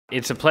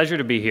It's a pleasure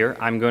to be here.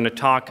 I'm going to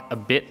talk a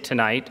bit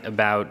tonight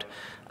about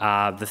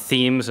the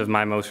themes of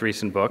my most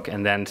recent book,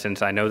 and then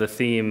since I know the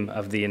theme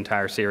of the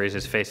entire series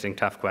is facing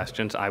tough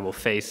questions, I will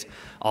face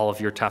all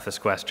of your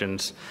toughest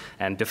questions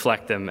and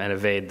deflect them and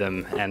evade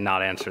them and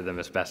not answer them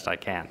as best I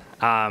can.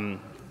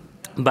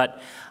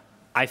 But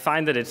I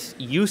find that it's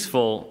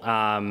useful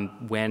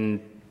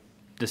when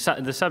the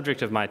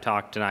subject of my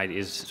talk tonight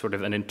is sort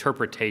of an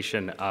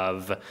interpretation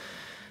of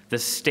the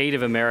state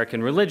of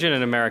American religion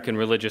and American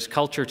religious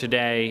culture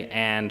today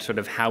and sort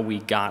of how we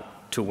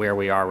got to where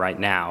we are right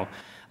now.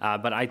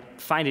 But I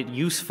find it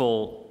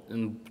useful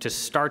to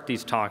start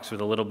these talks with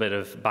a little bit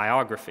of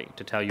biography,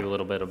 to tell you a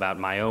little bit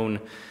about my own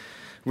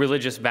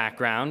religious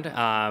background,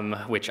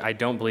 which I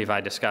don't believe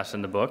I discuss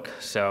in the book,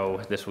 so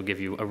this will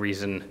give you a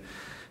reason.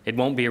 It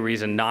won't be a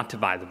reason not to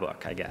buy the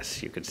book, I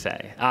guess you could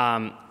say.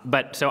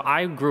 So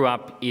I grew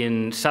up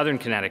in southern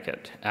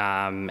Connecticut,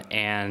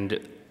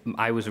 and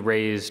I was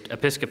raised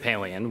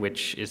Episcopalian,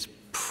 which is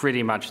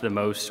pretty much the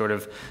most sort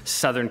of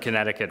southern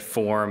Connecticut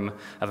form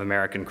of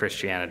American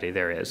Christianity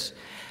there is.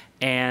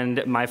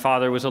 And my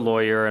father was a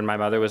lawyer and my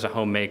mother was a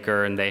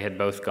homemaker, and they had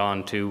both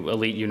gone to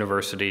elite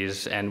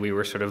universities, and we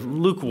were sort of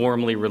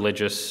lukewarmly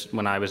religious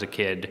when I was a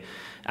kid.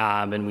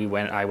 And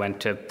I went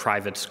to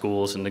private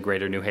schools in the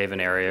greater New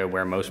Haven area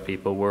where most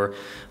people were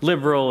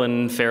liberal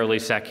and fairly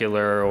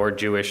secular, or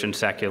Jewish and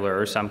secular,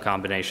 or some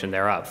combination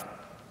thereof.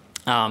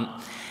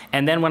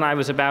 And then when I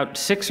was about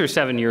 6 or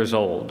 7 years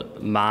old,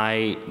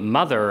 my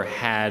mother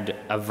had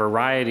a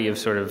variety of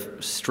sort of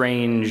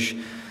strange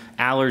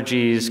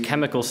allergies,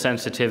 chemical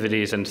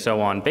sensitivities, and so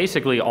on.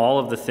 Basically all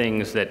of the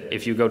things that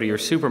if you go to your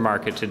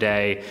supermarket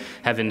today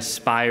have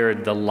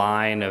inspired the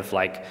line of,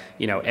 like,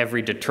 you know,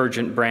 every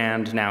detergent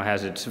brand now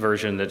has its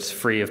version that's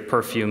free of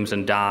perfumes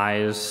and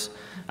dyes.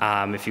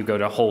 If you go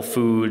to Whole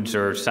Foods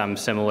or some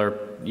similar,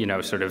 you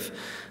know, sort of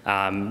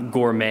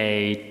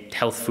gourmet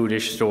health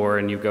foodish store,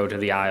 and you go to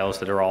the aisles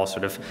that are all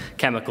sort of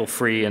chemical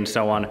free and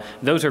so on,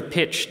 those are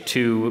pitched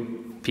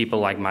to people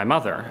like my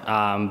mother.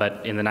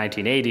 But in the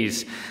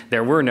 1980s,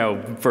 there were no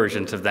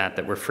versions of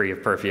that were free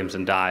of perfumes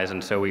and dyes,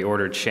 and so we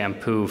ordered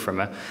shampoo from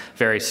a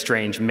very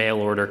strange mail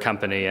order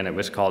company, and it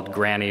was called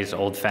Granny's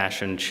Old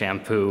Fashioned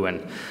Shampoo,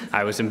 and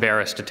I was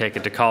embarrassed to take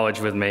it to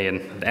college with me,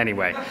 and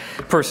anyway,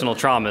 personal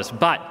traumas.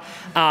 But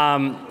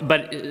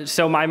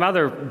so my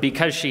mother,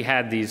 because she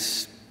had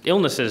these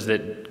illnesses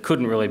that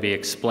couldn't really be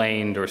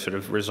explained or sort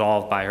of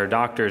resolved by her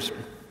doctors,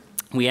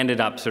 we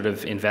ended up sort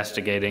of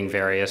investigating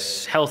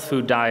various health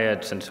food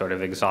diets and sort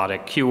of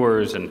exotic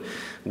cures, and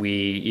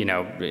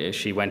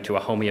she went to a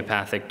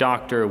homeopathic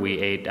doctor. We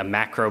ate a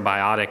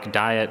macrobiotic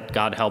diet,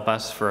 God help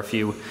us, for a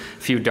few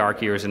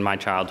dark years in my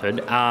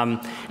childhood.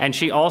 And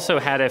she also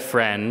had a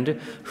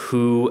friend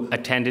who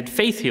attended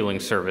faith healing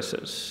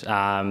services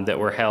that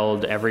were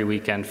held every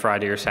weekend,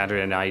 Friday or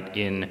Saturday night,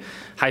 in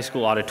high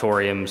school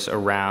auditoriums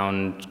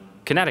around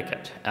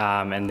Connecticut.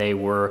 And they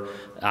were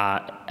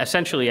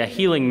essentially a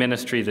healing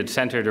ministry that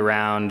centered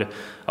around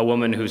a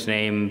woman whose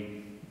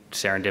name,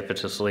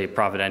 serendipitously,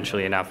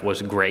 providentially enough,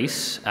 was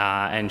Grace.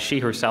 And she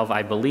herself,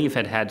 I believe,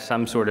 had had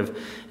some sort of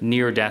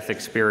near-death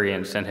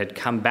experience and had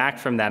come back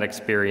from that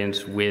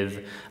experience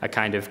with a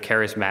kind of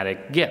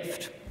charismatic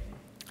gift.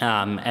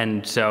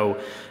 And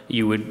so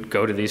you would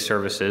go to these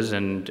services,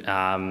 and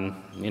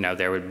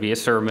there would be a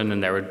sermon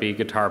and there would be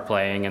guitar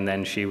playing, and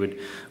then she would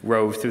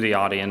rove through the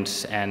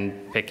audience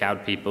and pick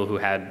out people who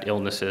had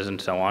illnesses and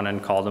so on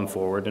and call them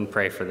forward and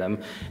pray for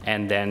them,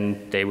 and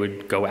then they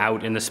would go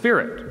out in the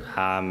spirit,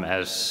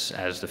 as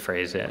the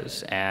phrase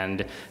is.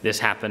 And this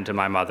happened to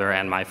my mother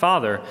and my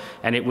father,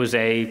 and it was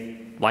a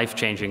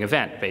life-changing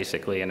event,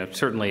 basically, and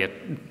certainly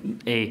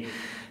a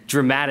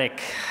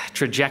dramatic,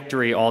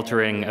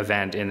 trajectory-altering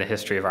event in the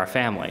history of our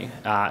family.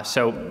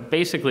 So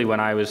basically, when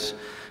I was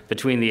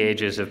between the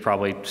ages of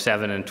probably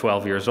 7 and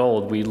 12 years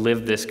old, we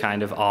lived this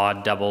kind of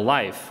odd double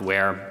life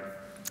where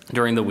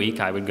during the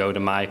week I would go to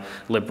my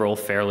liberal,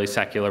 fairly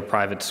secular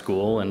private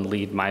school and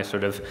lead my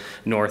sort of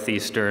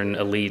northeastern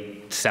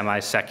elite,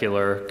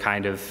 semi-secular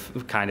kind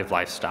of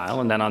lifestyle.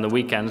 And then on the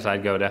weekends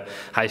I'd go to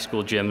high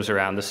school gyms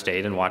around the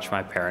state and watch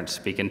my parents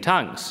speak in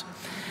tongues.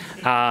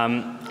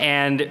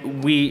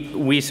 And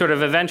we sort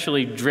of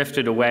eventually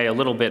drifted away a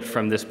little bit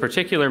from this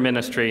particular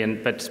ministry,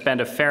 but spent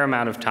a fair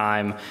amount of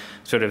time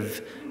sort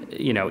of,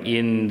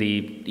 in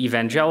the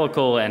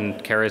evangelical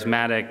and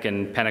charismatic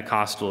and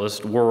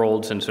Pentecostalist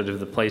worlds and sort of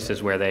the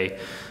places where they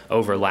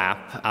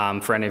overlap.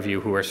 For any of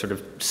you who are sort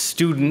of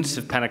students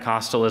of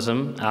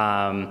Pentecostalism,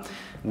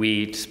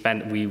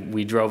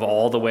 we drove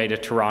all the way to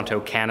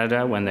Toronto,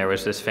 Canada, when there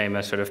was this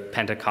famous sort of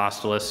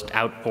Pentecostalist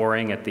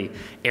outpouring at the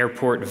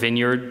Airport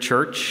Vineyard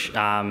Church,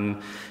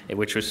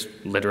 which was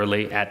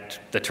literally at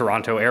the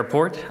Toronto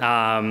airport.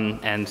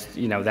 And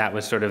that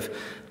was sort of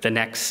the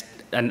next,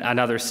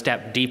 another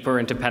step deeper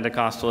into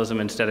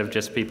Pentecostalism. Instead of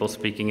just people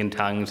speaking in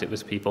tongues, it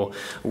was people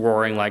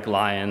roaring like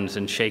lions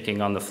and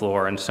shaking on the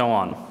floor and so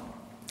on.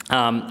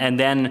 And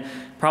then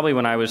probably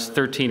when I was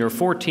 13 or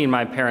 14,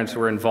 my parents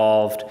were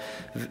involved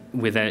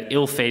with an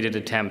ill-fated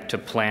attempt to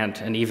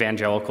plant an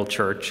evangelical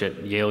church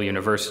at Yale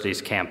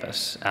University's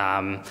campus.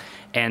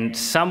 And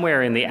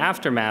somewhere in the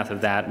aftermath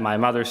of that, my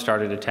mother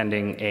started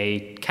attending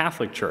a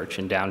Catholic church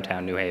in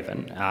downtown New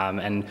Haven.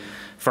 And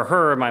for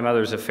her, my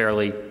mother's a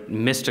fairly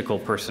mystical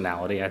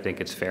personality, I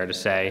think it's fair to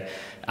say.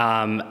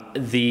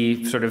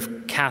 The sort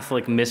of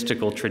Catholic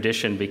mystical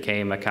tradition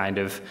became a kind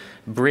of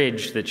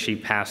bridge that she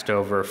passed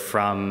over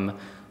from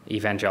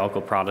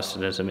evangelical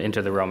Protestantism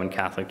into the Roman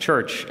Catholic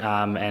Church.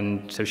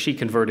 And so she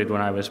converted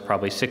when I was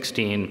probably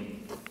 16.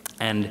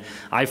 And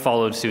I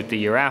followed suit the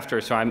year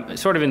after, so I'm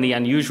sort of in the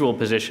unusual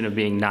position of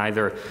being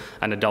neither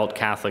an adult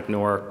Catholic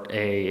nor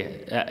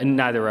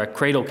neither a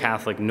cradle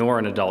Catholic nor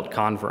an adult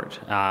convert.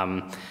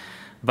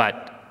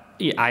 But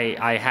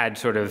I had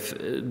sort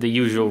of the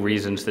usual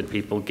reasons that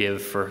people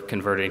give for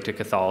converting to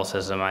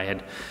Catholicism. I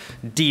had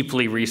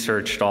deeply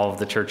researched all of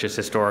the church's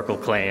historical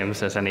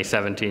claims, as any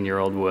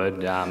 17-year-old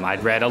would.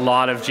 I'd read a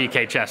lot of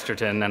G.K.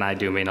 Chesterton, and I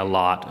do mean a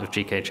lot of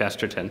G.K.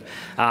 Chesterton.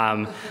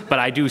 But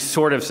I do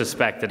sort of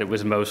suspect that it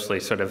was mostly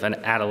sort of an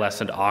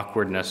adolescent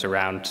awkwardness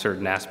around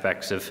certain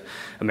aspects of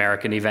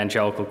American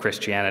evangelical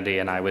Christianity,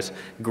 and I was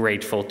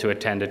grateful to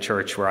attend a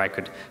church where I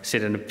could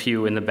sit in a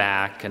pew in the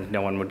back and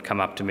no one would come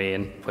up to me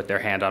and put their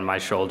hand on my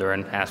shoulder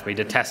and ask me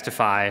to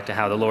testify to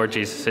how the Lord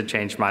Jesus had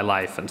changed my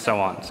life and so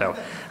on. So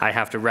I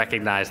have to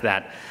recognize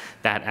that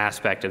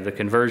aspect of the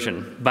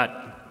conversion.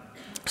 But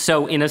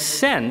so in a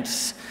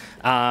sense,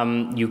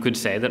 you could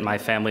say that my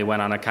family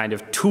went on a kind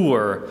of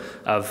tour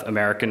of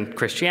American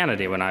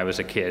Christianity when I was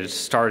a kid,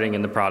 starting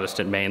in the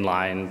Protestant main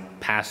line,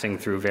 passing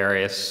through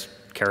various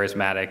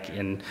charismatic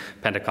and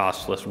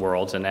Pentecostalist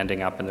worlds and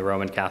ending up in the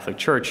Roman Catholic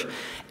Church.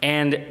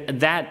 And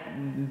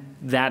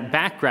that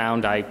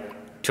background I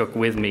took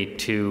with me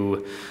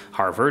to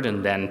Harvard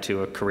and then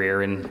to a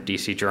career in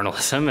DC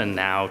journalism and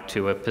now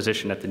to a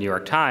position at the New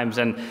York Times.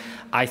 And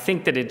I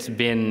think that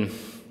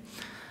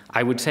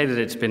I would say that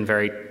it's been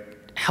very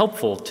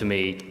helpful to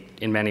me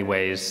in many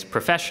ways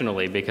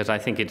professionally, because I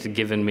think it's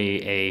given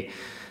me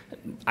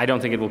I don't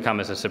think it will come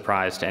as a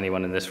surprise to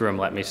anyone in this room,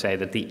 let me say,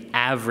 that the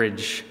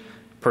average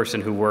person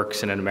who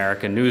works in an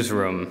American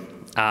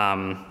newsroom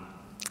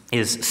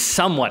is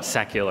somewhat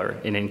secular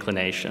in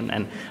inclination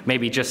and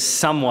maybe just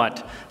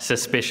somewhat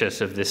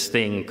suspicious of this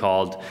thing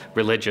called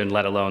religion,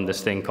 let alone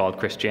this thing called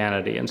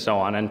Christianity and so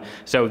on. And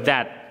so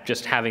that,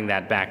 just having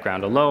that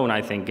background alone,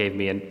 I think gave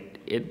me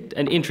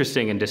an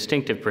interesting and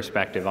distinctive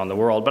perspective on the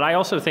world. But I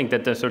also think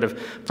that the sort of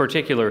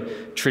particular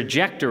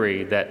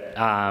trajectory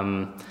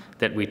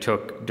that we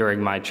took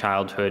during my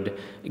childhood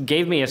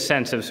gave me a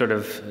sense of sort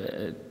of,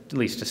 at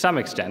least to some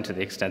extent, to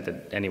the extent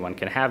that anyone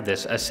can have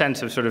this, a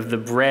sense of sort of the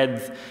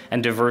breadth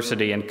and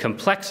diversity and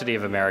complexity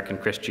of American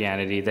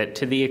Christianity, that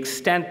to the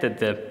extent that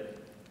the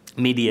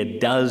media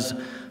does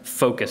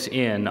focus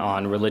in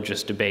on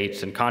religious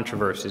debates and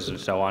controversies and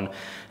so on,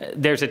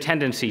 there's a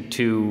tendency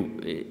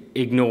to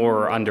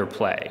ignore or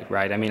underplay,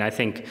 right? I mean, I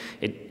think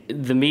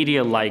the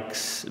media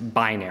likes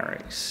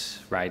binaries,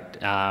 right?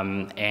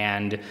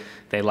 And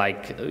they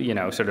like,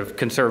 sort of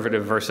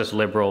conservative versus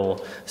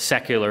liberal,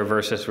 secular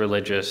versus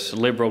religious,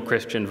 liberal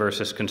Christian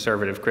versus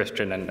conservative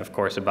Christian, and of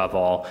course, above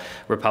all,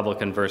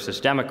 Republican versus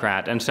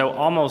Democrat. And so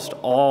almost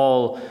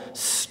all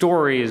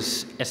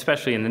stories,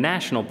 especially in the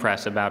national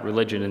press about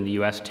religion in the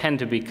US, tend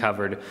to be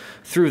covered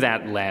through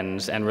that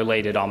lens and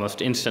related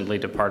almost instantly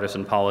to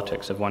partisan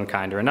politics of one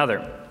kind or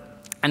another.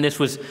 And this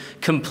was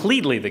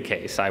completely the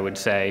case, I would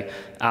say,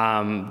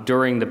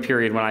 during the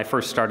period when I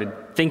first started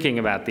thinking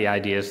about the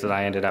ideas that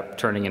I ended up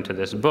turning into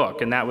this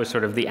book. And that was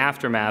sort of the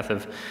aftermath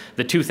of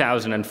the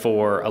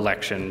 2004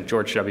 election,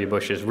 George W.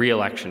 Bush's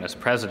re-election as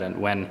president,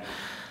 when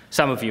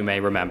some of you may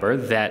remember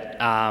that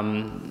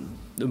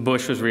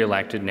Bush was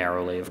reelected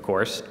narrowly, of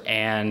course,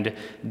 and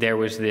there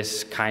was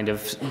this kind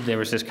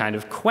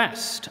of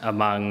quest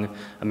among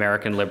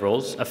American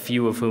liberals, a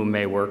few of whom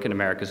may work in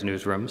America's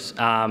newsrooms,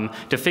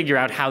 to figure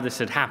out how this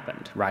had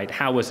happened, right?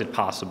 How was it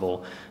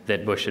possible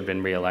that Bush had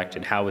been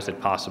reelected? How was it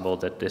possible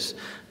that this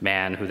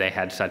man who they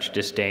had such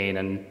disdain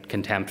and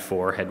contempt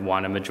for had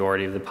won a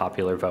majority of the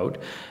popular vote?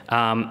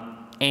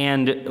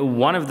 And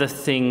one of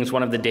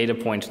the data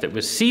points that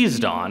was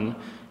seized on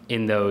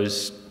in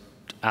those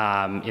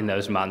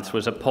months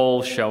was a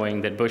poll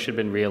showing that Bush had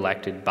been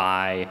reelected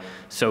by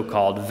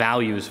so-called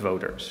values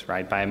voters,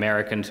 right? By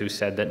Americans who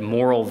said that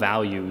moral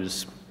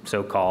values,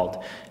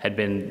 so-called, had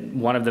been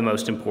one of the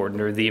most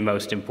important or the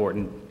most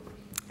important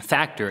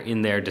factor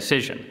in their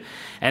decision.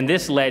 And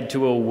this led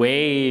to a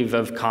wave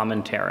of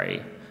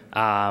commentary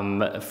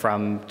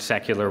from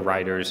secular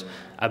writers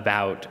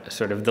about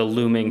sort of the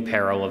looming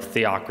peril of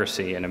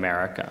theocracy in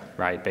America,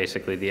 right?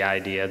 Basically the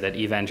idea that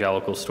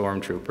evangelical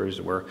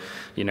stormtroopers were,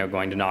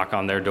 going to knock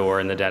on their door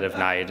in the dead of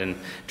night and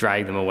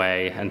drag them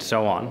away and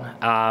so on.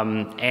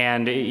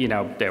 And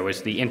there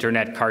was the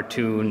internet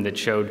cartoon that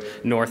showed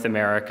North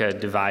America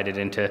divided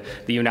into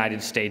the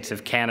United States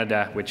of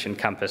Canada, which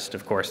encompassed,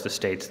 of course, the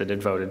states that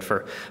had voted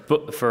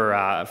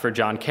for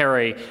John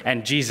Kerry,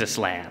 and Jesus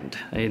Land,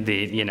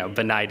 the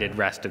benighted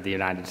rest of the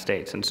United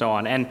States, and so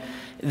on. And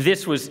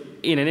this was,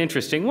 in an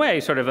interesting way,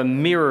 sort of a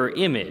mirror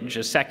image,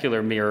 a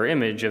secular mirror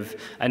image of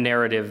a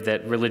narrative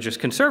that religious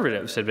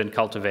conservatives had been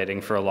cultivating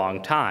for a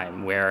long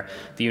time, where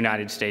the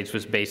United States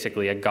was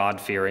basically a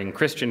God-fearing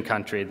Christian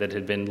country that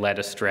had been led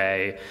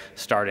astray,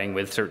 starting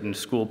with certain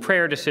school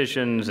prayer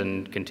decisions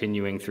and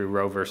continuing through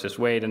Roe versus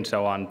Wade and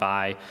so on,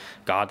 by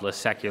godless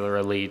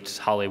secular elites,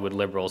 Hollywood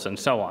liberals, and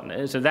so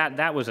on. So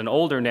that was an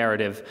older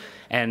narrative,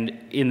 and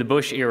in the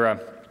Bush era,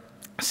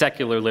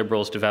 secular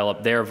liberals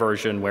developed their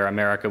version, where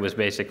America was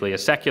basically a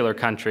secular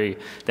country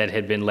that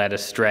had been led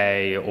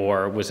astray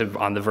or was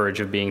on the verge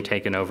of being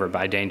taken over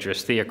by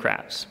dangerous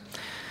theocrats.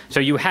 So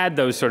you had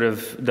those sort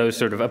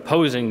of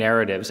opposing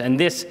narratives, and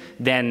this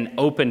then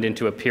opened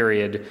into a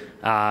period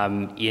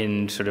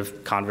in sort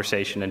of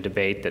conversation and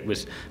debate that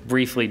was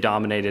briefly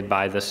dominated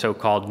by the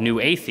so-called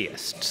new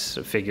atheists,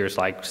 figures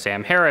like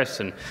Sam Harris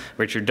and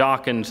Richard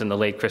Dawkins and the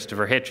late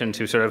Christopher Hitchens,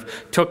 who sort of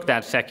took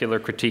that secular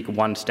critique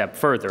one step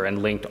further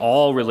and linked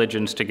all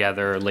religions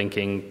together,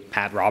 linking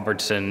Pat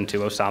Robertson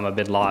to Osama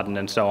bin Laden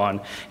and so on,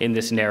 in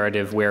this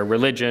narrative where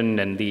religion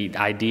and the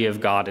idea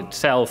of God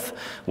itself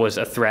was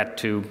a threat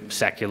to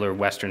secular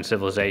Western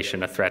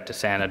civilization, a threat to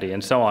sanity,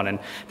 and so on. And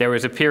there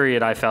was a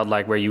period, I felt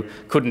like, where you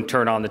couldn't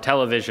turn on the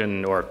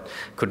television, or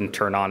couldn't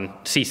turn on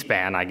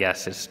C-SPAN, I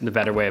guess is the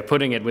better way of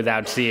putting it,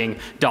 without seeing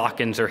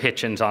Dawkins or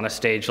Hitchens on a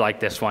stage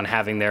like this one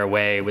having their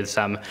way with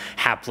some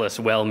hapless,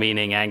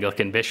 well-meaning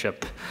Anglican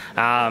bishop.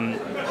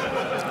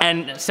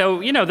 And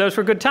so, those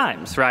were good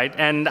times, right?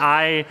 And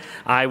I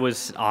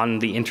was on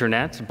the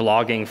internet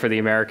blogging for the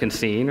American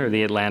Scene, or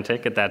the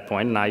Atlantic at that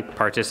point, and I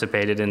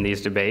participated in these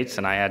debates,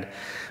 and I had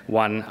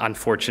one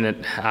unfortunate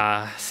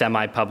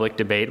semi-public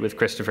debate with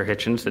Christopher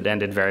Hitchens that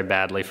ended very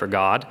badly for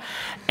God.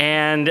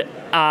 And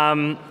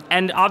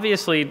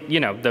obviously,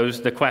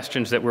 the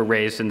questions that were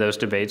raised in those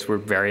debates were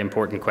very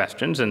important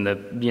questions, and the,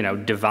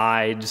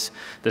 divides,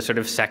 the sort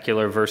of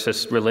secular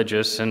versus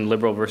religious and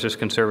liberal versus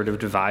conservative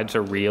divides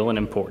are real and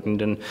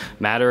important and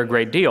matter a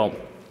great deal.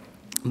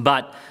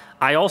 But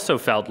I also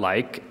felt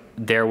like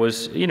there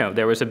was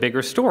a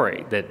bigger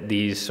story that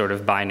these sort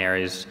of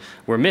binaries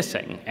were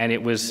missing. And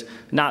it was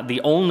not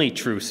the only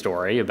true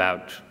story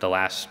about the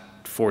last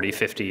 40,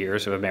 50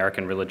 years of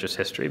American religious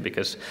history,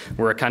 because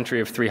we're a country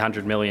of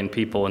 300 million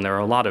people, and there are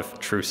a lot of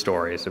true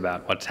stories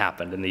about what's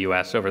happened in the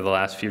US over the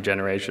last few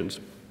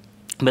generations.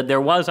 But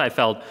there was, I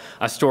felt,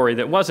 a story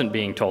that wasn't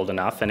being told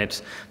enough, and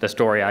it's the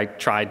story I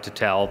tried to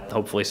tell,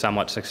 hopefully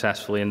somewhat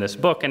successfully, in this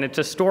book. And it's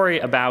a story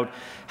about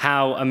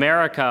how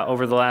America,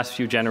 over the last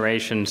few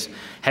generations,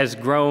 has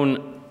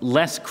grown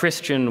less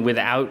Christian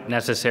without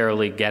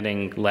necessarily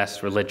getting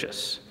less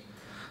religious.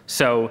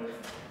 So,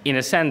 in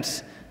a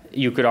sense,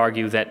 you could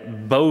argue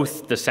that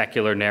both the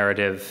secular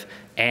narrative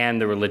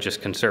and the religious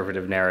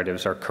conservative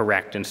narratives are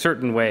correct in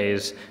certain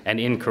ways and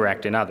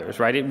incorrect in others,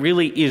 right? It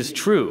really is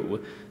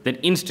true that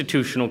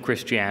institutional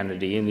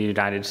Christianity in the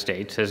United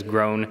States has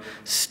grown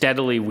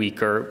steadily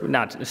weaker,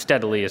 not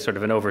steadily is sort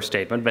of an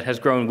overstatement, but has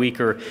grown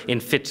weaker in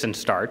fits and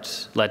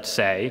starts, let's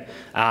say,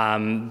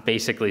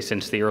 basically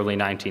since the early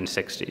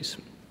 1960s.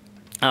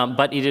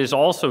 But it is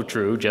also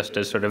true, just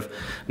as sort of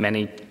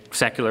many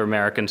secular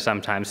Americans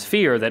sometimes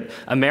fear, that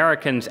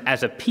Americans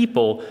as a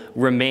people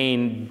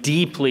remain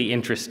deeply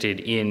interested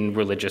in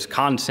religious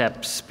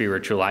concepts,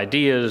 spiritual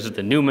ideas,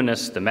 the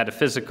numinous, the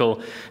metaphysical,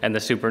 and the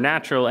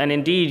supernatural. And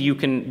indeed, you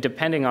can,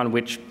 depending on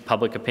which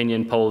public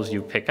opinion polls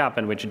you pick up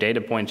and which data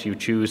points you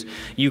choose,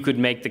 you could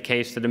make the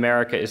case that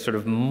America is sort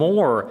of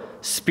more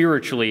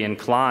spiritually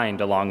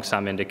inclined along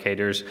some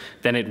indicators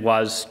than it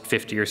was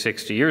 50 or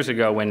 60 years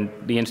ago when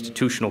the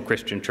institutional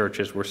Christian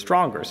churches were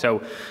stronger. So,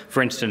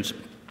 for instance,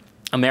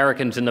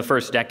 Americans in the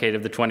first decade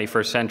of the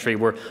 21st century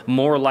were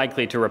more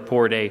likely to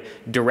report a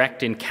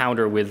direct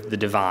encounter with the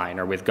divine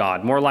or with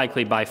God, more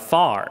likely by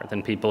far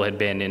than people had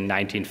been in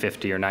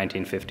 1950 or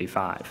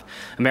 1955.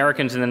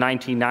 Americans in the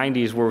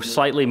 1990s were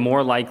slightly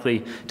more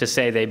likely to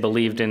say they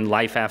believed in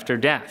life after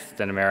death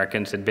than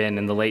Americans had been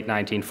in the late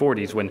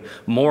 1940s, when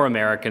more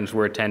Americans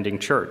were attending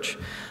church.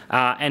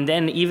 And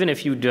then even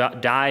if you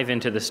dive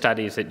into the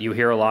studies that you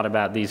hear a lot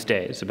about these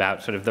days,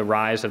 about sort of the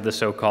rise of the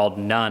so-called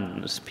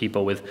nones,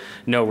 people with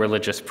no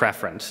religious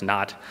preference,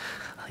 not,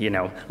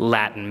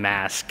 Latin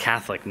Mass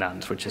Catholic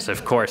nuns, which is,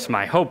 of course,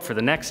 my hope for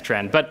the next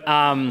trend. But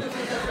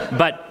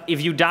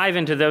if you dive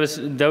into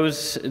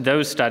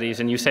those studies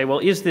and you say, well,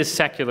 is this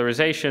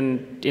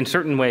secularization? In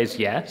certain ways,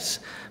 yes.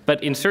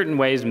 But in certain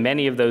ways,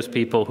 many of those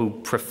people who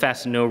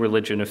profess no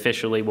religion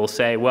officially will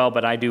say, well,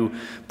 but I do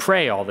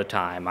pray all the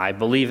time. I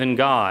believe in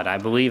God. I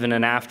believe in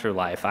an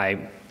afterlife.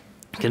 I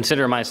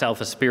consider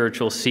myself a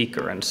spiritual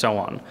seeker, and so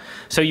on.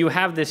 So you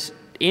have this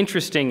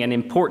interesting and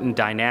important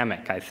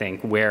dynamic, I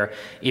think, where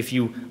if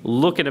you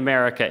look at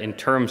America in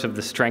terms of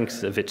the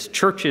strengths of its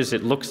churches,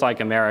 it looks like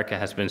America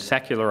has been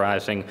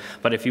secularizing.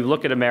 But if you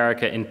look at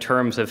America in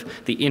terms of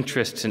the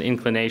interests and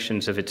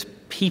inclinations of its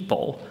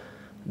people,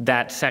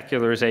 that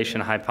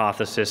secularization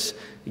hypothesis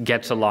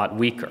gets a lot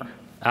weaker.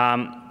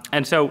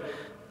 And so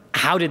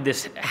how did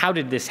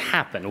this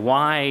happen?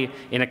 Why,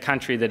 in a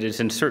country that is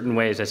in certain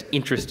ways as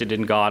interested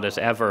in God as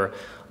ever,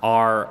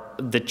 are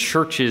the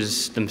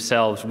churches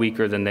themselves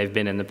weaker than they've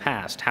been in the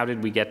past? How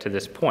did we get to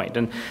this point?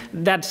 And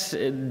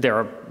there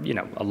are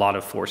a lot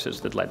of forces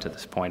that led to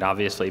this point,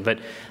 obviously. But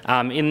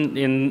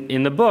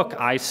in the book,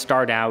 I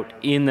start out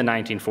in the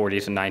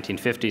 1940s and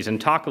 1950s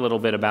and talk a little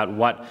bit about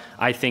what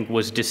I think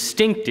was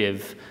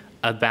distinctive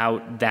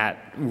about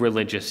that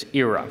religious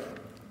era.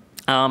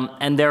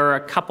 And there are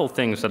a couple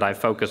things that I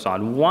focus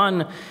on.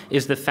 One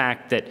is the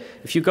fact that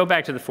if you go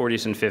back to the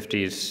 40s and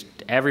 50s,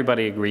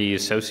 everybody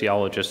agrees,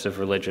 sociologists of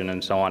religion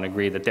and so on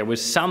agree, that there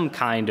was some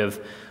kind of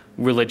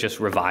religious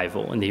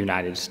revival in the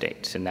United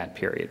States in that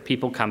period.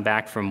 People come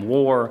back from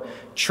war,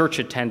 church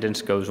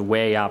attendance goes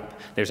way up,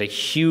 there's a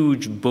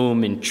huge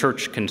boom in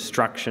church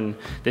construction.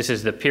 This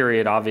is the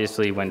period,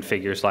 obviously, when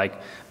figures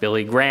like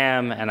Billy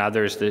Graham and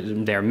others,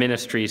 their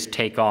ministries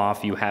take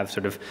off. You have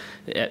sort of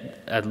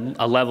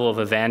a level of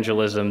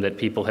evangelism that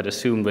people had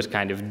assumed was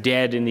kind of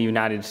dead in the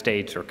United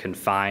States or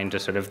confined to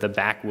sort of the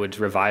backwoods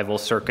revival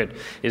circuit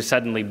is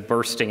suddenly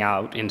bursting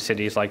out in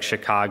cities like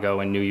Chicago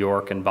and New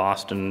York and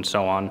Boston and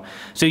so on.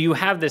 So you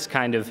have this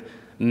kind of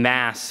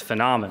mass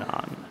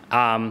phenomenon.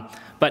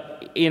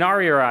 But in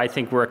our era, I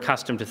think we're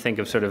accustomed to think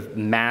of sort of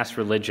mass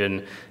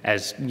religion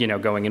as,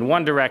 going in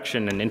one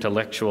direction and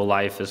intellectual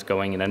life as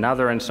going in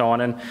another and so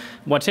on. And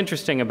what's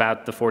interesting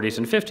about the 40s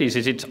and 50s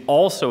is it's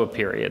also a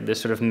period,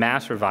 this sort of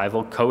mass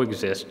revival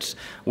coexists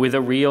with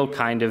a real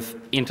kind of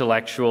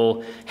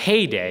intellectual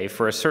heyday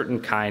for a certain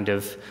kind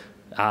of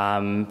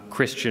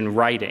Christian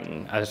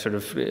writing, a sort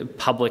of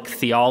public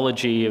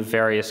theology of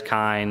various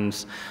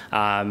kinds,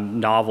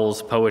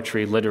 novels,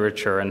 poetry,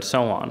 literature, and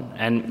so on.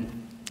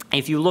 And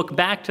if you look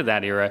back to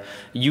that era,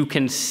 you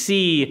can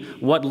see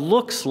what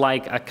looks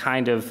like a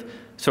kind of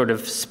sort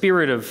of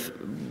spirit of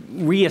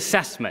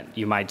reassessment,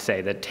 you might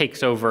say, that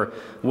takes over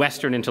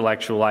Western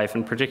intellectual life,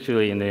 and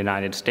particularly in the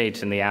United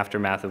States in the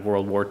aftermath of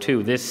World War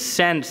II. This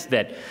sense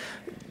that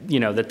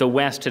that the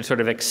West had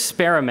sort of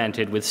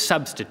experimented with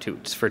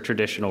substitutes for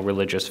traditional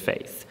religious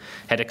faith,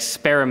 had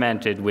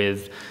experimented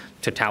with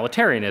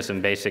totalitarianism,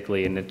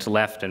 basically, in its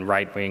left and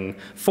right-wing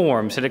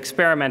forms, had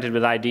experimented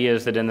with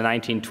ideas that in the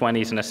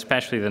 1920s and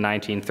especially the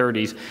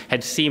 1930s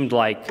had seemed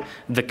like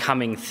the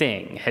coming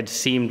thing, had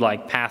seemed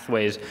like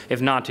pathways,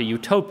 if not to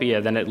utopia,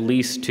 then at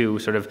least to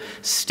sort of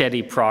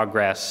steady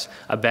progress,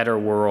 a better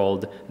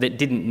world that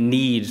didn't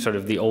need sort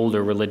of the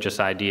older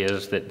religious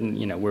ideas that,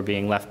 were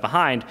being left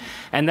behind.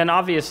 And then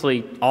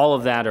obviously all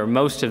of that, or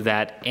most of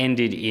that,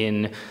 ended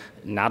in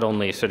not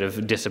only sort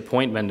of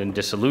disappointment and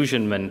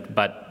disillusionment,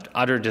 but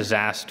utter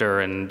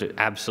disaster and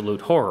absolute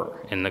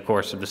horror in the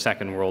course of the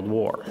Second World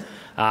War.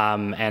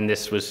 And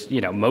this was,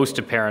 most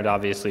apparent,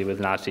 obviously, with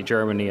Nazi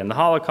Germany and the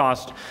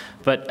Holocaust.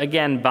 But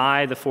again,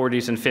 by the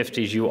 40s and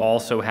 50s, you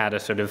also had a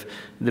sort of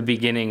the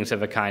beginnings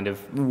of a kind of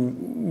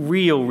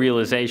real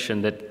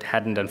realization that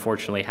hadn't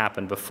unfortunately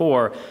happened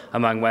before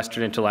among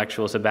Western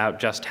intellectuals about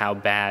just how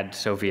bad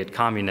Soviet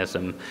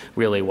communism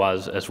really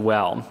was as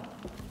well.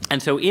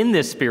 And so in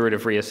this spirit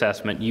of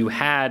reassessment, you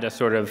had a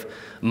sort of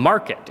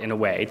market, in a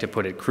way, to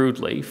put it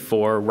crudely,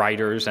 for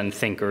writers and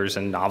thinkers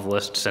and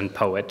novelists and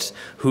poets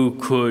who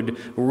could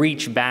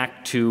reach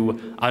back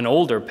to an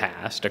older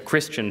past, a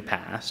Christian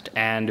past,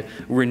 and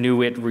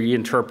renew it,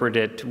 reinterpret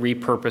it,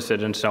 repurpose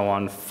it, and so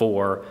on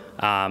for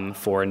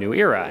a new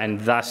era.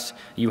 And thus,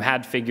 you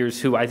had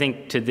figures who, I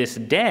think, to this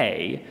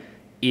day,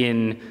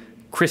 in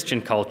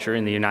Christian culture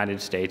in the United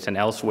States and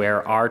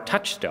elsewhere are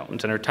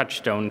touchstones, and are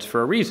touchstones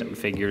for a reason.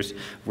 Figures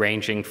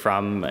ranging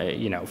from,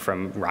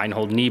 from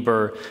Reinhold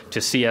Niebuhr to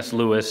C.S.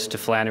 Lewis to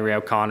Flannery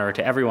O'Connor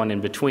to everyone in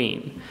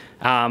between.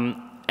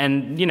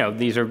 And,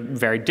 these are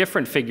very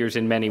different figures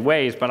in many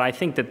ways, but I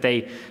think that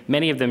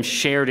many of them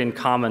shared in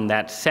common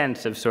that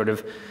sense of sort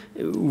of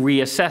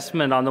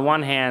reassessment, on the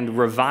one hand,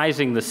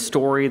 revising the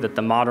story that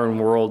the modern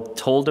world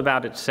told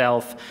about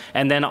itself,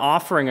 and then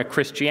offering a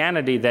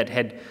Christianity that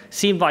had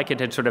seemed like it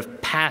had sort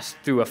of passed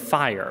through the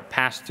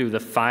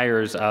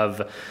fires of,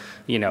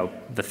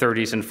 the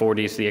 30s and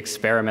 40s, the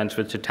experiments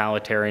with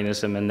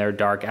totalitarianism and their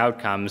dark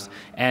outcomes,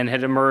 and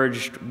had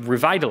emerged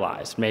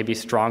revitalized, maybe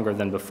stronger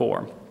than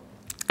before.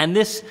 And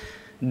this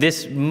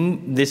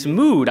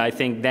mood, I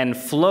think, then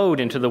flowed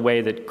into the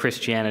way that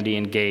Christianity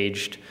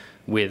engaged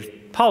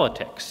with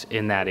politics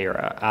in that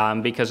era,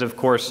 because of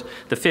course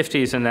the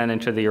 50s and then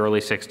into the early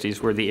 60s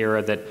were the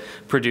era that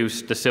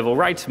produced the civil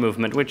rights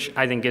movement, which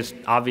I think is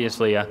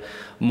obviously a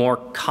more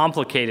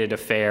complicated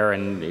affair,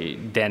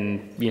 and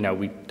then, you know,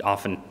 we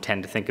often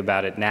tend to think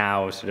about it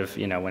now sort of,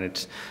 you know, when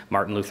it's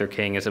Martin Luther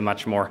King is a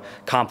much more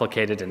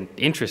complicated and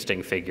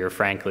interesting figure,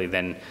 frankly,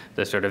 than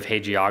the sort of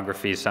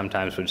hagiographies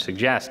sometimes would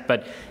suggest.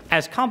 But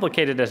as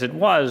complicated as it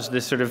was,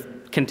 this sort of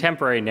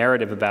contemporary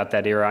narrative about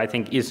that era, I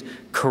think, is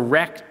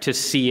correct to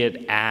see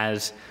it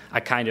as a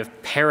kind of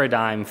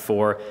paradigm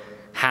for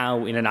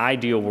how, in an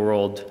ideal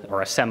world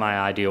or a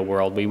semi-ideal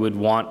world, we would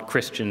want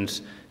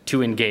Christians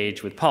to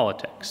engage with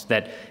politics.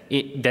 That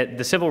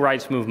the civil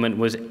rights movement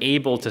was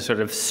able to sort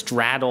of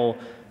straddle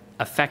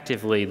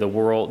effectively the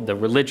world, the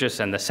religious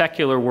and the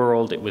secular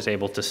world. It was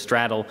able to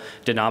straddle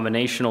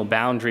denominational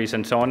boundaries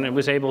and so on. It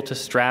was able to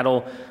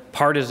straddle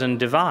partisan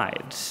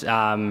divides,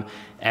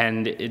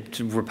 and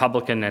it's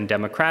Republican and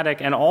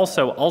Democratic, and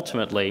also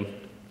ultimately,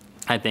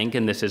 I think,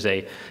 and this is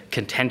a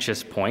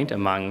contentious point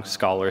among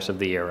scholars of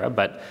the era,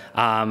 but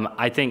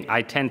I think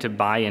I tend to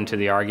buy into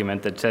the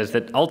argument that says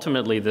that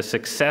ultimately the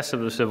success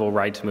of the civil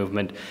rights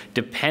movement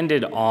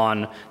depended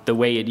on the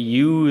way it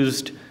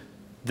used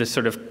the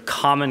sort of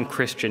common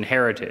Christian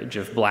heritage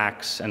of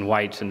blacks and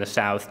whites in the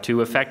South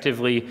to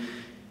effectively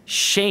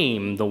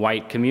shame the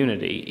white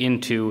community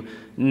into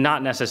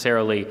not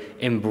necessarily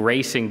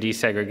embracing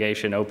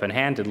desegregation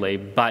open-handedly,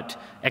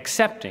 but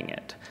accepting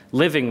it,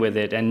 living with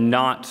it, and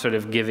not sort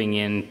of giving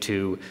in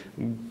to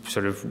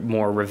sort of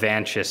more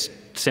revanchist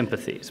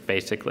sympathies,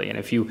 basically. And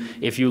if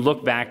you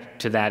look back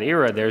to that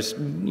era, there's,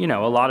 you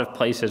know, a lot of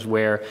places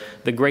where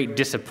the great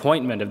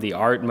disappointment of the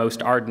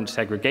most ardent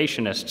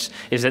segregationists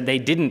is that they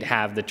didn't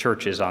have the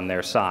churches on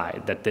their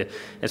side, that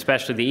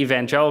especially the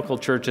evangelical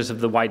churches of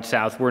the white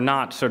South were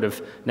not sort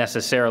of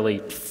necessarily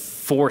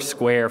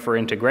foursquare for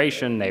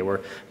integration. They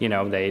were, you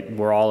know, they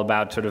were all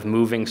about sort of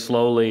moving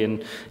slowly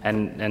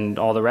and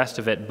all the rest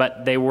of it,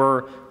 but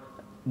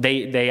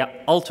they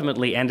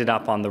ultimately ended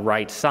up on the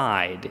right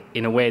side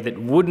in a way that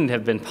wouldn't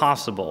have been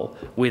possible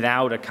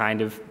without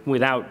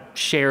without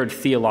shared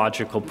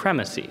theological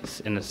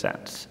premises, in a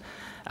sense.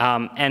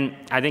 And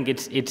I think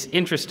it's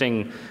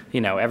interesting,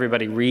 you know,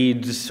 everybody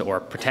reads or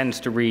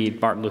pretends to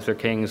read Martin Luther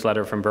King's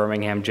letter from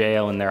Birmingham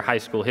jail in their high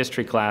school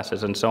history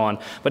classes and so on.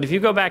 But if you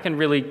go back and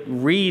really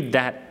read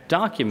that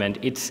document,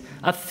 it's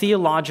a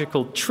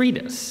theological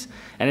treatise.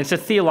 And it's a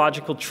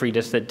theological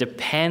treatise that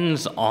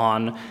depends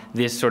on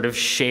this sort of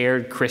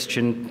shared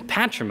Christian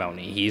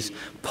patrimony. He's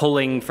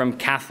pulling from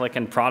Catholic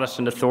and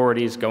Protestant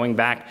authorities, going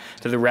back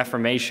to the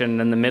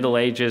Reformation and the Middle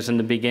Ages and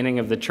the beginning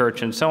of the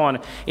church and so on,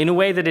 in a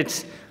way that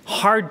it's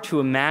hard to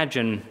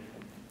imagine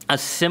a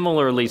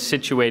similarly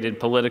situated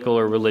political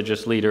or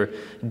religious leader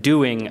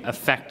doing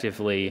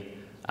effectively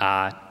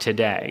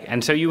today.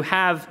 And so you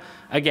have,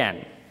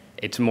 again,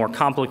 it's more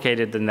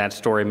complicated than that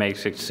story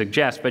makes it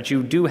suggest, but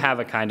you do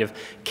have a kind of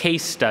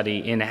case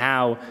study in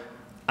how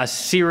a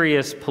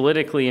serious,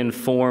 politically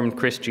informed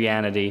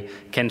Christianity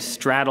can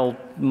straddle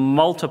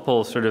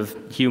multiple sort of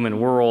human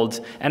worlds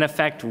and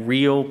affect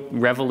real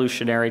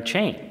revolutionary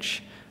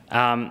change.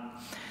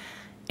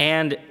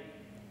 And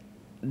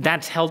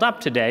that's held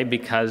up today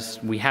because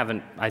we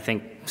haven't, I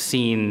think,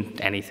 seen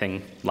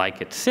anything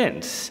like it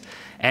since.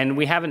 And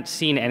we haven't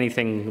seen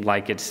anything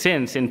like it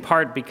since, in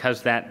part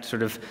because that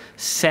sort of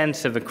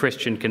sense of a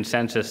Christian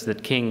consensus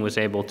that King was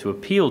able to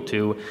appeal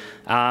to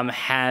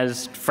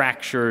has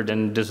fractured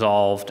and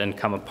dissolved and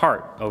come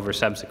apart over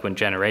subsequent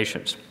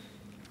generations.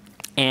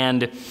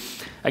 And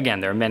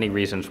again, there are many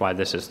reasons why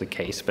this is the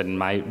case, but in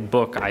my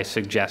book I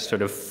suggest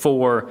sort of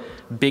 4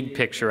 big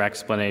picture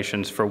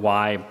explanations for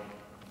why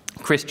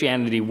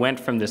Christianity went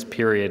from this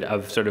period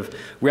of sort of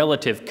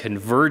relative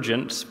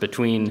convergence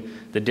between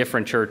the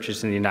different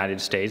churches in the United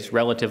States,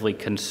 relatively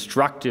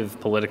constructive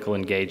political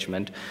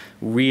engagement,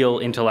 real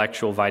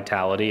intellectual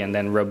vitality, and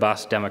then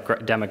robust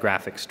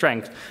demographic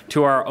strength,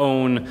 to our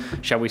own,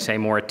 shall we say,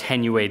 more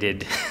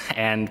attenuated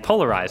and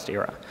polarized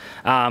era.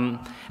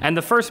 And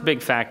the first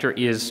big factor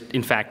is,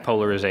 in fact,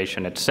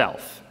 polarization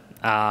itself.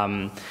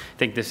 I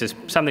think this is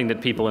something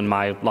that people in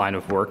my line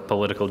of work,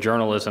 political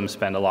journalism,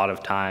 spend a lot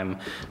of time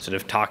sort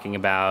of talking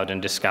about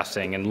and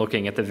discussing and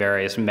looking at the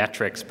various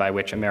metrics by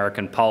which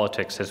American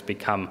politics has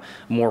become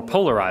more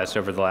polarized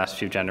over the last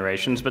few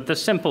generations. But the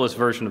simplest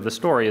version of the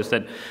story is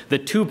that the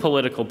 2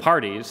 political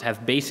parties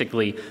have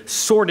basically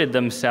sorted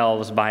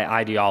themselves by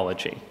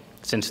ideology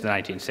since the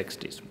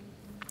 1960s.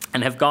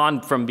 And have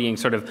gone from being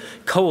sort of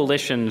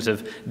coalitions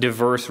of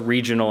diverse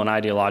regional and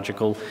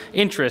ideological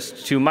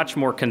interests to much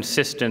more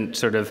consistent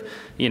sort of,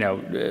 you know,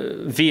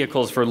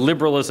 vehicles for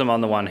liberalism on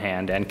the one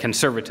hand and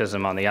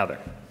conservatism on the other.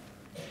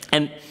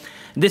 And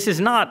this is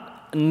not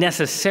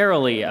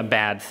necessarily a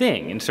bad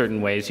thing. In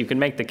certain ways, you can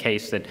make the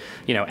case that,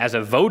 you know, as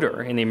a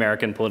voter in the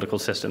American political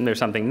system, there's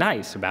something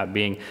nice about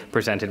being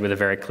presented with a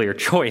very clear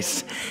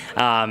choice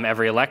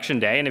every election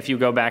day. And if you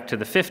go back to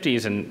the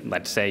 50s and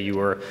let's say you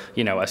were,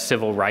 you know, a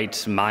civil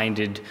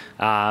rights-minded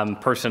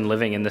person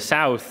living in the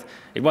South,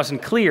 it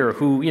wasn't clear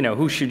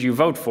who should you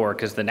vote for,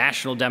 because the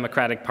National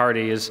Democratic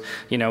Party is,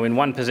 in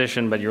one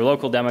position, but your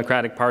local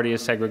Democratic Party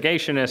is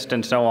segregationist,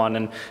 and so on.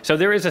 And so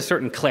there is a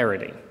certain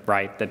clarity,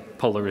 right, that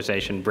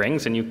polarization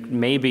brings, and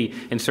maybe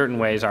in certain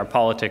ways our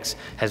politics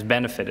has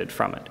benefited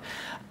from it.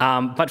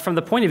 But from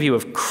the point of view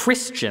of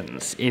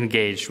Christians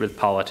engaged with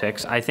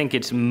politics, I think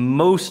it's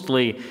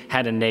mostly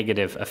had a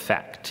negative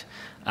effect.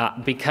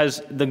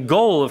 Because the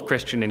goal of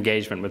Christian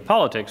engagement with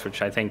politics,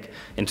 which I think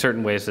in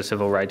certain ways the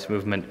civil rights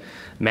movement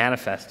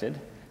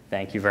manifested,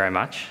 thank you very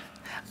much,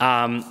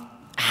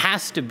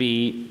 has to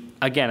be,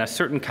 again, a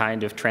certain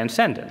kind of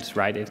transcendence,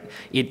 right?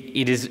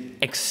 It is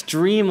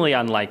extremely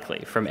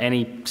unlikely from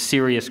any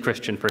serious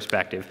Christian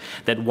perspective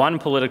that one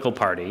political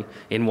party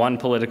in one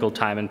political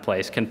time and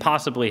place can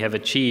possibly have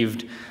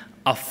achieved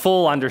a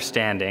full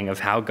understanding of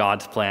how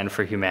God's plan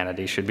for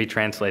humanity should be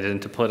translated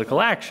into political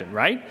action,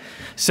 right?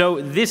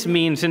 So this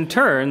means in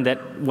turn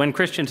that when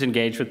Christians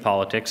engage with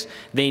politics,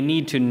 they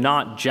need to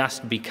not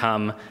just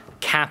become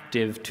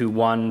captive to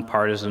one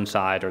partisan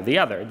side or the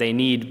other. They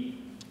need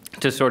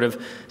to sort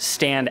of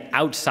stand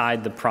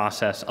outside the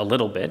process a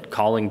little bit,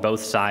 calling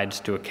both sides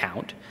to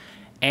account.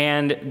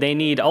 And they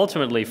need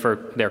ultimately,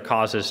 for their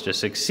causes to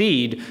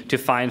succeed, to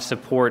find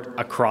support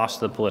across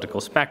the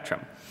political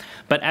spectrum.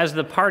 But as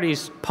the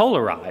parties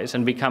polarize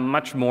and become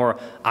much more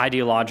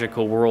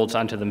ideological worlds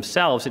unto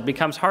themselves, it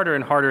becomes harder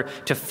and harder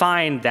to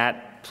find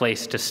that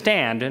place to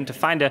stand and to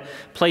find a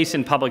place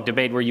in public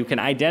debate where you can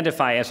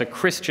identify as a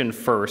Christian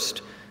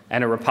first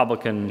and a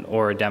Republican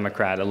or a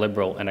Democrat, a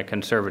liberal and a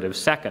conservative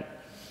second.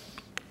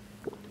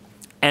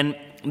 And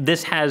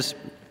this has,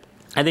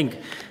 I think,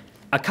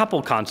 a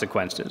couple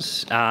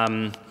consequences.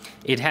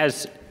 It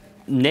has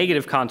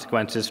negative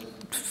consequences,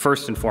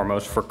 first and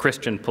foremost, for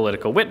Christian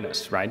political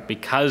witness, right?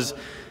 Because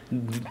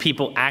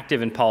people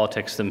active in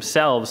politics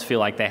themselves feel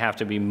like they have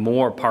to be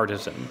more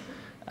partisan.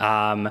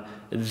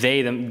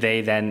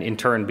 They then, in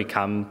turn,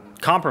 become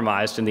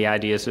compromised in the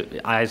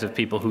eyes of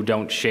people who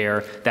don't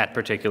share that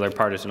particular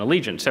partisan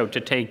allegiance. So to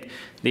take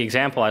the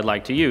example I'd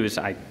like to use,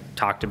 I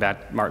talked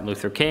about Martin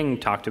Luther King,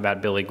 talked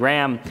about Billy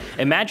Graham.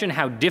 Imagine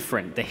how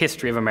different the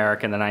history of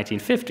America in the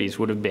 1950s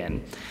would have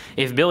been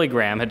if Billy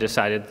Graham had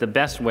decided the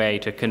best way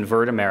to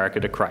convert America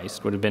to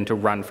Christ would have been to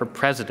run for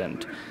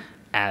president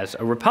as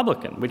a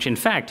Republican, which in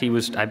fact he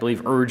was, I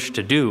believe, urged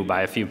to do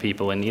by a few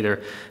people in either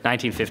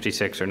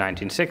 1956 or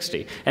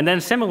 1960. And then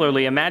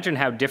similarly, imagine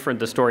how different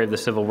the story of the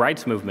civil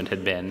rights movement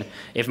had been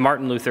if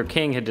Martin Luther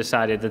King had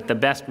decided that the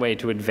best way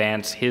to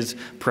advance his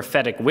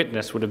prophetic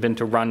witness would have been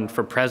to run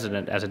for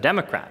president as a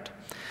Democrat.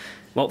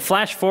 Well,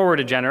 flash forward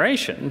a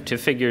generation to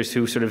figures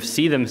who sort of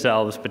see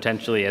themselves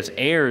potentially as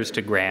heirs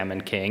to Graham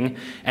and King,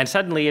 and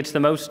suddenly it's the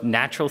most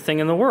natural thing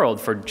in the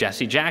world for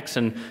Jesse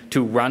Jackson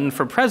to run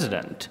for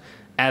president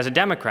as a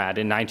Democrat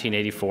in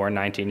 1984 and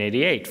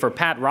 1988, for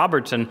Pat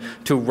Robertson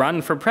to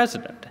run for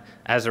president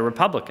as a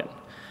Republican.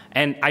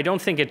 And I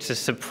don't think it's a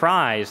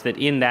surprise that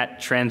in that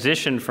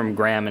transition from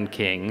Graham and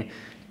King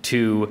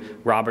to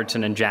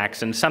Robertson and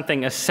Jackson,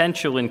 something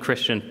essential in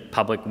Christian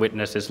public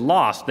witness is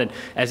lost, that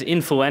as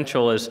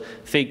influential as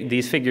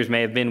these figures may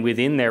have been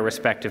within their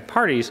respective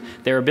parties,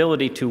 their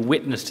ability to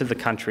witness to the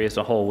country as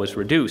a whole was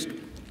reduced.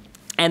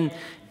 And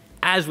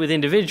as with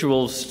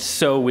individuals,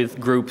 so with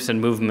groups and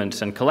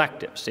movements and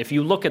collectives. If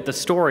you look at the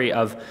story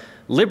of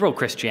liberal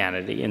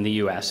Christianity in the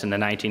US in the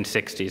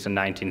 1960s and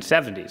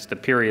 1970s, the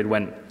period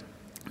when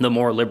the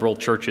more liberal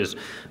churches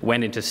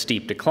went into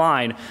steep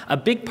decline, a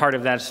big part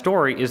of that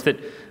story is that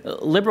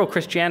liberal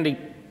Christianity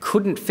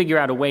couldn't figure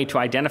out a way to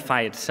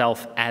identify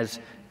itself as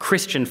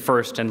Christian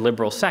first and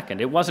liberal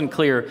second. It wasn't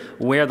clear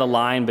where the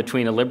line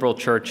between a liberal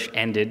church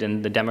ended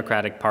and the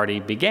Democratic Party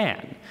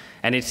began.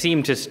 And it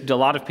seemed to a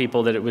lot of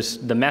people that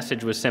the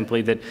message was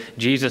simply that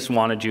Jesus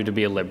wanted you to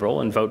be a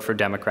liberal and vote for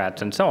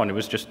Democrats and so on. It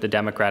was just the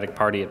Democratic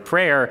Party at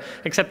prayer,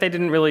 except they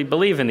didn't really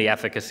believe in the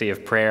efficacy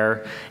of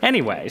prayer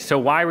anyway. So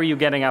why were you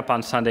getting up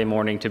on Sunday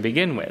morning to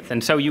begin with?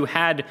 And so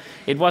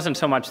it wasn't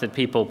so much that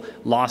people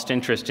lost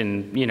interest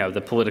in,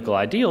 the political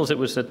ideals, it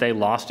was that they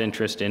lost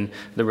interest in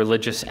the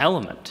religious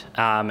element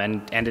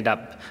and ended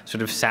up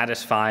sort of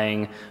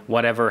satisfying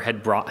whatever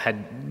had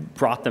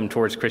brought them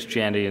towards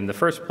Christianity in the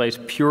first place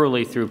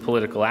purely through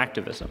political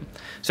activism.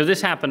 So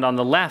this happened on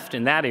the left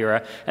in that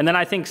era, and then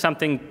I think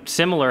something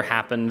similar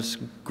happens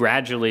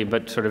gradually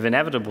but sort of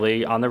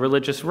inevitably on the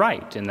religious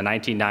right in the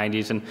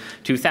 1990s and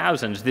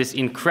 2000s. This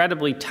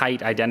incredibly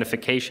tight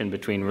identification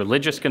between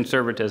religious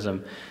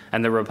conservatism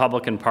and the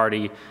Republican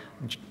Party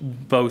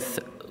both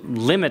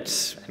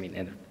limits, in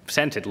a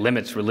sense it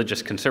limits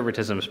religious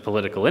conservatism's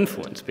political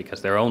influence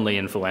because they're only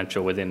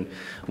influential within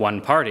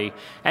one party,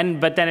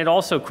 but then it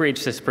also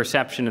creates this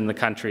perception in the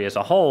country as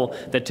a whole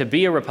that to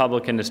be a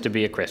Republican is to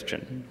be a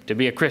Christian. To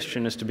be a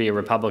Christian is to be a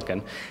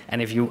Republican.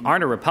 And if you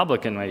aren't a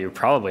Republican, well, you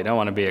probably don't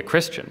want to be a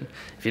Christian.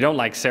 If you don't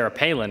like Sarah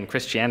Palin,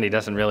 Christianity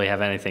doesn't really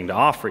have anything to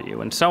offer you,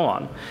 and so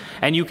on.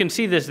 And you can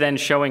see this then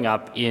showing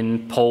up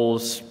in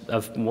polls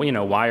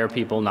why are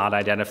people not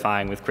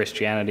identifying with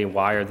Christianity?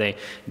 Why are they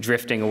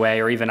drifting away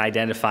or even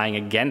identifying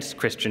against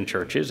Christian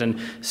churches? And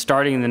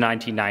starting in the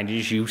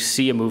 1990s, you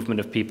see a movement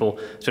of people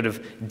sort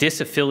of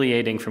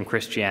disaffiliating from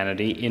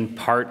Christianity, in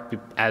part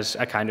as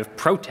a kind of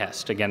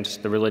protest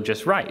against the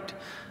religious right.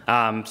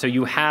 So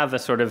you have a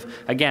sort of,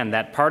 again,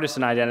 that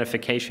partisan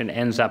identification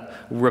ends up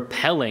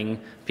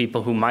repelling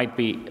people who might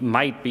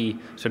be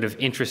sort of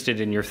interested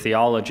in your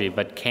theology,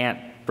 but can't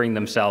bring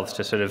themselves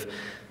to sort of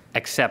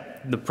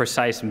accept the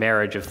precise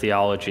marriage of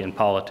theology and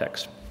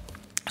politics.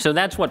 So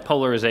that's what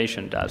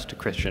polarization does to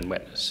Christian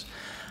witness.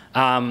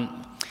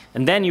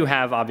 And then you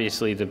have,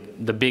 obviously,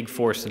 the big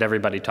force that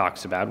everybody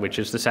talks about, which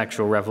is the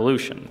sexual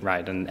revolution,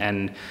 right?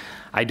 And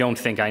I don't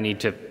think I need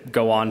to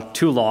go on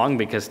too long,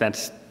 because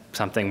that's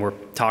something we're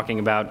talking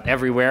about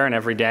everywhere and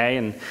every day,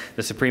 and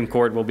the Supreme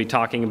Court will be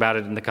talking about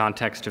it in the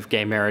context of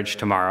gay marriage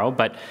tomorrow.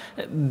 But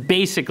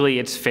basically,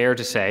 it's fair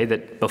to say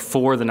that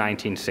before the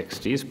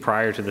 1960s,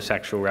 prior to the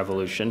sexual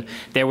revolution,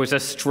 there was a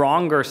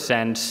stronger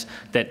sense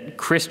that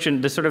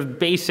the sort of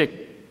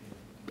basic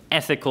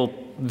ethical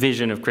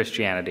vision of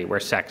Christianity, where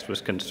sex was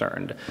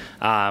concerned,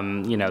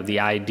 the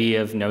idea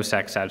of no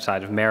sex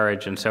outside of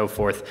marriage and so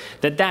forth,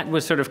 that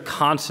was sort of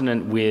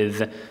consonant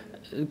with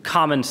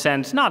common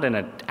sense, not in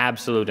an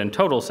absolute and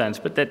total sense,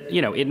 but that,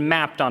 it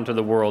mapped onto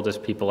the world as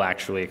people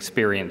actually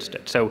experienced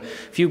it. So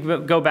if you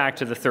go back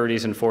to the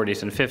 30s and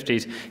 40s and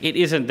 50s, it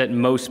isn't that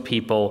most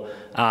people,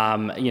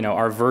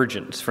 are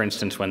virgins, for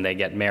instance, when they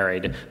get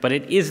married, but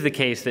it is the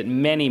case that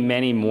many,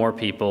 many more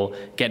people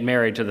get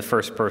married to the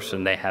first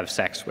person they have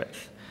sex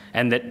with.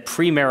 And that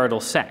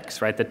premarital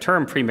sex, right, the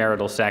term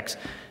premarital sex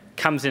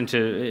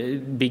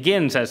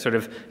begins as sort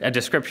of a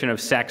description of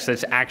sex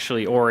that's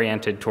actually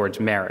oriented towards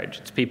marriage.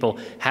 It's people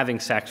having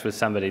sex with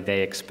somebody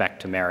they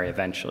expect to marry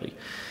eventually.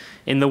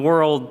 In the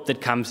world that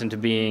comes into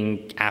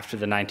being after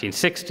the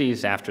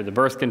 1960s, after the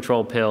birth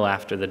control pill,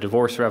 after the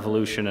divorce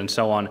revolution, and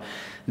so on,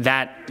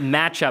 that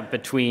matchup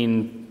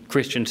between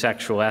Christian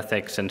sexual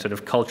ethics and sort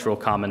of cultural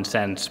common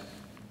sense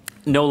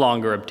no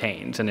longer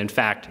obtains. And in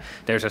fact,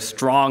 there's a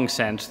strong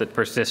sense that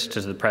persists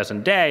to the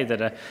present day that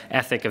an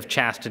ethic of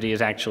chastity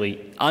is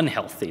actually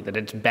unhealthy, that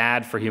it's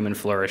bad for human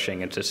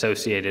flourishing, it's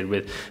associated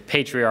with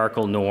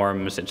patriarchal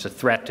norms, it's a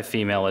threat to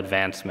female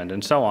advancement,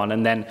 and so on.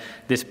 And then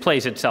this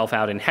plays itself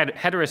out in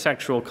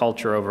heterosexual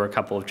culture over a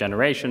couple of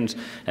generations,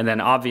 and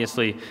then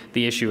obviously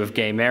the issue of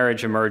gay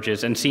marriage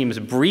emerges and seems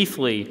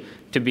briefly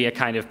to be a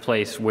kind of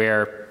place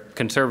where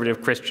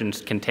conservative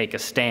Christians can take a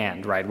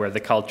stand, right, where the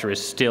culture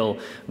is still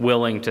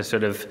willing to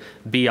sort of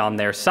be on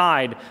their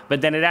side, but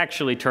then it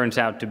actually turns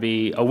out to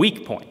be a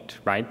weak point,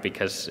 right,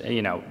 because,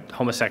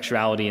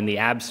 homosexuality in the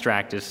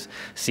abstract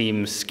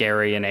seems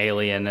scary and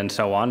alien and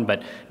so on,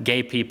 but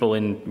gay people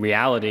in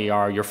reality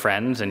are your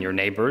friends and your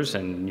neighbors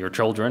and your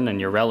children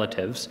and your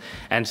relatives.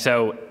 And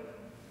so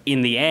in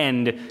the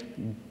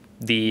end,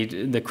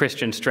 the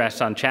Christian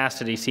stress on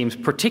chastity seems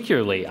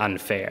particularly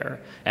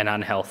unfair and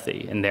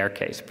unhealthy in their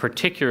case,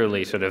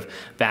 particularly sort of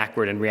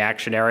backward and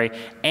reactionary,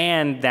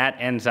 and that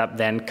ends up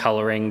then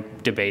coloring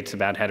debates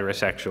about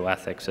heterosexual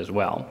ethics as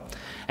well.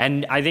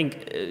 And I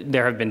think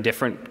there have been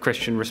different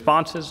Christian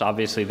responses.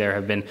 Obviously, there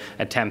have been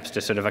attempts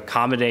to sort of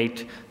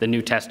accommodate the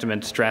New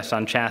Testament stress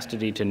on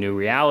chastity to new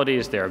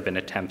realities. There have been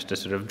attempts to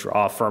sort of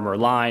draw a firmer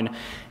line.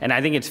 And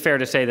I think it's fair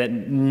to say that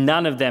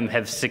none of them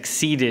have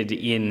succeeded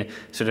in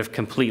sort of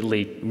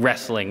completely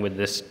wrestling with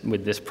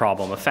this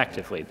problem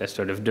effectively, this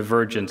sort of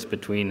divergence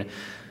between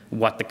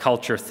what the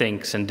culture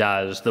thinks and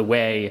does, the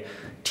way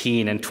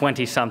teen and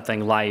 20-something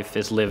life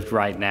is lived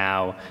right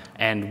now,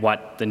 and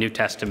what the New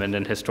Testament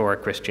and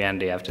historic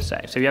Christianity have to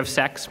say. So you have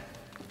sex,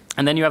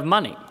 and then you have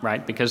money,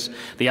 right? Because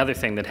the other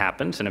thing that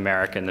happens in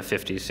America in the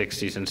 50s,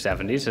 60s, and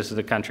 70s is that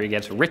the country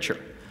gets richer,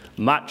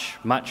 much,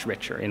 much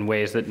richer, in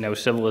ways that no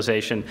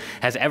civilization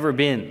has ever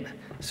been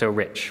so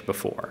rich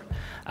before.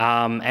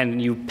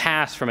 And you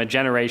pass from a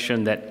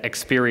generation that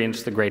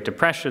experienced the Great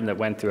Depression, that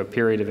went through a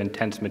period of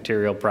intense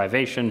material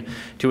privation,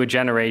 to a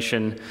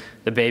generation,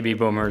 the baby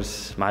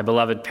boomers, my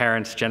beloved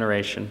parents'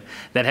 generation,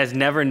 that has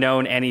never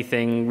known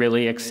anything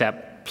really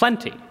except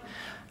plenty.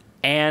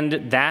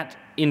 And that,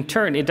 in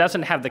turn, it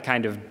doesn't have the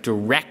kind of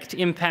direct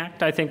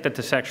impact, I think, that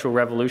the sexual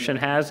revolution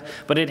has,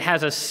 but it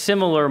has a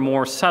similar,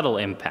 more subtle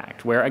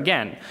impact, where,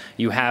 again,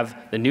 you have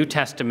the New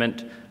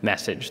Testament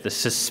message, the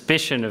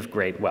suspicion of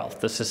great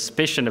wealth, the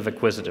suspicion of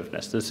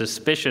acquisitiveness, the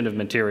suspicion of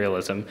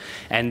materialism,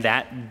 and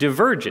that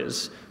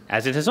diverges,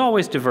 as it has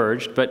always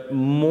diverged, but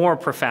more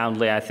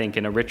profoundly, I think,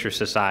 in a richer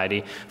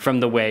society from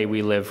the way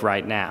we live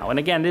right now. And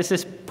again, this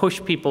has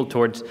pushed people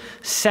towards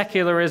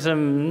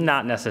secularism,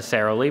 not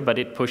necessarily, but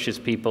it pushes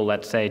people,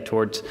 let's say,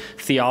 towards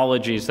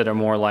theologies that are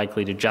more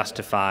likely to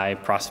justify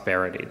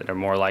prosperity, that are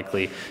more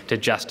likely to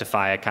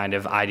justify a kind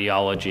of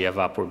ideology of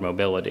upward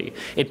mobility.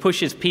 It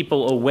pushes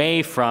people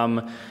away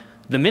from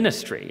the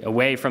ministry,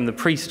 away from the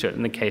priesthood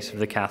in the case of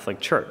the Catholic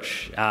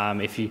Church.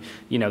 If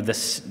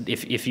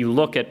you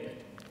look at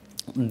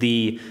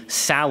the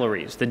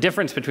salaries, the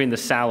difference between the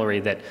salary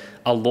that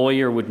a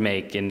lawyer would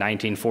make in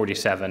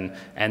 1947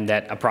 and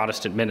that a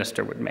Protestant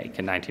minister would make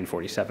in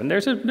 1947.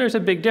 There's a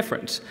big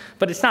difference,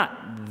 but it's not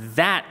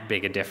that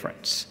big a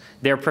difference.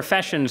 They're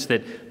professions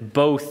that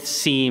both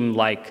seem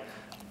like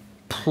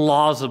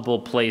plausible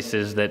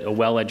places that a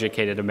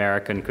well-educated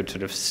American could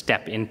sort of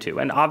step into.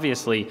 And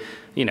obviously,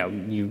 you know,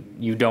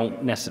 you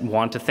don't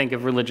want to think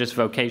of religious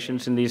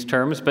vocations in these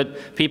terms,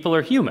 but people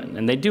are human,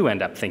 and they do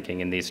end up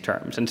thinking in these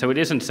terms. And so it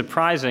isn't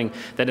surprising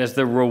that as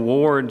the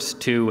rewards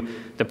to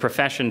the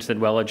professions that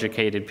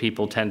well-educated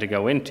people tend to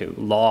go into,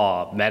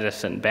 law,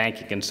 medicine,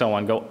 banking, and so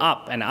on, go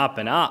up and up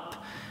and up,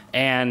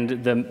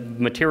 and the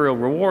material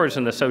rewards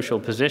and the social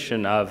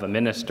position of a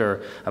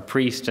minister, a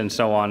priest, and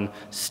so on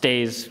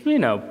stays, you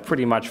know,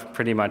 pretty much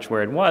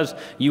where it was,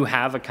 you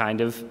have a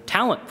kind of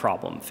talent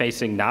problem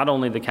facing not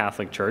only the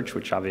Catholic Church,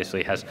 which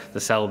obviously has the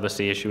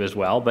celibacy issue as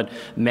well, but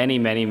many,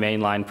 many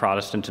mainline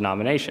Protestant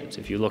denominations.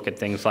 If you look at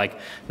things like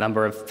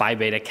number of Phi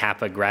Beta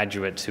Kappa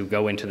graduates who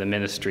go into the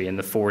ministry in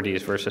the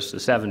 40s versus the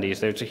 70s,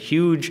 there's a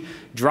huge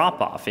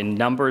drop-off in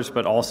numbers,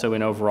 but also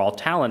in overall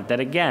talent that,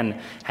 again,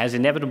 has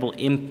an inevitable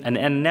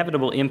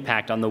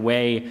impact on the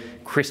way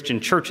Christian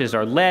churches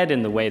are led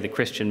and the way the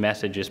Christian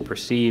message is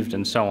perceived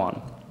and so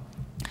on.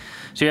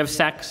 So you have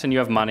sex and you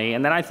have money,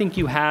 and then I think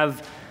you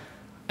have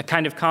a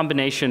kind of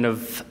combination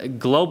of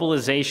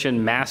globalization,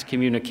 mass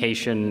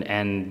communication,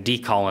 and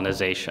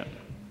decolonization.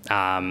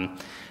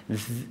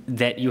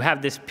 That you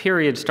have this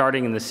period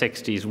starting in the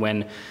 60s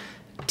when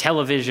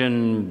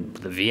television,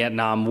 the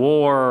Vietnam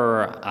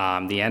War,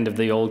 the end of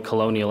the old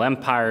colonial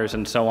empires,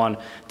 and so on,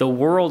 the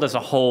world as a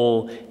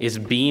whole is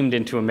beamed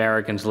into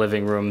Americans'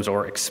 living rooms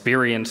or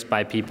experienced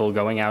by people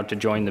going out to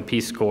join the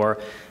Peace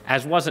Corps,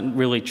 as wasn't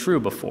really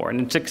true before.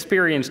 And it's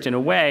experienced in a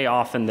way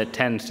often that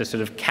tends to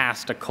sort of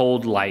cast a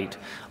cold light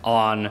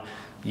on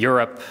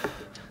Europe,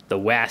 the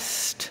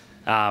West,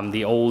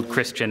 the old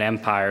Christian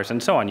empires,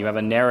 and so on. You have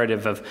a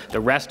narrative of the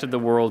rest of the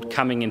world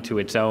coming into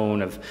its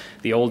own, of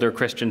the older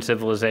Christian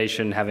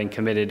civilization having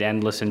committed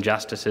endless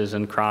injustices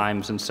and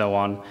crimes and so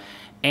on.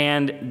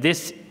 And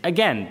this,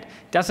 again,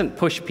 doesn't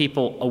push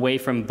people away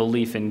from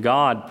belief in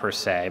God per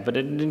se, but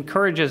it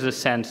encourages a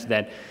sense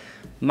that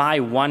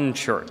my one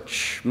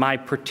church, my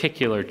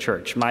particular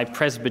church, my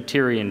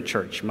Presbyterian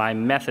church, my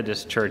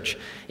Methodist church,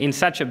 in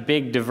such a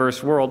big,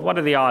 diverse world, what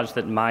are the odds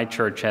that my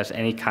church has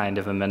any kind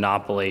of a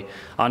monopoly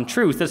on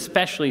truth,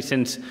 especially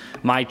since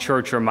my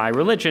church or my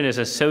religion is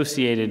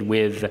associated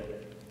with,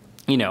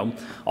 you know,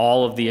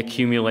 all of the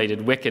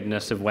accumulated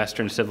wickedness of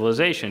Western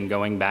civilization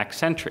going back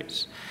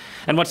centuries.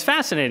 And what's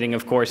fascinating,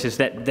 of course, is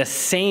that the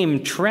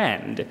same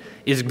trend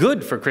is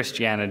good for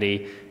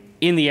Christianity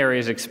in the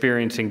areas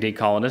experiencing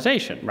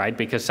decolonization, right?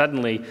 Because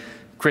suddenly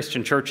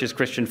Christian churches,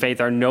 Christian faith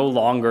are no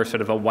longer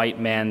sort of a white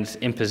man's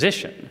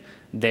imposition.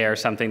 They are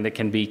something that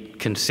can be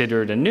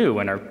considered anew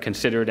and are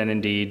considered and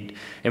indeed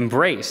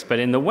embraced. But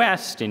in the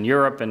West, in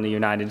Europe and the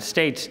United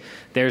States,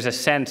 there's a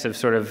sense of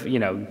sort of, you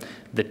know,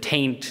 the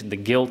taint, the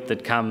guilt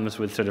that comes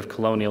with sort of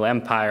colonial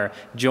empire,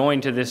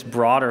 joined to this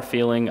broader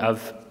feeling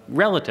of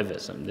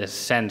relativism, this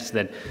sense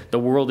that the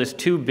world is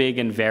too big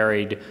and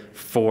varied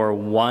for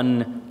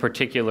one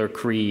particular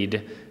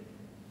creed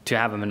to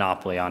have a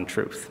monopoly on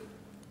truth.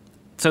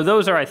 So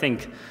those are, I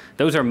think,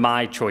 those are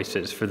my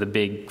choices for the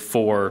big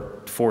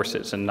four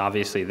forces, and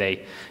obviously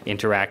they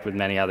interact with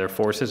many other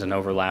forces and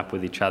overlap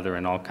with each other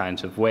in all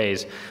kinds of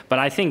ways. But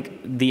I think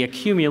the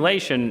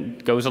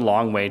accumulation goes a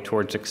long way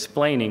towards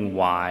explaining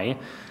why,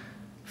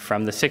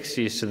 from the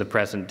 60s to the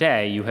present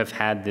day, you have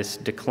had this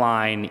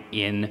decline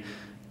in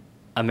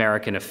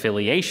American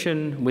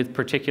affiliation with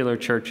particular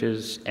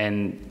churches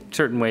and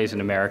certain ways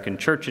in American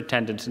church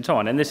attendance and so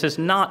on. And this has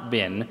not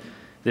been,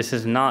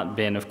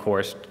 of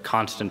course,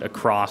 constant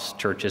across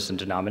churches and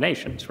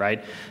denominations,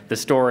 right? The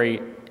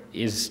story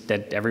is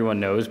that everyone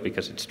knows,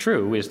 because it's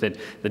true, is that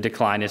the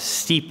decline is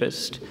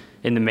steepest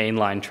in the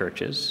mainline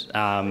churches,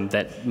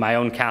 that my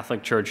own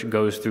Catholic Church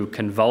goes through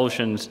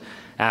convulsions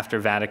after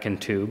Vatican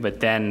II, but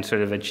then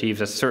sort of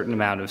achieves a certain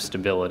amount of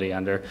stability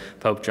under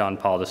Pope John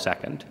Paul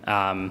II.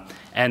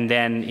 And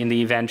then in the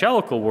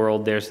evangelical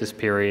world, there's this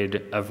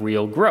period of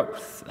real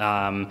growth,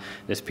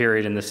 this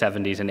period in the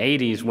 70s and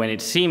 80s when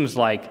it seems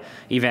like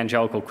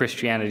evangelical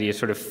Christianity is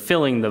sort of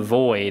filling the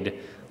void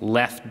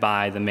left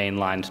by the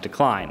mainline's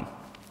decline.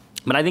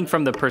 But I think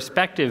from the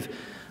perspective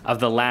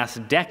of the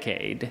last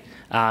decade,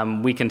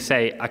 we can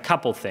say a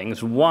couple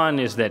things. One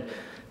is that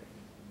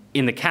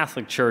in the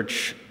Catholic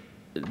Church,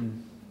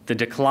 the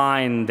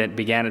decline that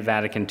began at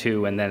Vatican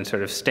II and then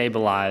sort of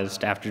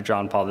stabilized after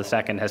John Paul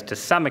II has to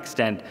some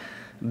extent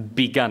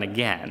begun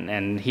again.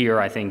 And here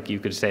I think you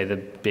could say the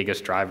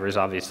biggest driver is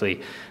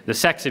obviously the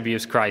sex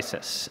abuse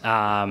crisis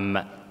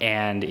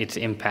and its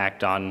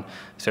impact on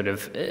sort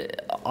of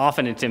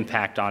often its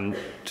impact on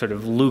sort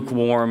of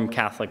lukewarm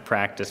Catholic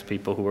practice,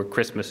 people who were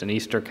Christmas and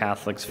Easter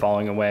Catholics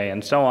falling away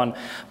and so on.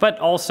 But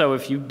also,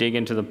 if you dig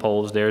into the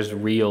polls, there's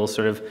real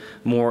sort of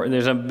more,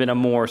 been a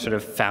more sort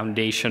of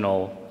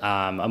foundational,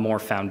 a more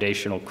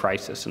foundational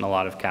crisis in a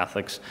lot of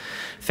Catholics'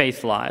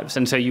 faith lives.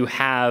 And so you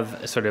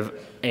have sort of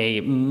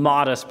a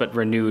modest but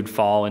renewed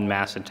fall in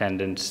mass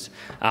attendance.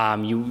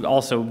 You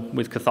also,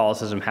 with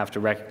Catholicism, have to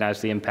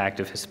recognize the impact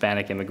of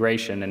Hispanic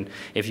immigration. And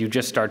if you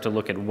just start to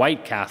look at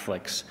white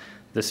Catholics,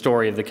 the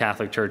story of the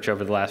Catholic Church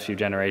over the last few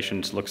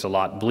generations looks a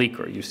lot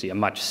bleaker. You see a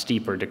much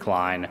steeper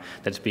decline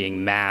that's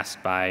being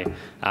masked by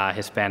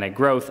Hispanic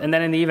growth. And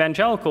then in the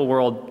evangelical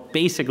world,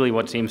 basically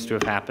what seems to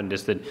have happened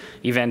is that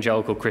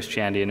evangelical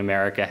Christianity in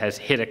America has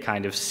hit a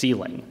kind of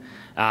ceiling.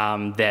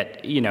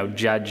 That,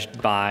 judged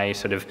by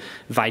sort of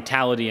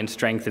vitality and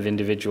strength of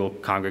individual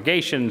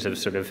congregations, of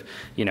sort of,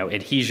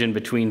 adhesion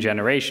between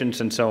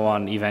generations and so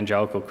on,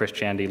 evangelical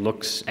Christianity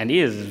looks and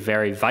is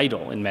very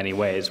vital in many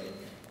ways.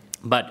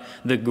 But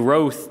the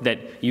growth that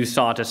you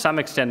saw to some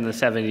extent in the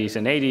 70s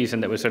and 80s,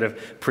 and that was sort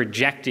of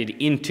projected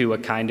into a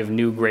kind of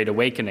new Great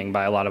Awakening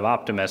by a lot of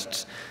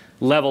optimists,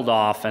 leveled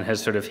off and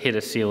has sort of hit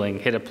a ceiling,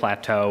 hit a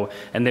plateau,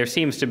 and there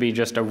seems to be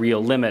just a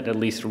real limit, at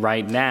least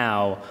right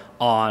now,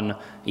 on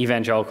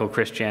evangelical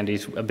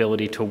Christianity's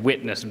ability to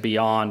witness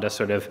beyond a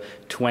sort of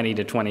 20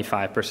 to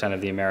 25%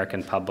 of the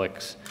American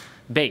public's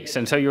base.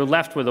 And so you're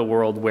left with a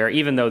world where,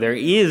 even though there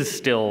is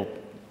still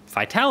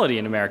vitality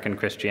in American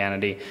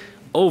Christianity,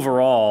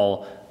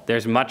 overall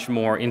there's much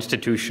more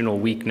institutional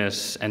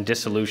weakness and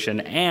dissolution,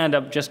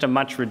 and just a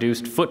much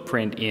reduced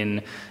footprint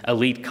in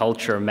elite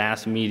culture,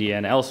 mass media,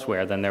 and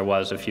elsewhere than there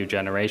was a few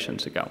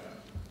generations ago.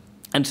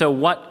 And so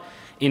what,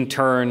 in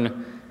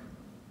turn,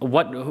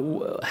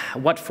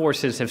 what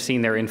forces have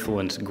seen their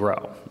influence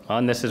grow? Well,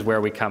 and this is where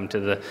we come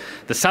to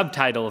the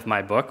subtitle of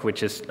my book,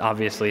 which is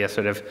obviously a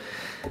sort of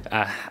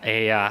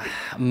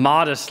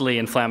modestly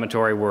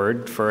inflammatory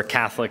word for a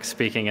Catholic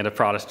speaking at a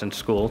Protestant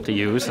school to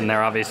use, and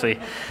they're obviously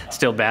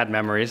still bad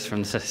memories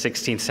from the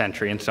 16th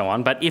century and so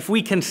on. But if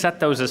we can set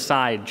those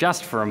aside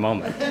just for a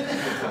moment,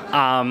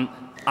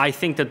 I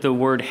think that the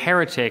word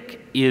heretic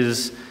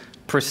is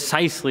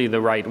precisely the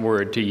right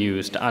word to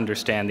use to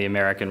understand the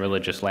American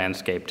religious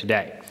landscape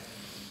today.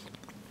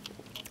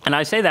 And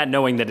I say that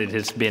knowing that it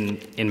has been,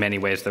 in many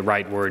ways, the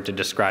right word to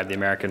describe the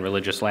American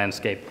religious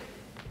landscape,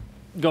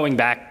 going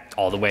back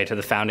all the way to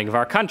the founding of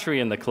our country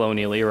and the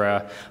colonial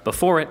era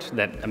before it,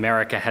 that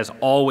America has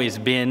always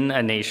been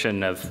a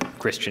nation of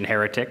Christian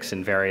heretics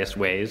in various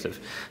ways, of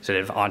sort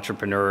of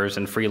entrepreneurs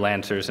and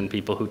freelancers and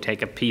people who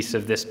take a piece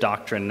of this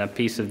doctrine, a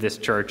piece of this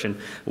church, and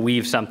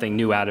weave something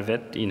new out of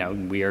it.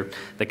 We are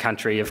the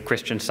country of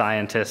Christian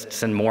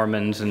Scientists and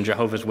Mormons and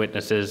Jehovah's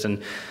Witnesses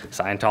and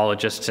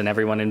Scientologists and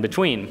everyone in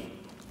between.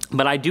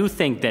 But I do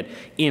think that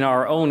in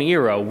our own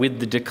era, with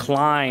the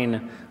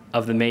decline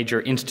of the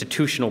major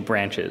institutional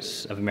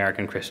branches of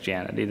American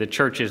Christianity, the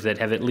churches that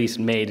have at least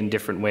made in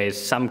different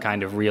ways some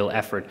kind of real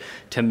effort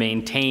to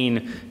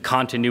maintain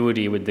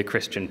continuity with the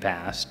Christian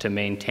past, to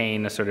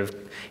maintain a sort of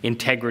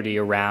integrity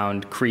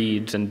around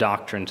creeds and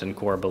doctrines and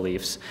core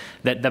beliefs,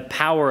 that the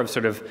power of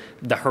sort of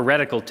the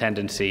heretical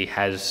tendency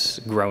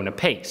has grown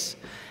apace.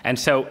 And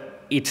so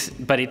it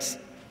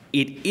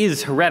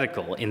is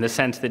heretical in the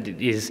sense that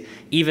it is,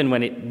 even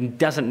when it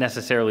doesn't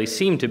necessarily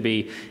seem to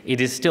be,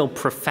 it is still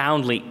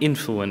profoundly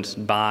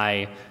influenced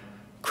by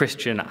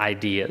Christian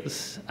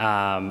ideas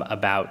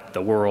about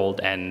the world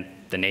and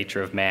the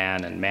nature of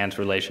man and man's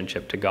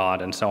relationship to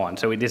God and so on.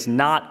 So it is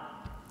not,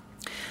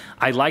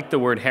 I like the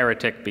word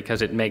heretic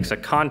because it makes a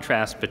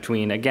contrast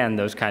between, again,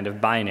 those kind of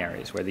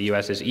binaries, where the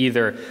U.S. is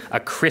either a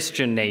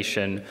Christian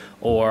nation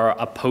or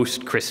a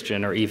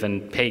post-Christian or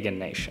even pagan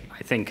nation.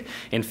 I think,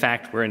 in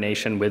fact, we're a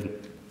nation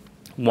with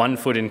one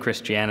foot in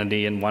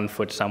Christianity and one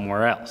foot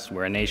somewhere else.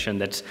 We're a nation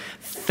that's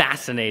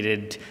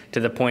fascinated to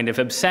the point of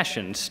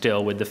obsession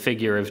still with the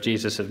figure of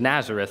Jesus of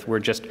Nazareth. We're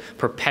just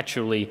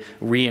perpetually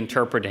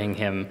reinterpreting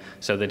him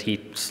so that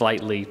he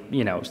slightly,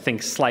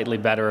 thinks slightly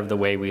better of the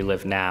way we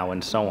live now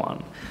and so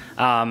on.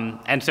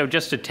 And so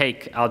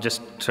I'll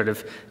just sort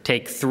of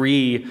take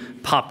three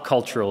pop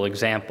cultural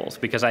examples,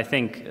 because I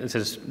think this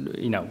is,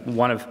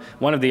 one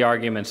of the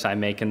arguments I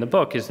make in the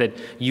book is that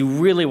you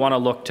really want to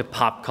look to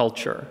pop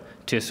culture,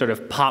 to sort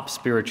of pop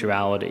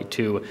spirituality,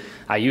 to,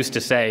 I used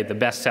to say, the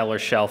bestseller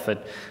shelf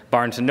at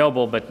Barnes &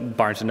 Noble, but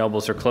Barnes &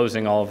 Nobles are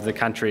closing all over the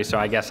country, so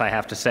I guess I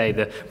have to say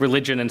the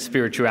religion and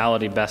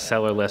spirituality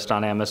bestseller list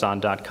on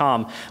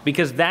Amazon.com,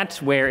 because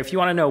that's where, if you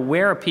want to know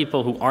where are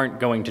people who aren't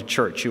going to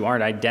church, who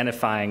aren't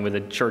identifying with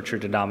a church or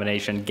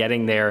denomination,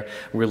 getting their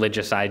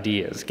religious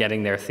ideas,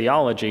 getting their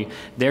theology,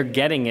 they're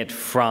getting it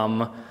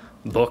from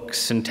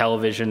books and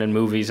television and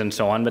movies and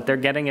so on, but they're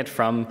getting it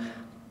from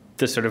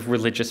the sort of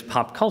religious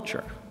pop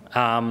culture.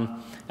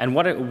 And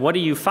what do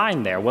you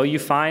find there? Well, you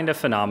find a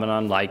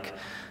phenomenon like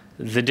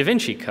the Da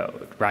Vinci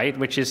Code, right?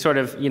 Which is sort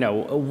of,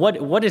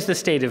 what is the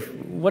state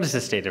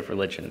of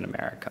religion in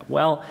America?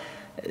 Well,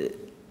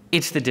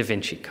 It's the Da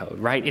Vinci Code,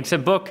 right? It's a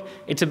book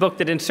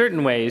that in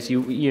certain ways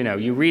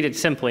you read it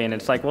simply and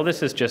it's like, well,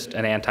 this is just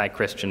an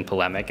anti-Christian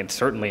polemic. It's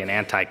certainly an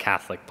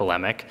anti-Catholic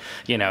polemic.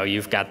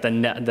 You've got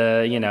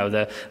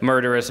the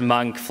murderous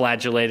monk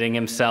flagellating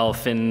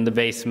himself in the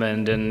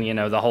basement, and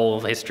the whole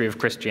history of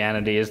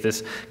Christianity is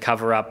this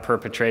cover-up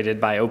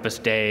perpetrated by Opus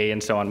Dei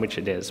and so on, which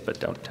it is,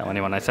 but don't tell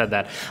anyone I said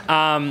that.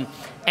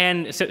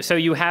 And so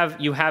you have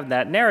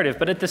that narrative,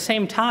 but at the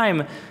same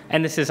time,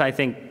 and this is, I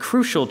think,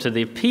 crucial to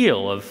the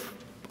appeal of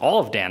all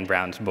of Dan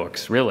Brown's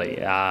books, really,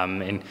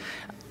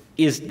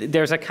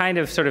 there's a kind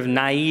of sort of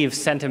naive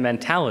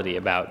sentimentality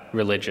about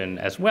religion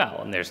as well.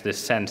 And there's this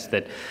sense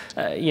that,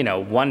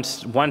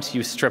 once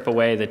you strip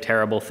away the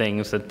terrible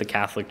things that the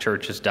Catholic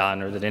Church has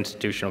done or that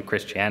institutional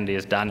Christianity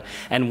has done,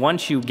 and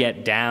once you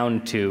get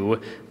down to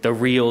the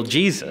real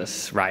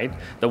Jesus, right,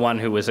 the one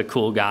who was a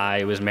cool guy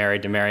who was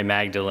married to Mary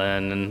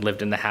Magdalene and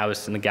lived in the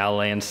house in the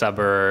Galilean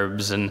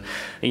suburbs and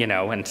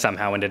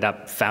somehow ended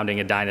up founding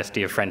a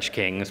dynasty of French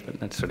kings, but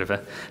that's sort of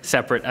a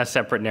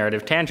separate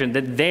narrative tangent,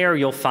 that there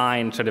you'll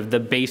find sort of the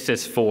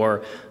basis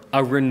for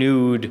a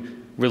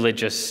renewed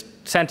religious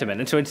sentiment.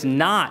 And so it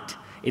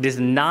is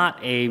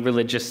not a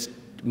religious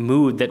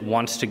mood that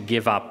wants to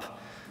give up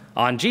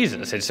on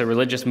Jesus. It's a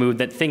religious mood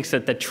that thinks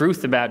that the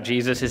truth about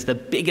Jesus is the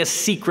biggest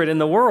secret in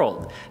the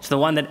world. It's the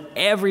one that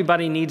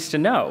everybody needs to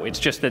know. It's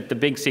just that the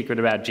big secret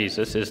about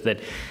Jesus is that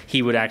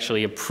he would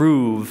actually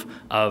approve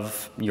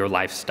of your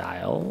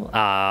lifestyle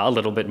a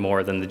little bit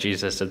more than the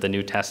Jesus of the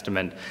New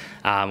Testament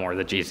or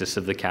the Jesus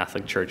of the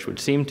Catholic Church would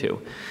seem to.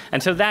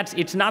 And so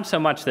it's not so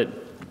much that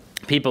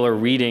people are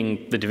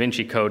reading the Da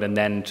Vinci Code and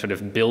then sort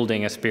of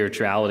building a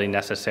spirituality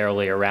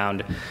necessarily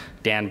around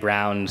Dan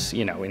Brown's,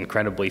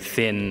 incredibly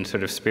thin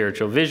sort of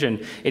spiritual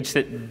vision. It's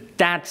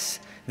that's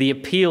the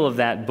appeal of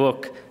that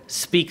book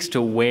speaks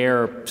to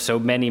where so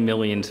many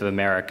millions of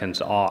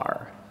Americans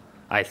are,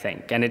 I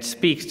think. And it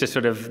speaks to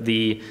sort of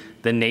the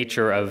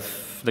nature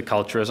of the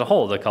culture as a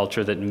whole, the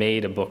culture that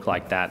made a book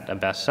like that a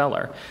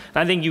bestseller. And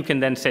I think you can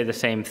then say the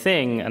same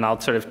thing, and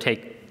I'll sort of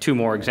take two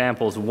more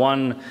examples.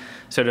 We'll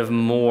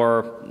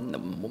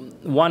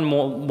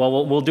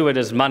do it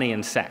as money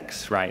and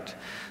sex, right?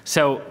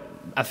 So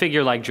a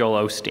figure like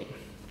Joel Osteen,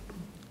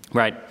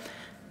 right?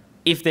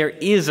 If there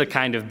is a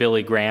kind of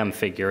Billy Graham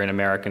figure in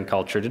American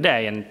culture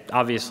today, and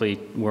obviously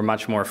we're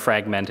much more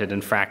fragmented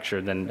and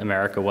fractured than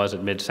America was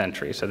at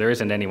mid-century, so there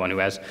isn't anyone who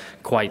has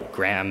quite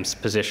Graham's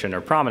position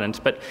or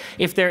prominence, but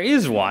if there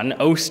is one,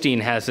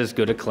 Osteen has as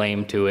good a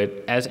claim to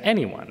it as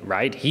anyone,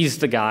 right? He's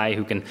the guy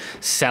who can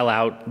sell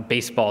out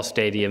baseball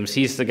stadiums.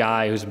 He's the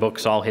guy whose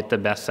books all hit the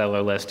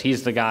bestseller list.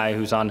 He's the guy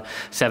who's on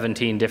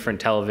 17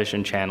 different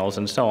television channels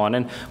and so on.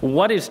 And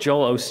what is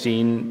Joel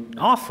Osteen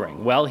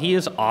offering? Well, he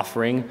is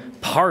offering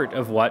part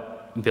of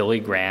what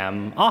Billy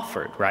Graham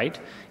offered, right?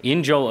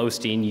 In Joel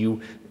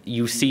Osteen,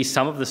 you see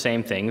some of the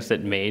same things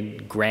that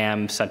made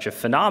Graham such a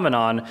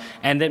phenomenon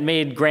and that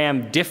made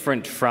Graham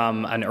different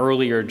from an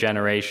earlier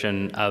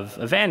generation of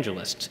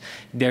evangelists.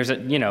 There's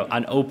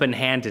an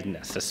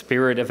open-handedness, a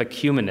spirit of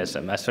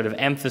ecumenism, a sort of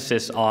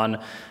emphasis on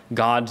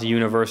God's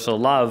universal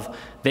love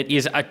that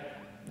is a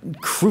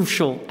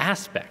crucial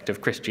aspect of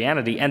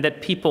Christianity and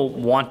that people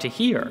want to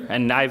hear.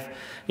 And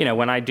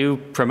when I do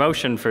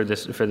promotion for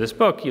this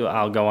book,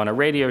 I'll go on a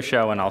radio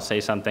show and I'll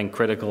say something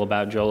critical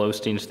about Joel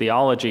Osteen's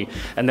theology.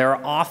 And there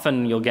are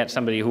often, you'll get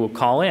somebody who will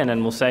call in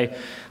and will say,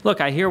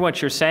 look, I hear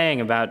what you're saying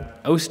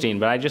about Osteen,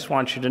 but I just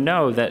want you to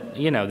know that,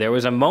 there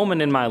was a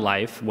moment in my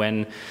life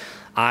when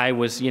I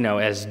was,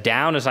 as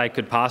down as I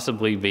could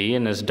possibly be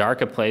in as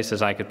dark a place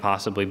as I could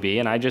possibly be,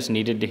 and I just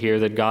needed to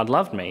hear that God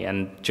loved me.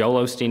 And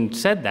Joel Osteen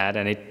said that,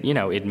 and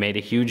it made a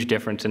huge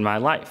difference in my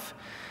life.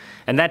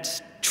 And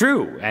that's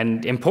true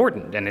and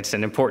important, and it's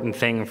an important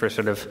thing for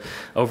sort of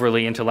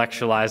overly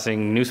intellectualizing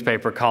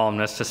newspaper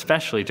columnists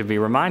especially to be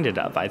reminded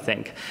of, I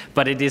think.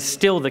 But it is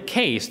still the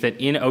case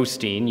that in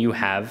Osteen you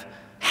have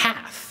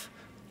half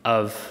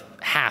of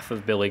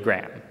Billy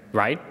Graham,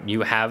 right?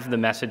 You have the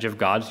message of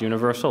God's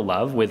universal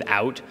love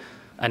without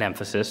an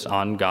emphasis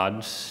on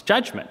God's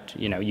judgment.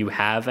 You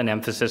have an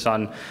emphasis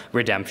on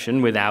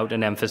redemption without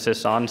an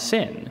emphasis on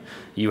sin.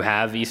 You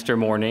have Easter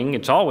morning.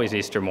 It's always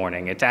Easter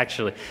morning. It's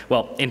actually,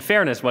 well, in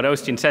fairness, what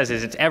Osteen says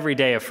is it's every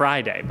day a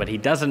Friday, but he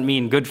doesn't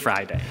mean Good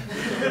Friday.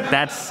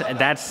 That's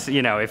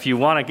if you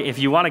want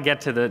to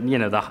get to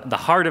the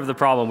heart of the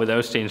problem with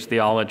Osteen's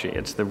theology,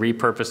 it's the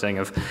repurposing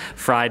of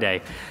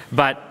Friday.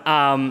 But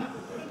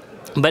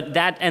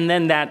that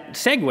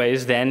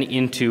segues then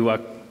into a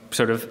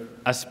sort of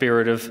a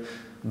spirit of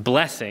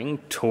blessing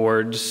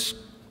towards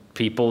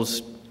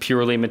people's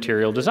purely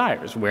material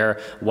desires,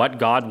 where what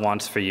God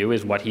wants for you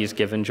is what he's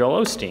given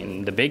Joel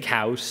Osteen: the big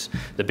house,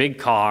 the big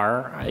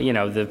car,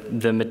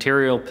 the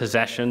material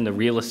possession, the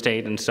real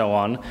estate, and so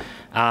on,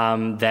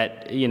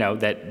 that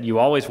you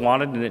always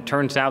wanted, and it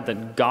turns out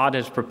that God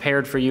has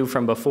prepared for you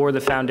from before the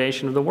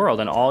foundation of the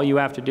world, and all you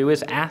have to do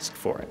is ask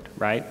for it,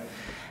 right?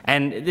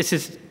 And this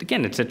is,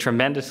 again, it's a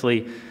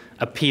tremendously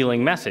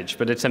appealing message,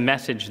 but it's a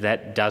message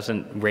that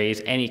doesn't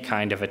raise any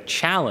kind of a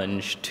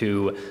challenge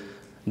to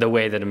the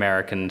way that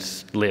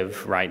Americans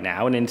live right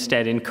now, and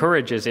instead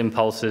encourages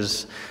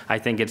impulses, I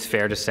think it's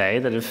fair to say,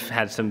 that have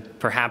had some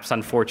perhaps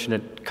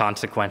unfortunate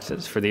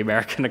consequences for the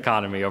American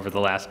economy over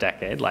the last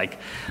decade, like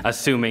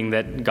assuming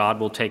that God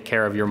will take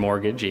care of your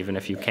mortgage even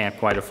if you can't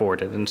quite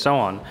afford it, and so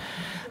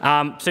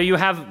on. So you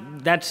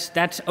have, that's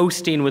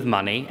Osteen with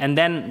money, and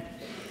then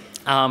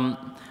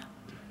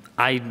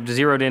I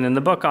zeroed in the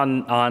book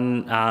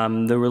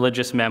on the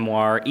religious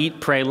memoir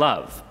Eat, Pray,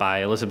 Love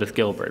by Elizabeth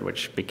Gilbert,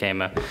 which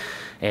became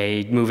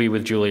a movie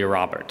with Julia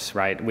Roberts,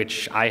 right,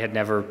 which I had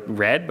never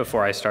read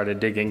before I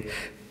started digging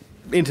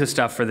into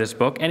stuff for this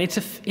book. And it's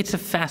a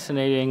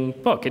fascinating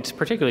book. It's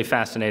particularly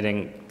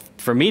fascinating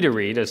for me to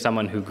read as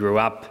someone who grew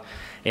up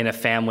in a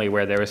family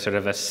where there was sort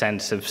of a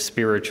sense of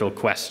spiritual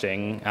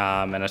questing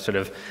and a sort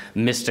of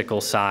mystical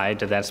side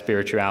to that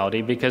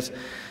spirituality, because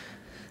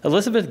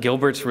Elizabeth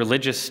Gilbert's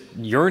religious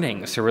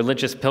yearnings, her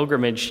religious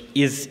pilgrimage,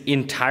 is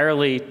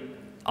entirely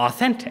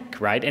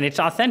authentic, right? And it's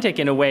authentic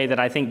in a way that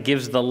I think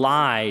gives the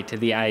lie to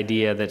the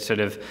idea that sort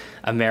of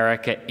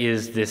America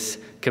is this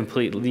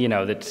completely,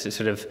 that's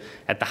sort of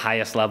at the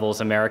highest levels,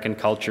 American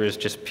culture is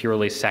just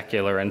purely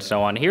secular and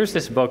so on. Here's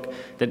this book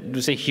that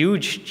was a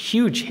huge,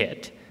 huge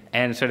hit,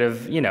 and sort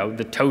of,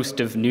 the toast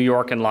of New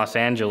York and Los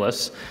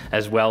Angeles,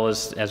 as well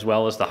as the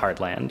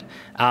heartland,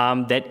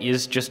 that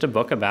is just a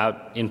book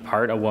about, in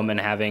part, a woman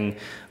having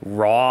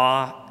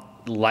raw,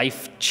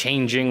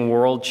 life-changing,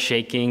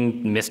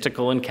 world-shaking,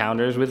 mystical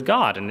encounters with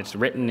God. And it's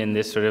written in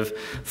this sort of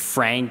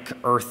frank,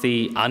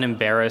 earthy,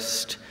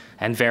 unembarrassed,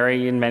 and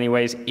very, in many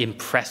ways,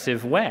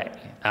 impressive way.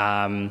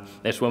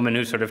 This woman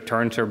who sort of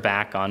turns her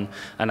back on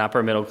an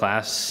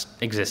upper-middle-class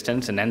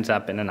existence and ends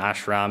up in an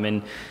ashram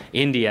in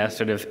India,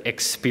 sort of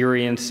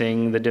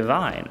experiencing the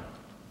divine.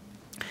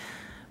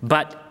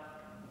 But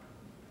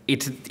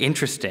it's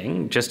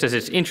interesting, just as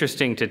it's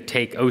interesting to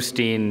take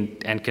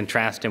Osteen and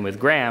contrast him with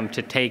Graham,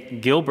 to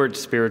take Gilbert's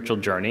spiritual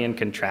journey and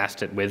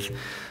contrast it with,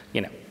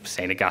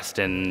 St.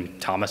 Augustine,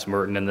 Thomas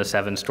Merton and the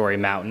Seven-Story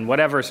Mountain,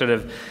 whatever sort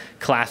of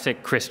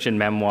classic Christian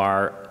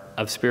memoir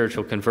of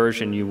spiritual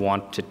conversion you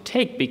want to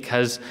take,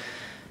 because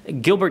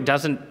Gilbert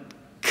doesn't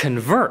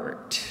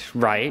convert,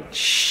 right?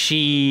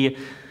 She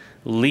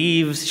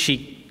leaves,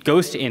 she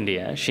goes to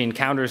India, she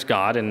encounters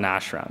God in an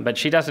ashram, but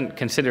she doesn't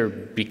consider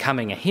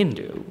becoming a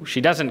Hindu.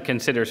 She doesn't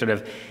consider sort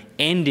of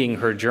ending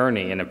her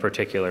journey in a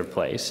particular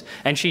place.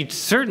 And she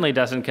certainly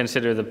doesn't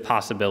consider the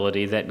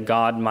possibility that the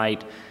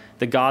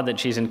God that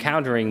she's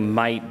encountering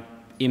might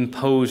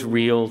impose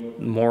real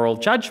moral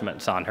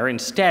judgments on her.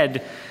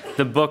 Instead,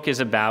 the book is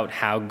about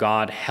how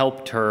God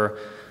helped her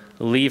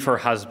leave her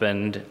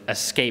husband,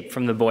 escape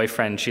from the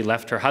boyfriend she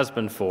left her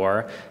husband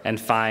for, and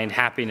find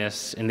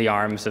happiness in the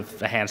arms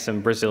of a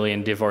handsome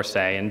Brazilian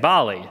divorcee in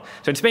Bali.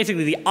 So it's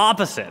basically the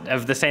opposite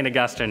of the St.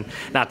 Augustine,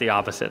 not the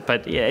opposite,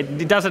 but yeah,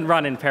 it doesn't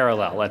run in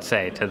parallel, let's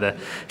say, to the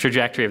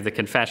trajectory of the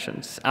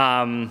Confessions.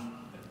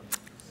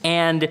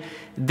 And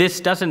this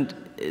doesn't,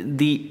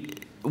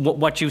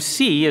 what you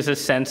see is a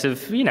sense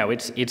of,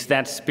 it's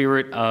that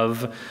spirit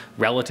of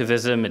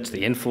relativism, it's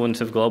the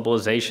influence of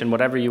globalization,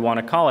 whatever you want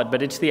to call it,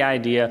 but it's the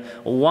idea,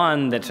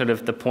 one, that sort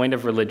of the point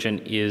of religion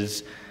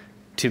is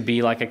to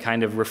be like a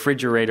kind of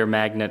refrigerator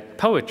magnet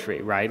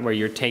poetry, right, where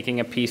you're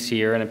taking a piece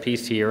here and a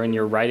piece here and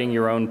you're writing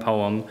your own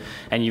poem,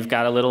 and you've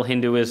got a little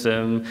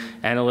Hinduism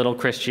and a little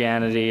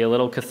Christianity, a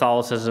little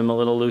Catholicism, a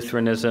little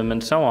Lutheranism,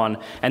 and so on,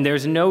 and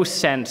there's no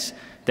sense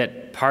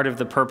that part of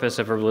the purpose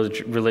of a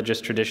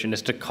religious tradition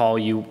is to call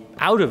you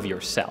out of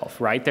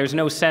yourself, right? There's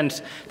no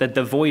sense that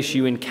the voice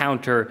you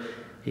encounter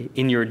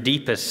in your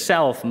deepest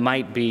self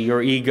might be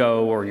your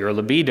ego or your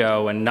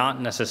libido and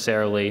not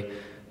necessarily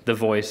the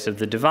voice of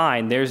the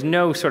divine. There's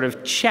no sort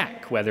of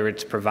check, whether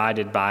it's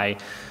provided by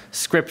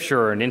scripture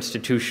or an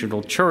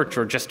institutional church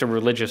or just a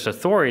religious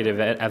authority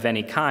of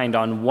any kind,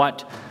 on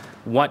what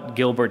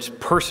Gilbert's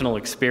personal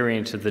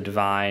experience of the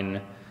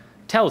divine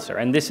tells her.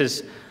 And this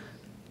is,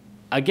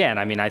 again,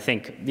 I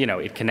think,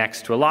 it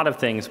connects to a lot of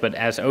things, but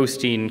as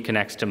Osteen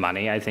connects to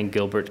money, I think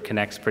Gilbert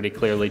connects pretty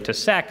clearly to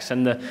sex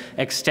and the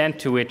extent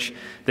to which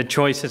the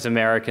choices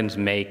Americans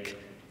make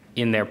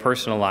in their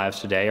personal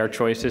lives today are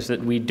choices that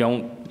we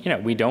don't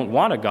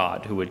want a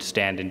God who would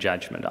stand in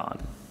judgment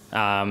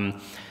on.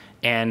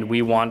 And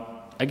we want,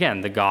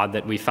 again, the God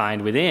that we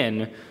find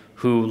within,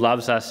 who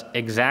loves us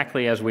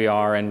exactly as we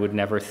are and would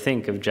never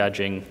think of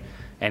judging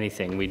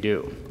anything we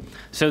do.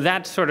 So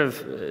that's sort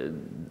of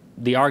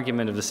the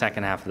argument of the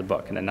second half of the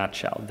book in a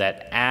nutshell,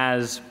 that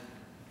as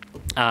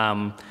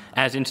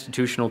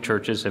institutional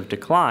churches have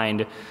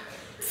declined,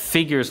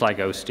 figures like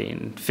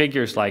Osteen,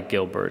 figures like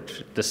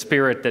Gilbert, the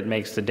spirit that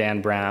makes the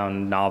Dan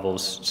Brown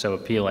novels so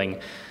appealing,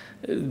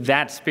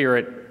 that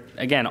spirit,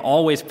 again,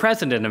 always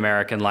present in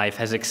American life,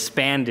 has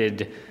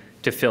expanded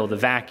to fill the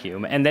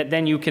vacuum, and that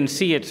then you can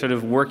see it sort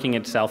of working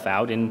itself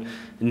out in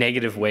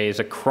negative ways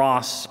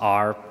across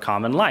our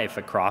common life,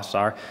 across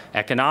our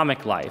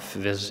economic life.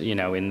 There's, you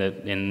know, in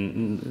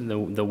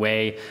the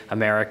way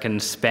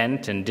Americans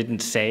spent and didn't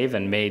save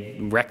and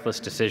made reckless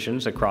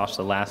decisions across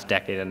the last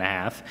decade and a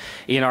half.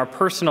 In our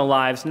personal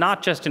lives,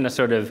 not just in a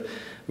sort of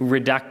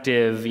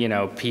reductive, you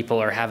know, people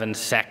are having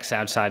sex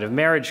outside of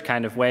marriage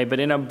kind of way, but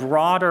in a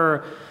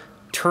broader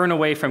turn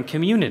away from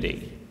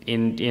community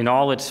in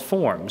all its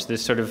forms.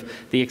 This sort of,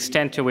 the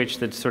extent to which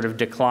the sort of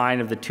decline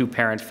of the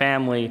two-parent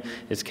family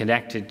is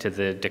connected to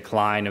the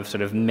decline of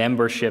sort of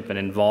membership and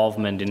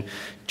involvement in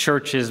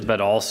churches, but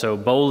also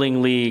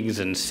bowling leagues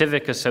and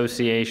civic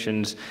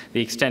associations, the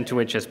extent to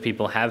which as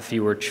people have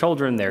fewer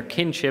children, their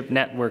kinship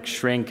networks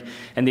shrink,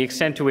 and the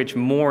extent to which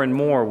more and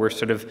more we're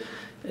sort of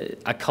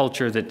a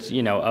culture that's,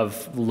 you know,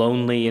 of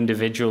lonely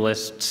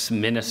individualists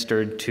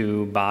ministered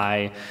to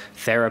by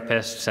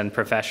therapists and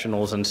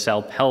professionals and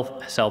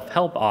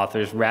self-help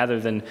authors, rather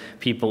than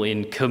people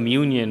in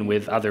communion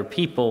with other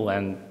people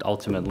and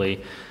ultimately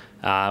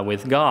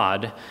with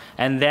God.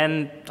 And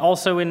then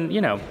also in, you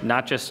know,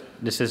 not just,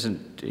 this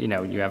isn't, you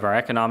know, you have our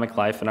economic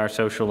life and our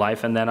social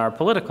life and then our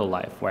political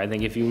life, where I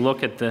think if you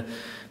look at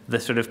the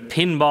sort of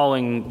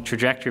pinballing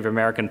trajectory of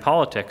American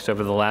politics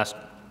over the last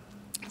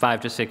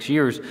 5 to 6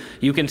 years,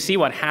 you can see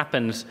what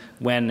happens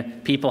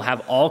when people have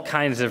all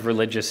kinds of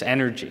religious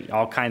energy,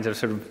 all kinds of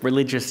sort of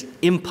religious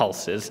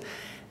impulses,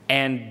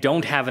 and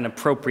don't have an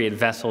appropriate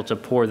vessel to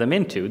pour them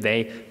into.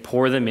 They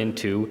pour them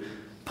into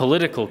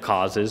political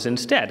causes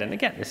instead. And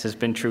again, this has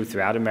been true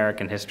throughout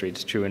American history.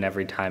 It's true in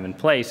every time and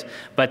place.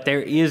 But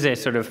there is a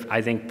sort of,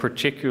 I think,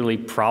 particularly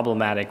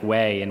problematic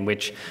way in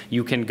which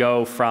you can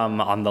go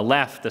from, on the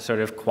left, the sort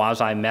of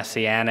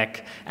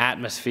quasi-messianic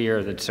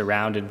atmosphere that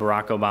surrounded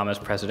Barack Obama's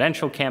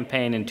presidential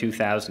campaign in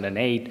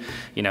 2008,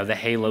 you know, the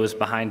halos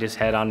behind his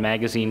head on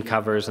magazine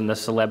covers and the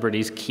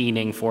celebrities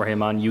keening for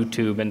him on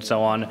YouTube and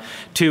so on,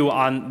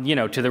 you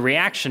know, to the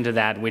reaction to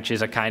that, which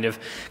is a kind of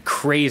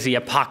crazy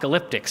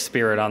apocalyptic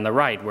spirit on the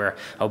right, where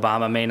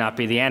Obama may not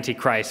be the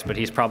Antichrist, but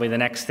he's probably the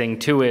next thing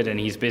to it, and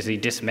he's busy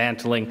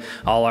dismantling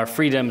all our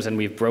freedoms, and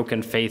we've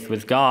broken faith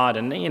with God,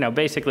 and, you know,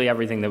 basically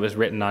everything that was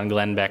written on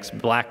Glenn Beck's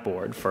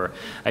blackboard for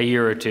a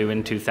year or two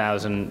in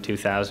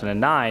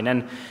 2009.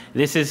 And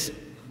this is,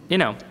 you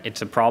know,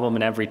 it's a problem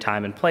in every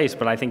time and place,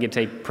 but I think it's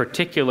a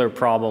particular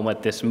problem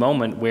at this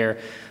moment where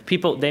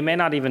people, they may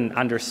not even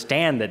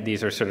understand that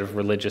these are sort of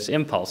religious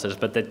impulses,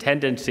 but the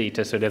tendency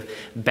to sort of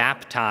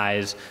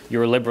baptize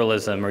your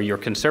liberalism or your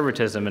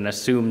conservatism and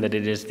assume that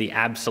it is the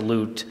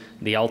absolute,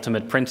 the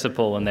ultimate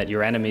principle, and that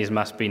your enemies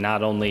must be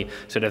not only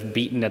sort of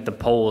beaten at the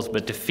polls,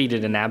 but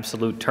defeated in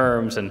absolute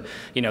terms. And,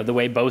 you know, the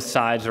way both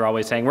sides are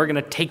always saying, we're going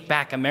to take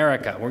back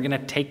America, we're going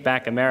to take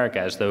back America,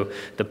 as though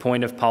the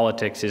point of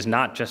politics is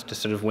not just to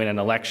sort of win an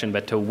election,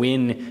 but to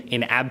win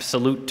in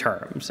absolute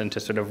terms and to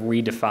sort of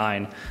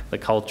redefine the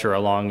culture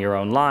along your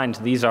own lines.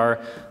 These are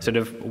sort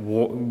of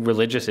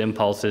religious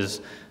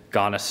impulses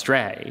gone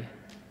astray,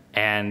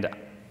 and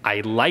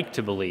I like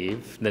to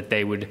believe that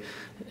they would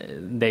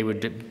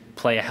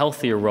play a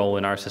healthier role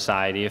in our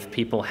society if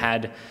people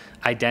had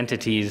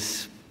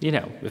identities, you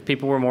know, if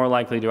people were more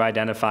likely to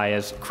identify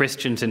as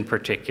Christians in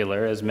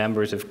particular, as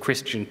members of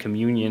Christian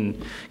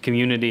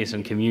communities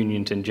and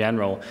communions in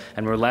general,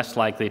 and were less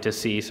likely to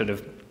see sort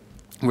of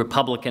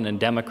Republican and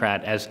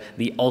Democrat as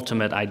the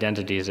ultimate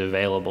identities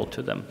available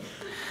to them.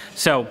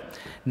 So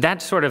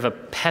that's sort of a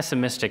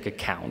pessimistic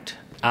account.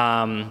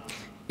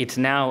 It's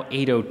now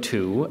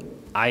 8:02.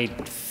 I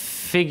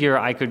figure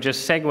I could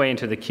just segue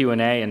into the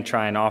Q&A and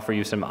try and offer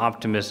you some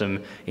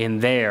optimism in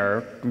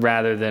there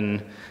rather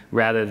than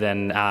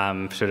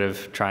sort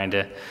of trying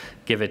to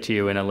give it to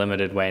you in a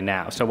limited way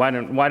now. So why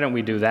don't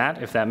we do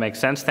that, if that makes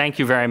sense? Thank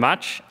you very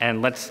much,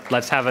 and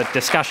let's have a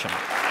discussion.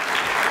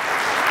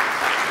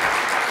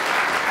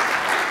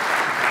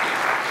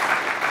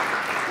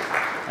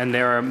 And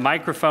there are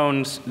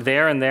microphones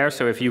there and there,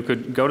 so if you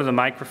could go to the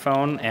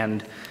microphone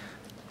and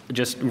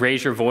just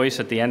raise your voice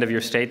at the end of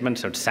your statement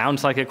so it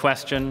sounds like a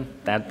question,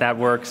 that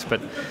works, but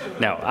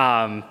no,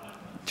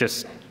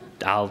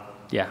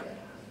 yeah.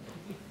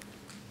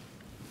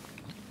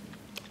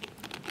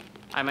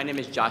 Hi, my name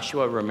is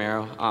Joshua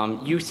Romero.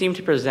 You seem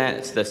to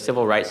present the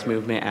civil rights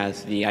movement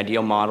as the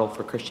ideal model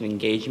for Christian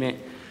engagement,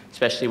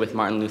 especially with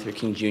Martin Luther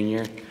King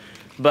Jr.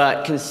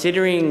 But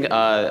considering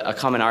a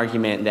common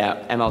argument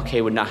that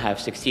MLK would not have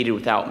succeeded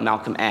without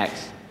Malcolm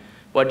X,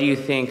 what do you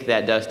think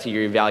that does to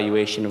your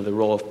evaluation of the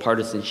role of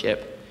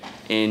partisanship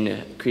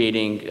in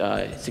creating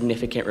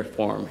significant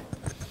reform?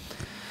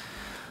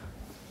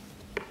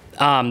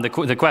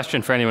 The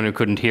question, for anyone who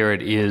couldn't hear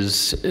it,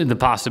 is the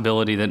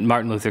possibility that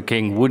Martin Luther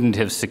King wouldn't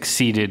have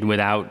succeeded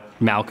without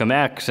Malcolm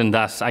X, and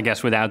thus, I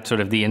guess, without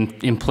sort of the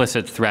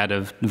implicit threat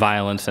of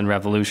violence and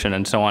revolution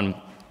and so on.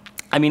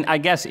 I mean, I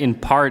guess in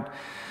part,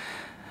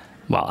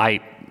 well, I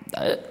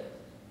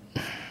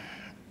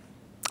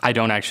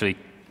don't actually,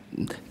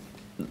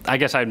 I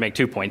guess I'd make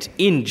 2 points.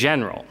 In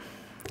general,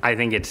 I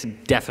think it's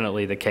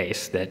definitely the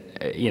case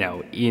that, you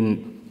know,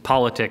 in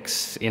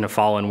politics in a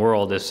fallen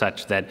world is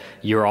such that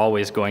you're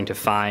always going to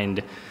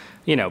find,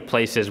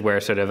 places where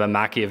sort of a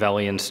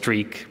Machiavellian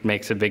streak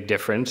makes a big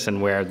difference,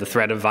 and where the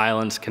threat of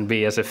violence can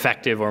be as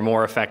effective or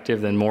more effective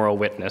than moral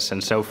witness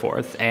and so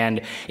forth.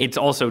 And it's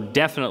also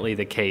definitely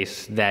the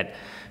case that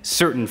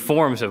certain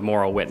forms of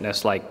moral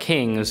witness, like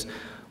kings,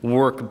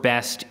 work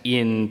best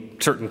in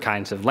certain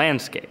kinds of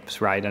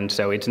landscapes, right? And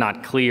so it's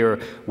not clear,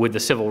 would the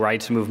civil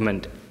rights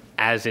movement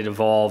as it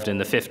evolved in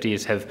the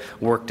 50s have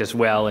worked as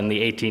well in the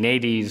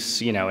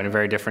 1880s, in a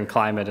very different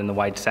climate in the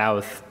white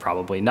South?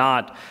 Probably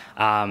not.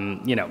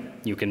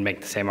 You can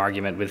make the same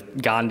argument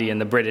with Gandhi and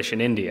the British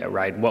in India,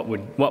 right? What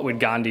would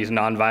Gandhi's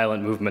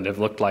nonviolent movement have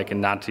looked like in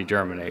Nazi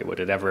Germany?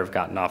 Would it ever have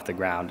gotten off the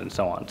ground, and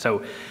so on?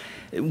 So,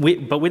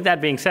 but with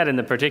that being said, in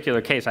the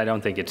particular case, I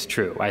don't think it's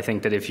true. I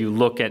think that if you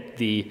look at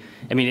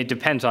it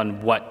depends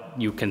on what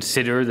you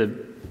consider the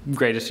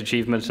greatest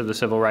achievements of the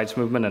civil rights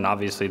movement, and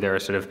obviously there are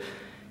sort of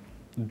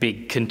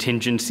big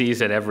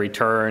contingencies at every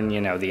turn,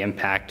 the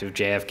impact of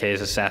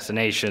JFK's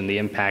assassination, the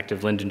impact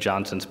of Lyndon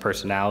Johnson's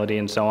personality,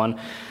 and so on.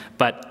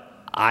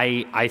 But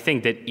I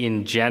think that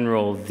in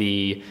general,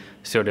 the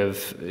sort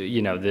of,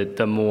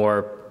 the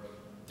more,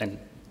 and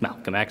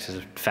Malcolm X is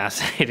a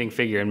fascinating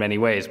figure in many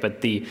ways, but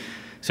the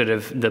sort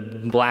of the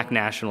black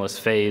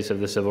nationalist phase of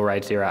the civil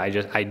rights era,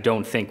 I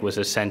don't think was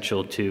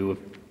essential to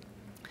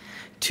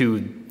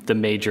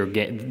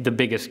the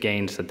biggest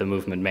gains that the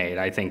movement made.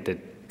 I think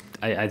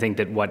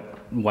that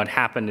what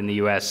happened in the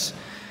U.S.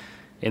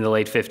 in the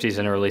late 50s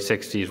and early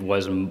 60s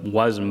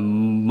was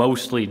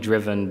mostly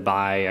driven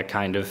by a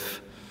kind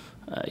of,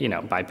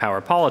 by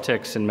power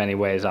politics in many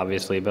ways,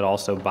 obviously, but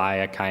also by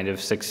a kind of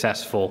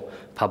successful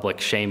public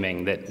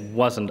shaming that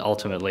wasn't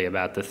ultimately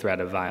about the threat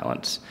of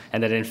violence.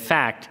 And that, in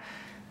fact,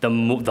 the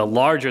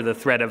larger the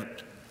threat of,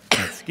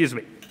 excuse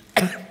me,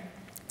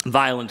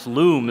 violence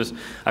looms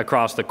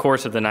across the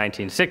course of the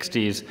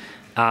 1960s,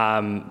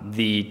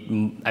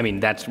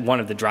 that's one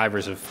of the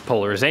drivers of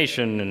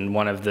polarization, and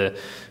one of the,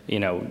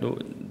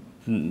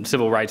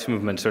 civil rights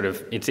movement sort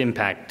of, its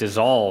impact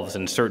dissolves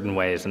in certain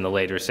ways in the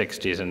later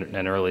 60s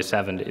and early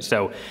 70s.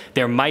 So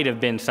there might have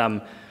been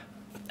some,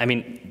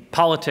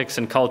 politics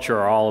and culture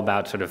are all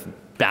about sort of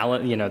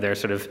balance, there's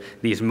sort of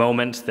these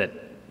moments that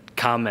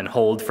come and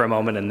hold for a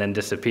moment and then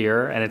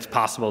disappear. And it's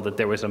possible that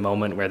there was a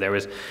moment where there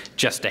was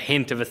just a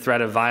hint of a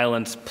threat of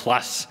violence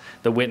plus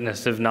the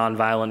witness of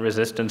nonviolent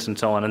resistance and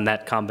so on, and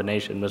that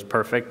combination was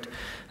perfect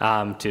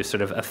to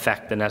sort of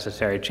affect the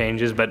necessary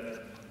changes.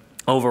 But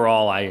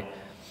overall,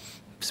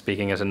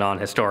 speaking as a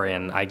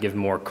non-historian, I give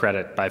more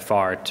credit by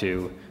far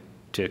to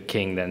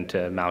King than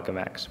to Malcolm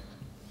X.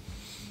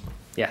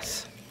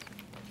 Yes.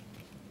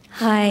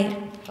 Hi,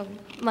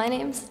 my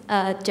name's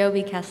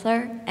Joby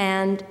Kessler,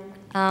 and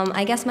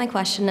I guess my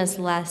question is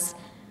less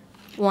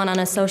one on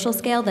a social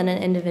scale than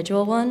an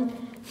individual one.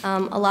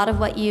 A lot of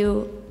what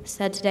you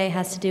said today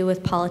has to do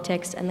with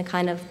politics and the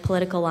kind of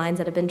political lines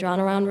that have been drawn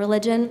around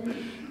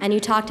religion. And you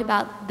talked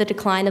about the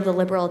decline of the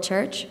liberal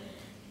church.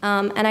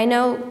 And I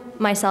know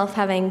myself,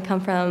 having come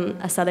from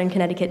a southern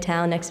Connecticut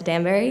town next to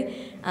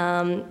Danbury,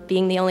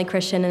 being the only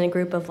Christian in a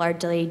group of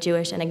largely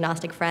Jewish and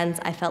agnostic friends,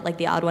 I felt like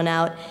the odd one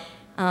out.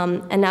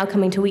 And now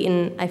coming to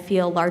Wheaton, I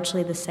feel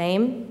largely the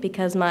same,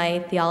 because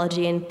my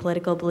theology and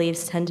political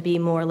beliefs tend to be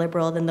more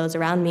liberal than those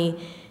around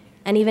me.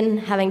 And even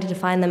having to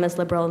define them as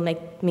liberal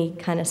make me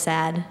kind of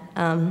sad,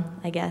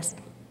 I guess.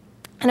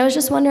 And I was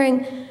just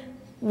wondering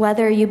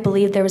whether you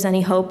believe there was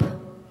any hope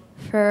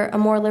for a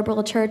more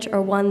liberal church,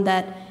 or one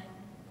that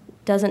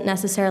doesn't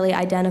necessarily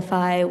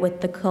identify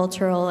with the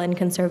cultural and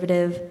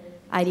conservative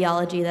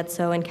ideology that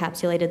so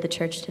encapsulated the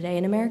church today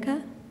in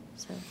America?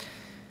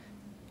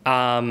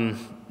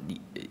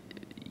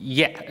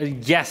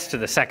 Yes to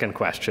the second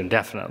question,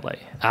 definitely.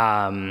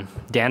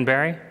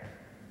 Danbury?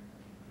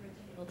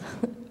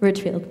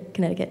 Ridgefield,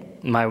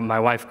 Connecticut. My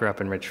wife grew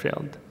up in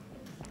Ridgefield.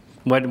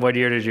 What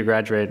year did you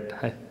graduate?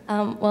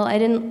 Well,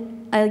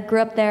 I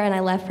grew up there and I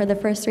left for the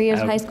first 3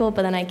 years of high school,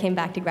 but then I came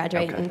back to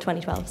graduate in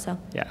 2012, so.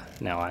 Yeah,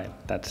 no,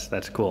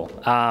 that's cool.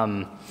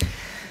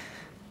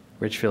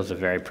 Ridgefield's a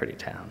very pretty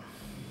town.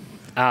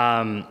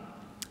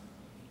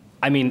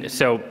 I think,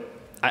 so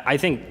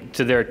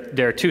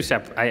there are two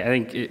separate, I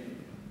think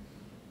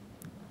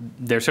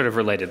they're sort of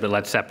related, but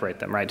let's separate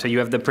them, right? So you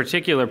have the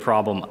particular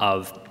problem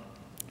of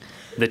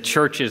the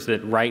churches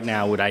that right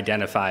now would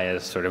identify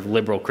as sort of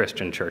liberal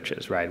Christian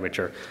churches, right, which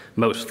are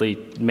mostly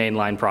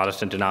mainline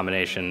Protestant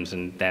denominations,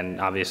 and then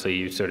obviously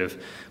you sort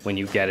of, when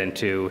you get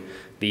into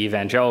the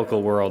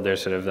evangelical world,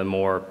 there's sort of the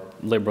more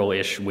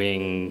liberal-ish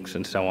wings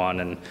and so on,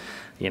 and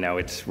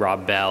it's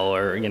Rob Bell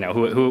or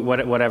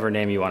whatever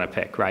name you want to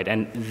pick, right?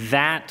 And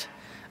that,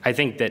 I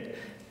think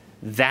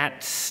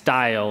that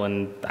style,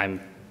 and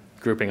I'm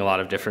grouping a lot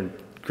of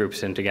different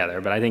groups in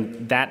together, but I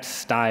think that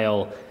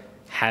style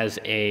has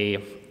a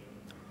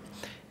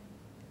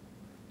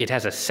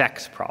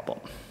sex problem,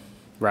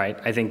 right?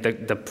 I think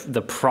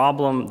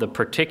the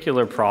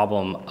particular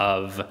problem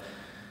of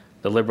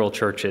the liberal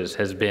churches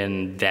has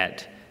been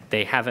that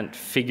they haven't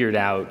figured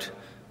out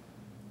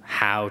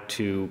how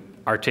to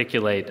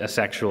articulate a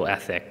sexual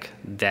ethic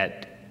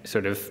that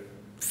sort of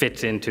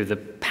fits into the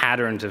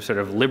patterns of sort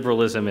of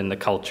liberalism in the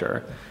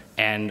culture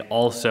and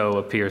also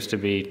appears to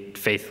be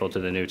faithful to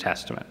the New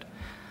Testament.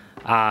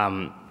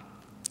 And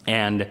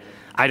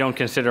I don't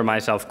consider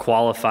myself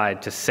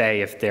qualified to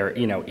say if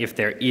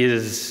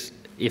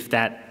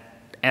that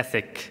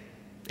ethic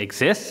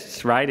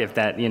exists, right? If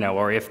that,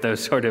 or if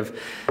those sort of,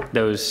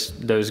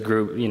 those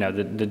group,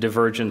 the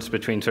divergence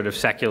between sort of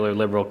secular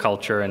liberal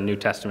culture and New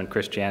Testament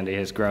Christianity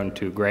has grown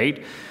too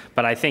great.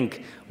 But I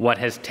think what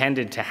has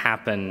tended to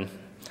happen,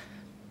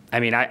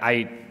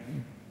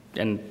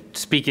 and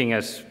speaking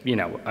as,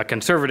 a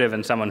conservative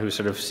and someone who's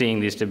sort of seeing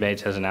these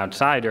debates as an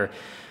outsider,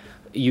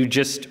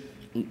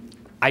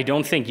 I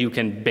don't think you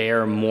can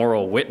bear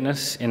moral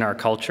witness in our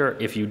culture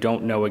if you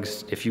don't know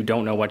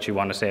what you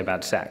want to say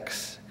about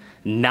sex.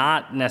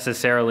 Not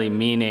necessarily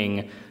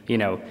meaning,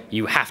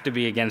 you have to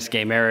be against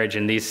gay marriage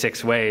in these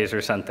 6 ways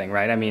or something,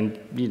 right?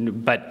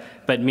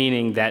 But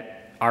meaning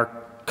that our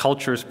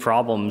culture's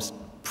problems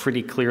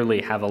pretty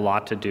clearly have a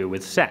lot to do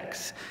with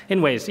sex.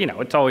 In ways,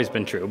 it's always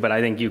been true, but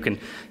I think you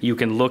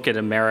can look at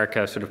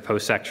America, sort of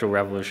post-sexual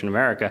revolution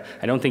America.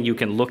 I don't think you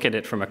can look at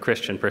it from a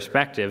Christian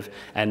perspective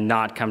and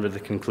not come to the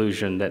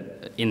conclusion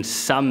that in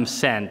some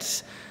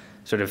sense,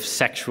 sort of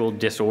sexual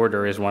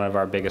disorder is one of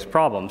our biggest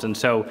problems. And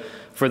so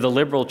for the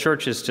liberal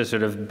churches to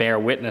sort of bear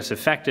witness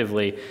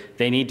effectively,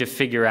 they need to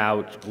figure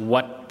out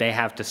what they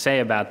have to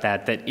say about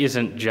that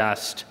isn't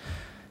just,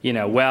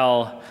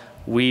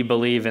 we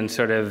believe in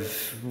sort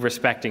of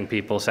respecting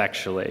people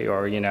sexually,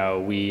 or,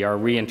 we are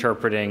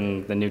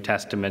reinterpreting the New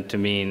Testament to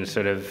mean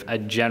sort of a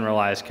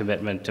generalized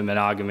commitment to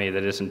monogamy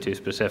that isn't too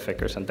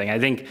specific or something. I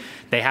think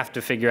they have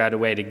to figure out a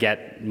way to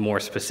get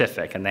more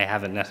specific, and they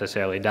haven't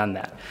necessarily done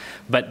that.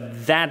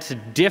 But that's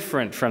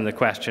different from the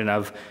question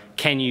of,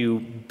 can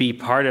you be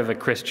part of a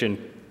Christian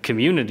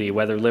community,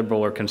 whether liberal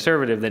or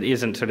conservative, that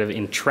isn't sort of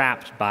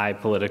entrapped by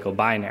political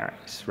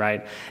binaries,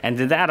 right? And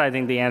to that, I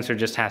think the answer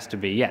just has to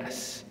be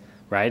yes.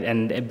 Right?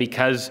 And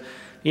because,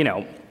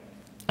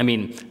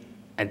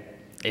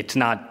 it's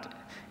not,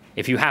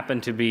 if you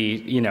happen to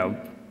be,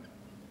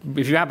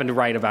 if you happen to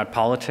write about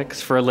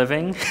politics for a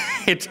living,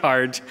 it's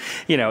hard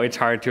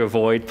to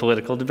avoid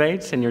political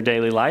debates in your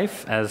daily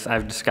life, as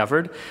I've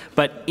discovered.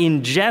 But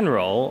in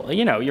general,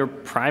 your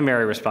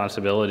primary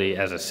responsibility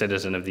as a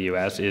citizen of the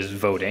US is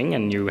voting,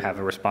 and you have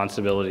a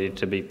responsibility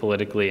to be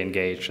politically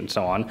engaged and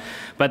so on.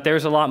 But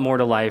there's a lot more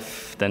to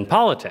life than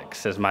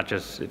politics, as much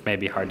as it may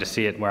be hard to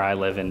see it where I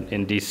live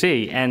in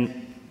DC.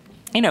 And,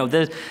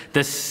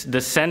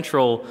 the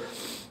central,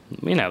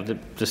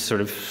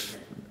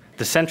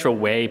 the central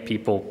way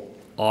people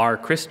are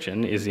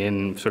Christian is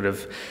in sort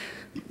of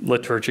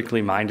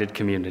liturgically minded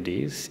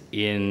communities,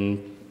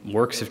 in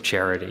works of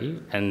charity,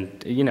 and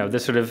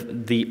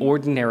the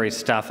ordinary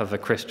stuff of a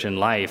Christian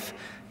life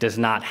does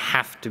not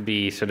have to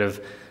be sort of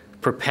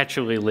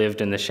perpetually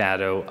lived in the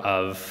shadow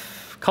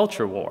of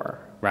culture war,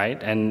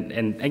 right? And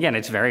again,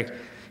 it's very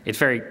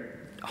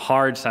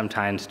hard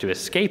sometimes to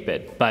escape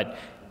it, but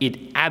it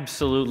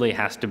absolutely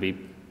has to be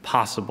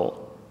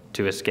possible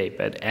to escape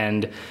it.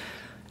 And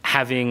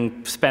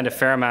having spent a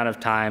fair amount of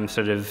time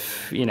sort of,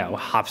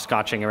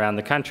 hopscotching around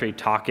the country,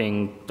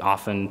 talking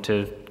often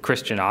to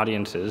Christian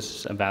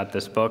audiences about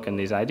this book and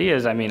these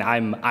ideas,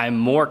 I'm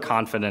more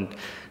confident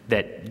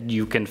that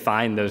you can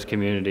find those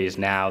communities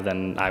now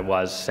than I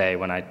was, say,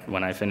 when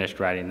I finished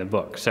writing the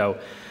book. So,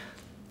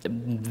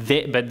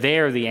 but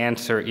there the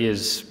answer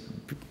is,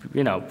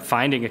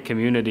 finding a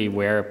community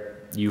where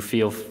you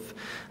feel,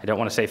 I don't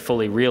want to say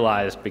fully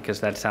realized, because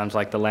that sounds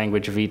like the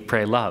language of eat,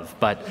 pray, love,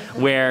 but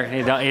where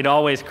it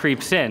always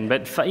creeps in.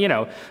 But,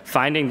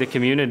 finding the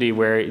community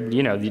where,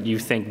 you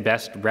think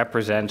best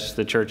represents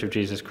the Church of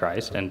Jesus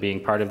Christ and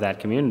being part of that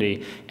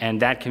community,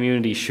 and that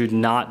community should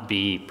not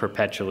be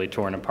perpetually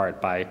torn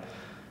apart by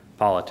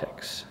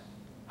politics,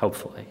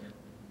 hopefully.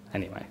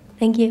 Anyway.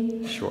 Thank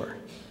you. Sure.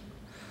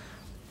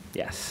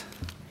 Yes.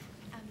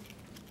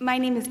 My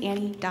name is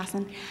Annie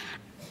Dawson,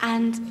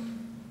 and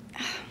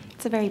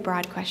it's a very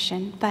broad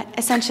question, but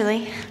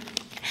essentially,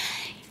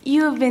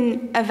 you have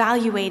been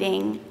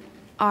evaluating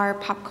our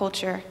pop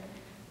culture,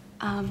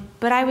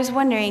 but I was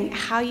wondering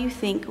how you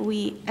think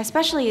we,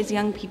 especially as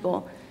young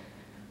people,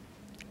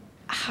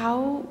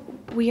 how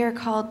we are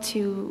called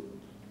to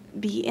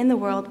be in the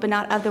world but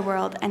not of the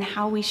world, and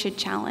how we should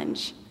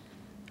challenge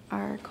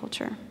our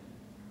culture.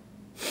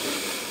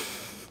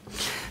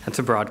 That's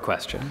a broad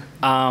question.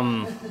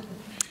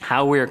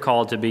 How we are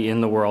called to be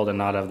in the world and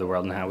not of the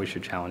world, and how we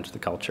should challenge the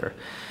culture.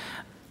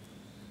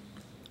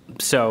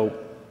 So,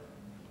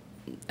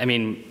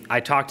 I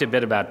talked a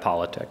bit about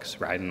politics,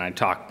 right? And I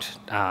talked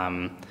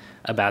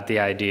about the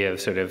idea of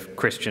sort of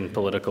Christian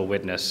political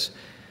witness,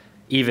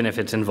 even if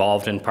it's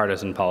involved in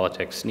partisan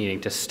politics, needing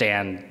to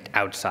stand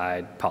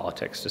outside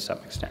politics to some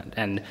extent.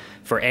 And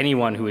for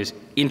anyone who is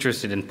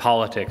interested in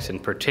politics in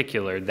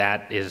particular,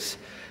 that is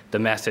the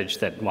message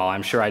that, while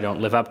I'm sure I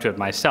don't live up to it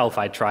myself,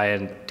 I try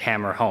and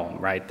hammer home,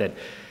 right? That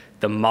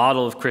the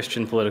model of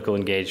Christian political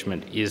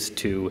engagement is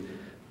to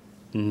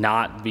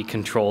not be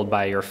controlled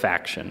by your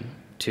faction,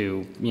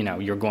 to,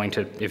 you're going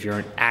to, if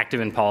you're active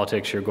in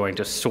politics, you're going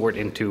to sort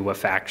into a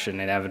faction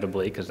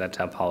inevitably, because that's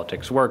how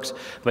politics works,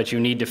 but you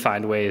need to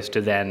find ways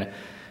to then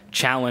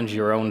challenge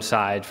your own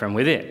side from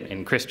within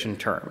in Christian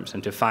terms,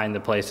 and to find the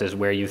places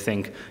where you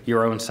think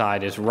your own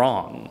side is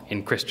wrong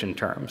in Christian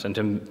terms, and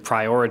to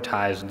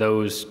prioritize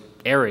those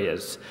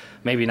areas.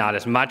 Maybe not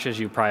as much as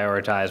you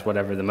prioritize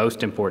whatever the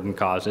most important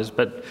cause is,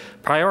 but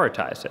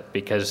prioritize it,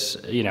 because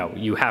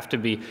you have to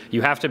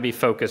be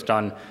focused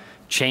on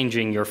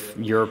changing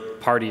your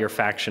party, your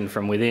faction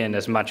from within,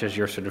 as much as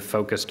you're sort of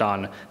focused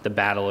on the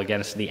battle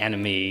against the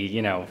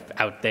enemy,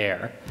 out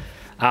there.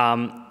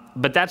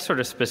 But that's sort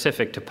of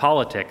specific to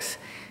politics.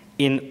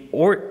 I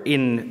was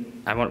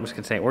going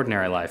to say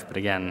ordinary life, but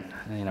again,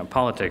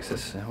 politics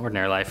is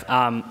ordinary life.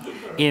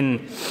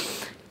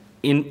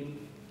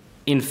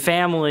 In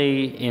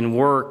family, in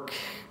work,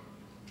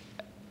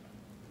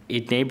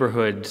 in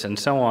neighborhoods, and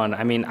so on,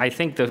 I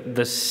think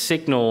the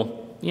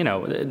signal,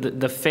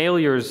 the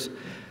failures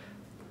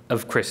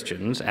of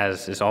Christians,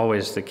 as is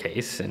always the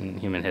case in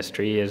human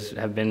history,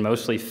 have been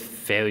mostly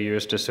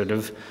failures to sort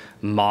of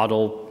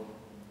model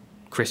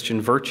Christian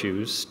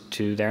virtues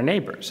to their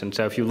neighbors. And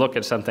so if you look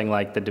at something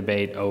like the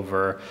debate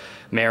over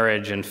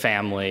marriage and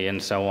family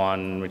and so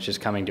on, which is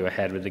coming to a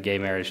head with the gay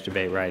marriage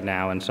debate right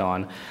now and so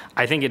on,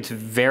 I think it's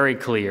very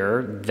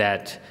clear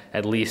that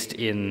at least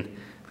in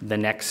the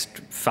next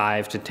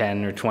 5 to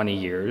 10 or 20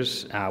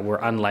 years, we're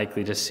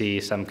unlikely to see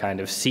some kind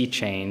of sea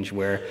change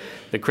where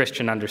the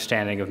Christian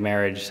understanding of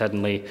marriage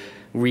suddenly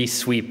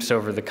re-sweeps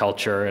over the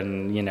culture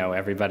and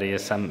everybody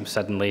is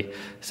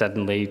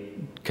suddenly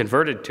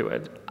converted to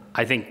it.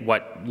 I think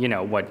what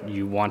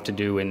you want to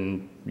do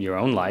in your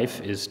own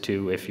life is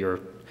to, if you're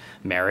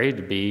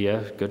married, be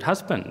a good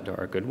husband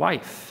or a good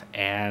wife,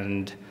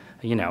 and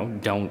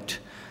don't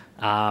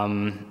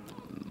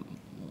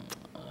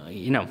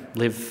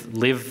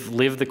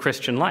live the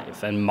Christian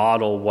life and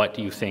model what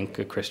you think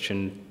a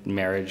Christian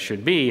marriage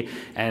should be,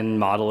 and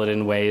model it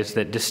in ways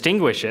that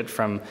distinguish it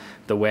from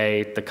the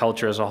way the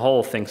culture as a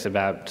whole thinks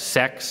about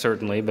sex,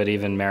 certainly, but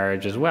even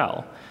marriage as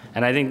well.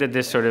 And I think that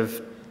this sort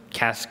of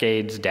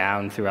cascades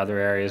down through other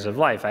areas of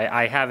life.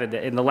 I have it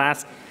in the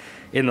last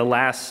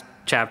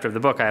chapter of the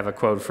book. I have a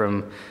quote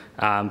from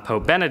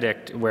Pope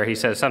Benedict where he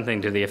says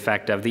something to the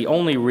effect of, the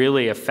only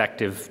really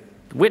effective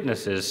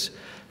witnesses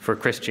for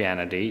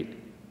Christianity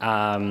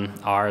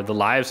are the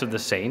lives of the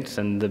saints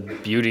and the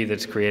beauty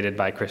that's created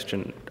by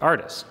Christian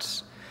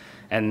artists.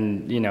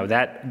 And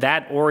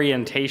that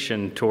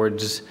orientation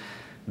towards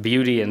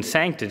beauty and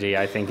sanctity,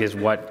 I think, is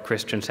what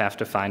Christians have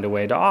to find a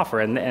way to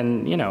offer.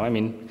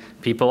 And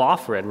people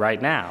offer it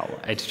right now.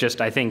 It's just,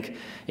 I think,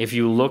 if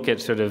you look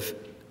at sort of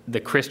the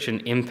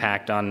Christian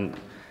impact on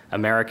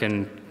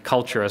American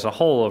culture as a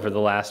whole over the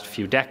last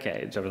few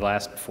decades, over the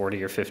last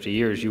 40 or 50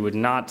 years, you would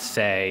not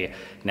say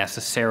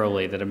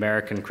necessarily that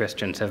American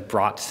Christians have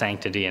brought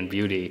sanctity and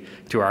beauty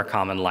to our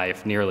common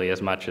life nearly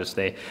as much as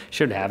they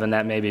should have. And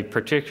that may be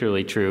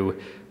particularly true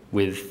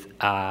with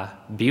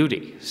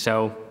beauty.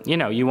 So,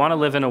 you want to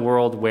live in a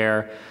world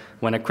where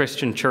when a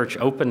Christian church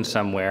opens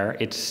somewhere,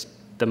 it's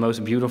the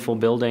most beautiful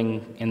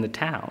building in the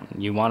town.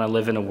 You want to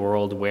live in a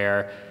world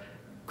where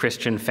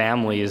Christian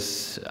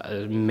families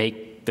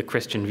make the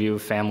Christian view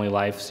of family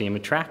life seem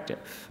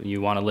attractive.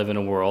 You want to live in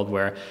a world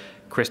where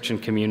Christian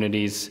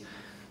communities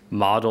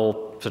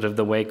model sort of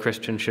the way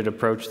Christians should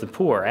approach the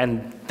poor.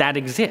 And that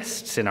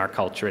exists in our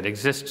culture. It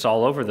exists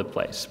all over the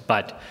place.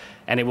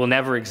 And it will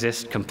never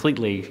exist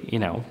completely,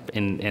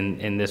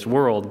 in this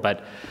world,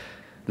 but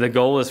the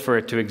goal is for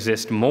it to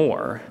exist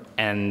more,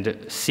 and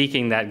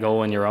seeking that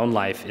goal in your own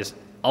life is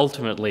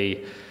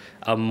ultimately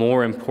a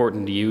more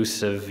important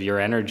use of your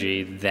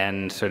energy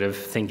than sort of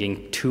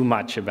thinking too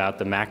much about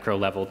the macro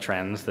level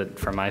trends that,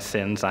 for my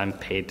sins, I'm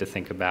paid to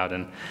think about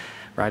and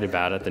write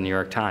about at the New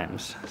York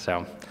Times.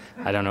 So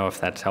I don't know if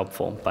that's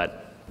helpful,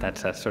 but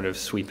that's a sort of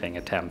sweeping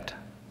attempt.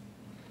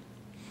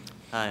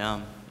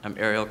 Hi, I'm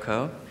Ariel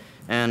Coe.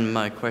 And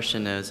my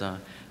question is,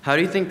 how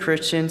do you think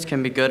Christians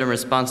can be good and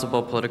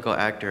responsible political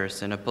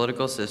actors in a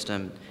political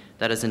system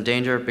that is in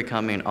danger of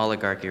becoming an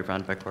oligarchy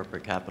run by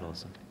corporate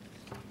capitalism?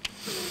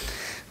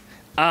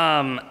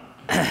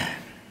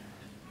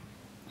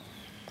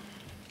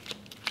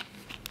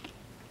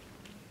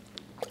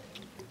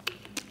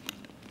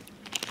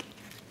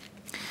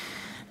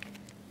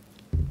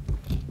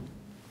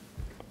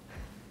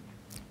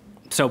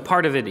 So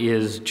part of it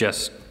is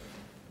just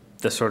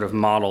the sort of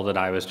model that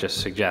I was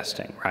just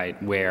suggesting,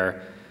 right?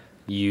 Where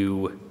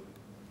you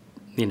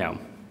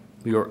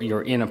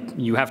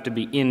have to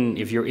be in,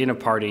 if you're in a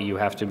party, you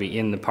have to be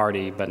in the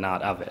party, but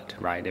not of it,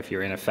 right? If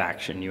you're in a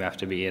faction, you have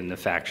to be in the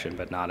faction,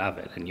 but not of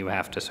it. And you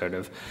have to sort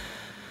of,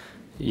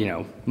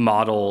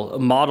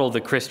 model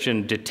the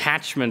Christian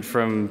detachment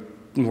from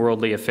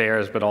worldly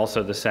affairs, but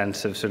also the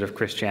sense of sort of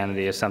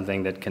Christianity as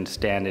something that can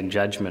stand in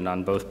judgment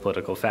on both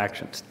political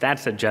factions.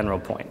 That's a general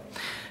point.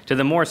 To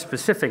the more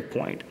specific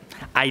point,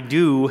 I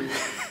do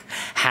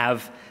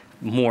have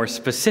more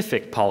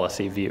specific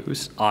policy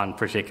views on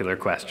particular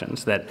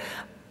questions that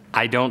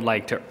I don't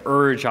like to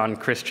urge on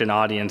Christian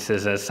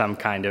audiences as some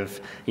kind of,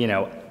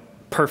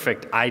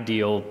 perfect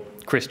ideal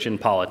Christian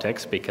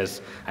politics,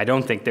 because I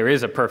don't think there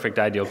is a perfect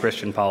ideal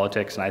Christian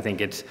politics, and I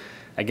think it's,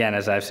 again,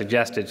 as I've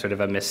suggested, sort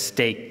of a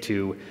mistake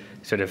to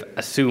sort of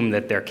assume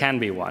that there can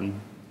be one.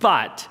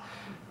 But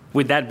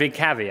with that big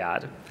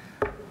caveat,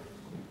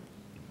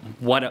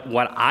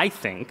 what I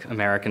think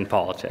American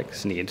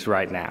politics needs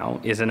right now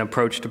is an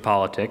approach to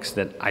politics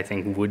that I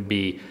think would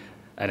be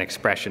an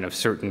expression of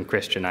certain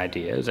Christian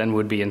ideas and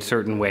would be in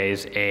certain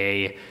ways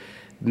a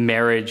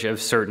marriage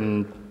of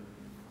certain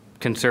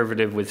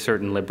conservative with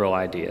certain liberal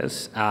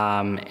ideas.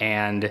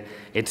 And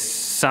it's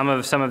some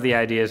of the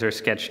ideas are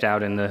sketched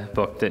out in the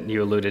book that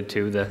you alluded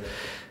to,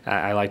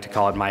 I like to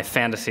call it my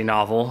fantasy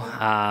novel,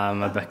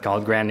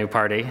 called Grand New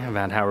Party,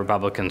 about how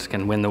Republicans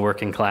can win the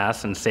working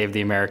class and save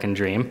the American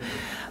dream.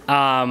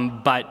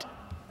 But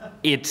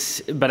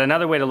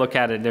another way to look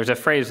at it, there's a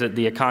phrase that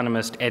the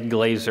economist Ed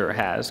Glazer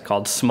has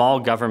called small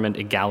government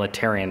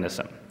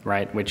egalitarianism,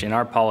 right? Which in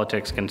our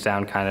politics can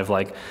sound kind of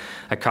like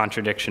a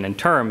contradiction in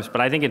terms,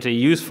 but I think it's a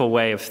useful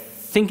way of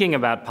thinking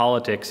about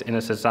politics in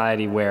a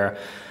society where,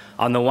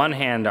 on the one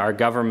hand, our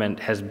government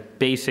has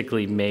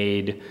basically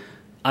made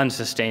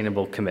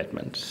unsustainable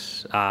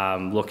commitments,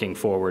 looking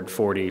forward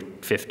 40,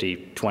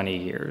 50, 20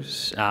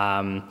 years.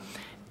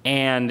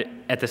 And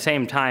at the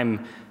same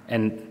time,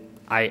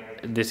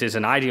 this is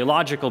an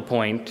ideological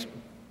point,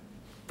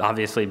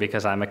 obviously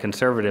because I'm a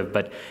conservative,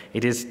 but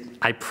it is,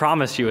 I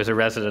promise you as a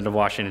resident of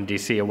Washington,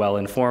 D.C., a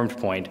well-informed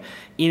point.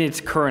 In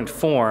its current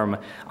form,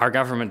 our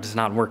government does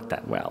not work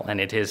that well. And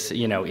it is,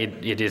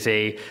 it is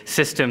a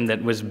system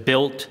that was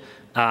built,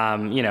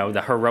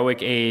 the heroic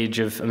age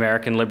of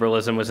American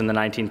liberalism was in the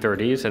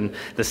 1930s, and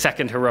the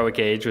second heroic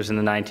age was in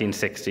the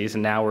 1960s,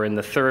 and now we're in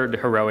the third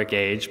heroic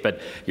age,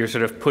 but you're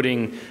sort of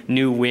putting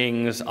new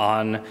wings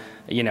on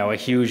a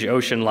huge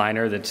ocean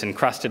liner that's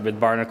encrusted with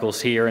barnacles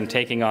here and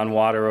taking on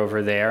water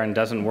over there and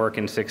doesn't work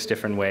in 6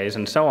 different ways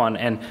and so on.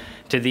 And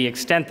to the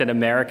extent that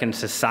American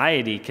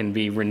society can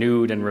be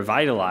renewed and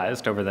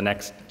revitalized over the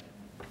next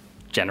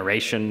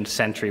generation,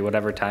 century,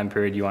 whatever time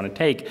period you want to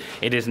take,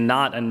 it is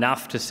not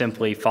enough to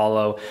simply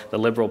follow the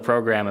liberal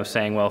program of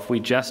saying, well, if we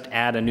just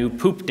add a new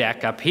poop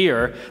deck up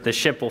here, the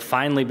ship will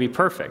finally be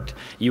perfect.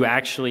 You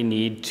actually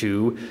need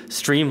to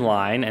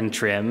streamline and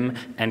trim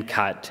and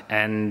cut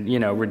and,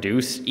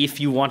 reduce if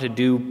you want to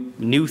do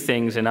new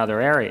things in other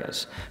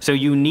areas. So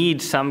you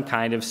need some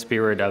kind of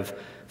spirit of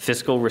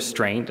fiscal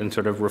restraint and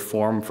sort of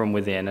reform from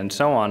within and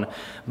so on,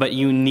 but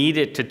you need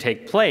it to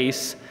take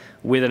place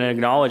with an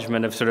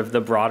acknowledgement of sort of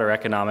the broader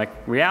economic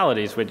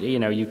realities. Which,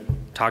 you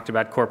talked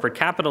about corporate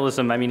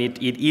capitalism. I mean,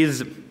 it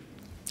is,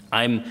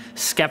 I'm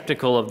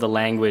skeptical of the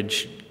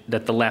language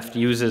that the left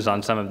uses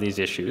on some of these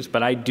issues,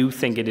 but I do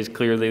think it is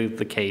clearly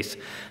the case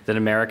that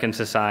American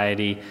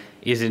society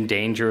is in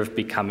danger of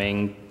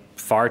becoming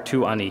far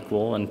too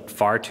unequal and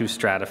far too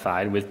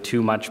stratified, with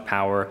too much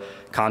power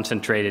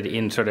concentrated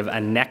in sort of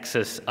a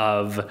nexus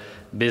of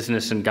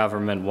business and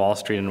government, Wall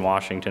Street and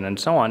Washington and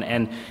so on,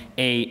 and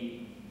a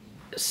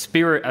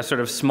sort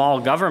of small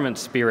government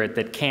spirit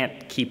that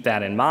can't keep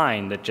that in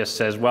mind, that just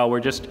says, well, we're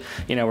just,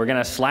 we're going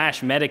to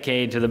slash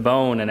Medicaid to the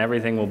bone and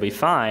everything will be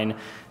fine,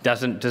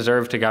 doesn't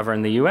deserve to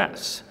govern the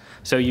U.S.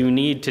 So you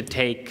need to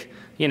take,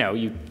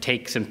 you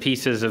take some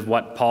pieces of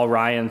what Paul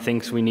Ryan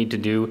thinks we need to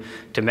do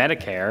to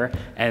Medicare,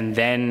 and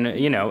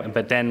then,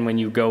 but then when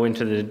you go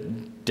into the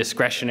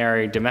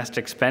discretionary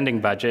domestic spending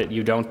budget,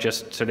 you don't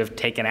just sort of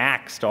take an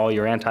axe to all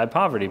your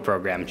anti-poverty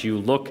programs. You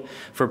look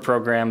for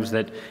programs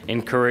that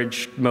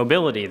encourage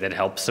mobility, that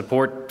help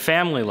support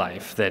family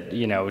life, that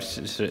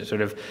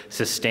sort of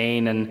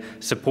sustain and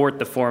support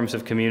the forms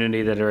of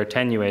community that are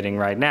attenuating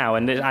right now.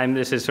 And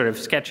this is sort of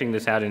sketching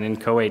this out in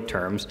inchoate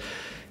terms.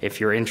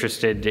 If you're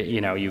interested,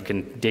 you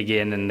can dig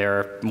in, and there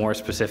are more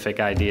specific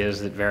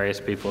ideas that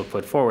various people have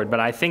put forward. But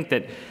I think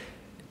that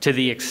to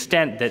the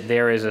extent that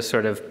there is a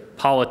sort of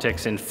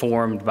politics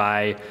informed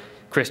by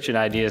Christian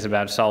ideas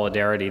about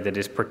solidarity that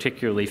is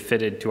particularly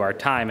fitted to our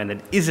time and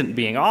that isn't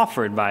being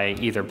offered by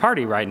either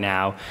party right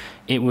now,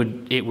 it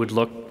would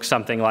look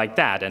something like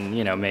that. And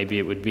maybe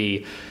it would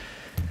be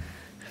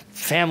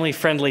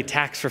family-friendly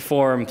tax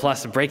reform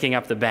plus breaking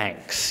up the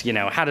banks.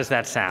 How does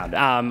that sound?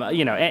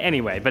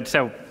 Anyway, but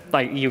so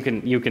you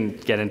can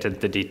get into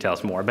the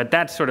details more. But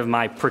that's sort of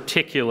my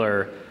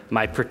particular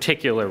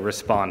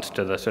response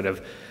to the sort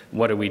of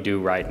what do we do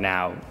right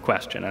now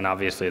question. And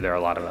obviously there are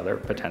a lot of other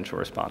potential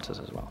responses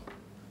as well.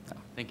 So,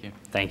 thank you.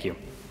 Thank you.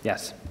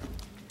 Yes.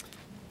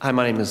 Hi,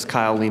 my name is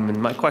Kyle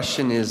Lehman. My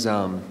question is,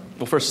 well,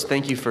 first,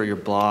 thank you for your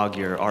blog,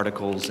 your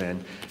articles,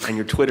 and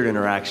your Twitter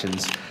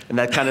interactions. And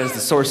that kind of is the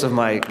source of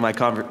my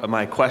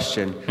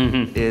question.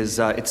 Mm-hmm. Is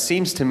it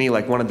seems to me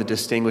like one of the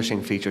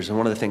distinguishing features, and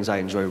one of the things I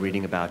enjoy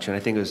reading about you, and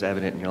I think it was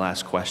evident in your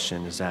last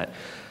question, is that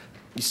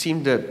you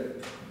seem to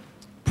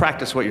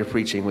practice what you're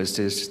preaching, was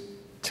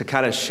to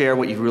kind of share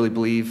what you really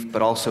believe,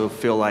 but also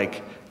feel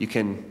like you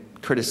can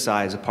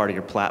criticize a part of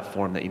your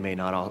platform that you may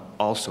not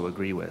also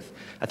agree with.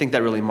 I think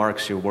that really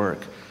marks your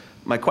work.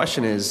 My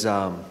question is,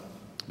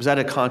 was that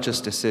a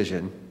conscious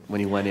decision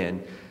when you went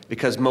in?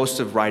 because most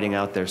of writing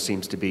out there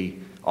seems to be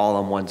all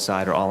on one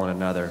side or all on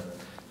another.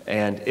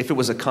 And if it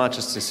was a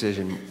conscious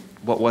decision,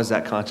 what was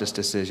that conscious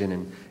decision?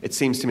 And it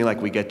seems to me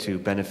like we get to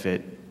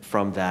benefit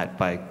from that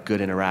by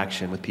good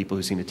interaction with people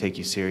who seem to take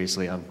you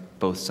seriously on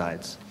both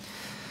sides.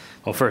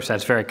 Well, first,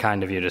 that's very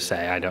kind of you to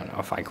say. I don't know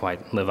if I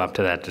quite live up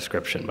to that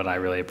description, but I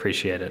really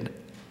appreciate it.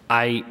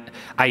 I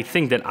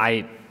think that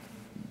I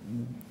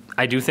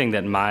do think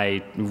that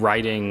my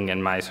writing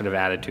and my sort of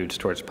attitudes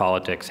towards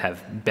politics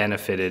have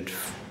benefited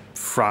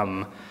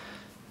from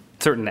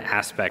certain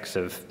aspects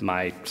of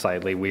my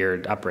slightly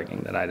weird upbringing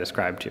that I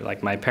described to you.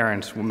 Like my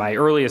parents, my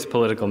earliest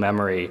political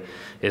memory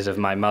is of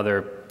my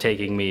mother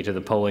taking me to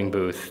the polling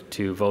booth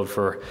to vote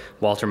for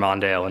Walter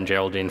Mondale and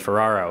Geraldine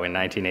Ferraro in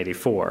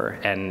 1984.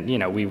 And, you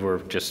know, we were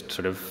just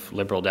sort of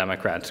liberal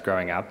Democrats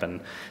growing up, and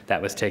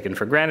that was taken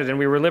for granted. And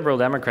we were liberal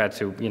Democrats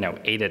who, you know,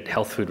 ate at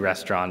health food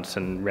restaurants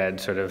and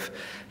read sort of,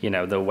 you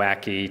know, the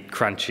wacky,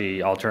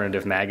 crunchy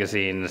alternative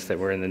magazines that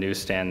were in the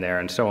newsstand there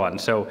and so on.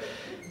 So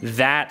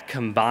that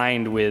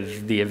combined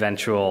with the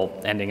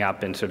eventual ending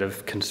up in sort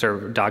of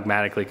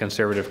dogmatically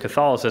conservative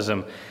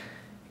Catholicism,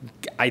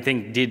 I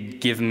think did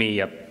give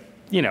me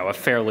a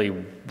fairly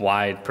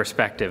wide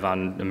perspective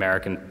on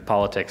American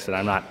politics that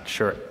I'm not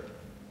sure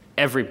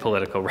every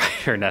political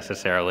writer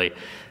necessarily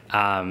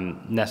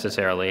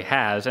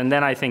has. And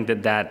then I think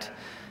that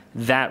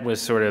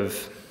was sort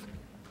of,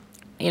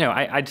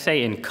 I'd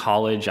say in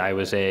college I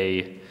was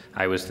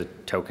the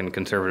token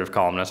conservative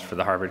columnist for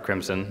the Harvard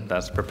Crimson.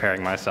 That's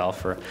preparing myself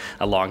for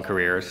a long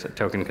career as a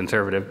token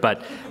conservative.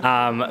 But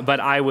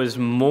I was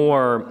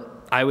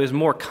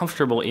more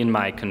comfortable in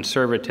my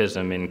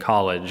conservatism in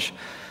college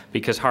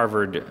because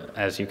Harvard,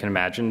 as you can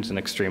imagine, is an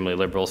extremely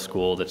liberal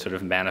school that sort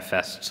of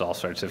manifests all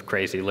sorts of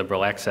crazy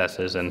liberal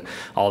excesses, and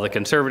all the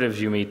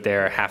conservatives you meet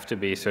there have to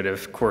be sort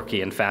of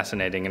quirky and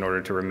fascinating in order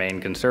to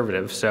remain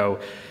conservative. So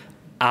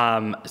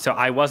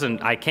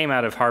I came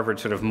out of Harvard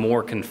sort of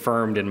more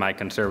confirmed in my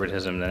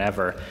conservatism than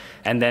ever.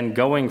 And then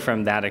going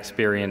from that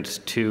experience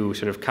to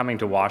sort of coming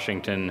to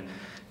Washington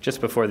just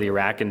before the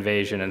Iraq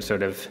invasion and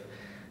sort of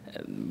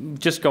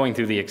just going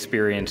through the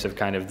experience of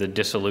kind of the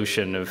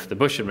dissolution of the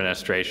Bush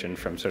administration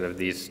from sort of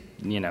these,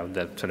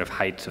 the sort of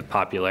heights of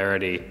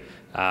popularity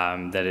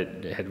that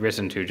it had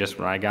risen to just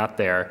when I got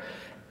there.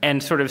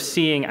 And sort of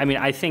seeing,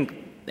 I think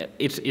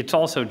it's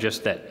also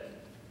just that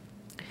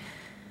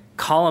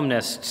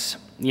columnists,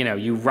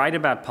 you write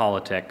about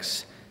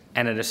politics,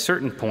 and at a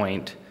certain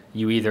point,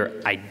 you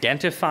either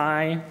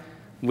identify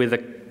with a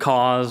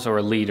cause or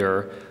a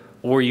leader,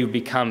 or you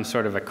become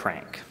sort of a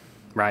crank,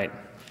 right?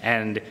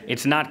 And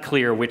it's not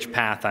clear which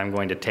path I'm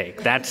going to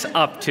take. That's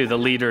up to the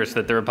leaders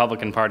that the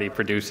Republican Party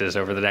produces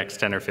over the next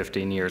 10 or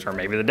 15 years, or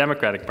maybe the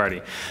Democratic Party,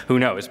 who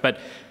knows? But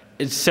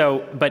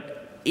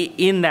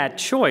in that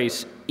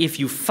choice, if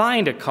you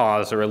find a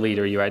cause or a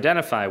leader you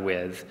identify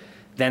with,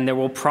 then there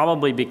will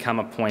probably become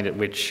a point at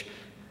which,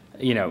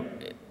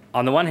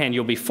 on the one hand,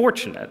 you'll be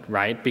fortunate,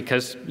 right?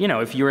 Because,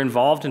 if you're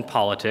involved in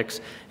politics,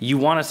 you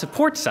want to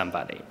support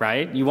somebody,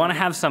 right? You want to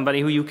have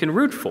somebody who you can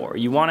root for.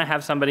 You want to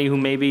have somebody who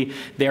maybe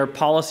their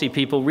policy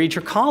people read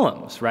your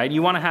columns, right?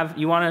 You want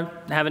to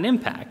have an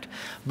impact.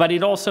 But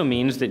it also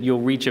means that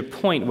you'll reach a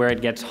point where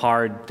it gets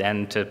hard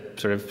then to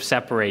sort of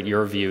separate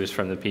your views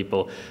from the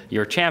people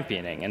you're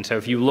championing. And so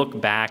if you look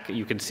back,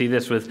 you can see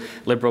this with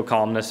liberal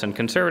columnists and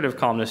conservative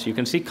columnists. You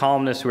can see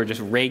columnists who are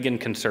just Reagan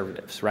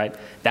conservatives, right?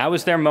 That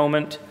was their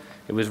moment.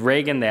 It was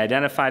Reagan, they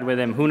identified with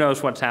him. Who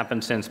knows what's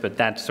happened since, but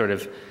that's sort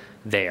of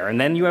there. And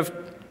then you have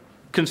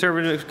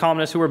conservative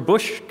columnists who are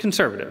Bush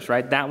conservatives,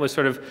 right? That was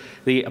sort of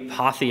the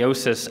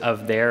apotheosis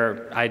of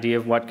their idea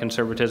of what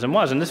conservatism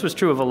was. And this was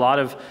true of a lot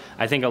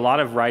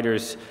of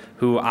writers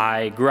who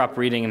I grew up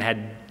reading and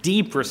had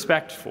deep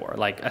respect for,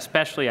 like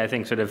especially I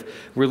think sort of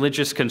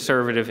religious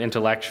conservative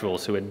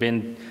intellectuals who had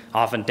been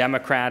often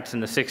Democrats in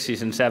the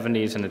 60s and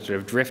 70s and had sort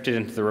of drifted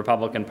into the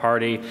Republican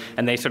Party,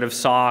 and they sort of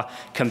saw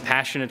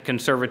compassionate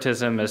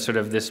conservatism as sort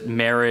of this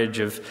marriage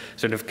of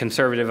sort of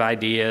conservative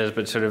ideas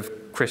but sort of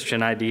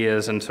Christian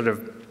ideas and sort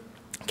of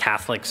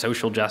Catholic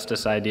social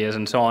justice ideas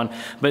and so on.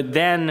 But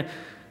then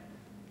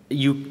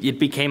it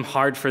became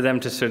hard for them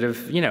to sort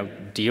of,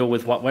 deal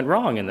with what went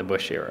wrong in the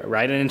Bush era,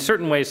 right? And in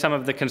certain ways, some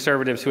of the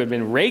conservatives who had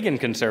been Reagan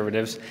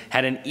conservatives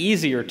had an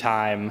easier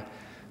time.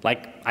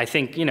 Like, I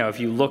think, if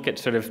you look at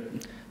sort of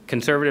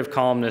conservative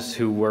columnists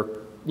who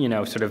were,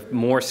 sort of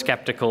more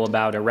skeptical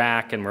about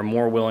Iraq and were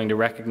more willing to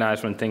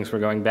recognize when things were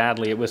going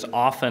badly, it was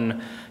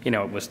often,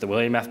 it was the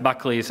William F.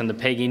 Buckleys and the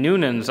Peggy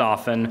Noonans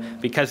often,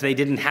 because they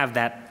didn't have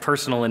that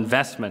personal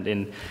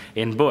investment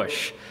in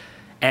Bush.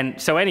 And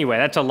so anyway,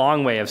 that's a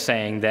long way of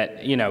saying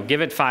that,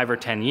 give it 5 or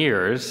 10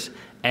 years,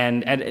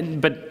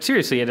 but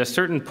seriously, at a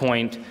certain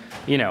point,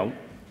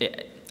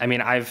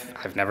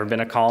 I've never been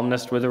a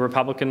columnist with a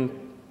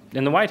Republican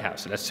in the White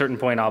House. At a certain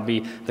point, I'll be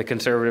the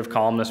conservative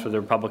columnist with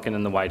a Republican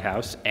in the White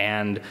House,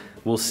 and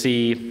we'll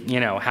see,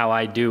 how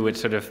I do at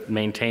sort of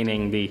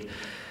maintaining the,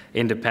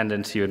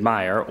 independence you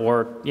admire,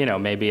 or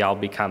maybe I'll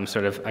become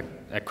sort of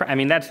I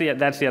mean, that's the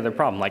other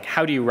problem. Like,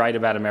 how do you write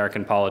about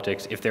American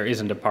politics if there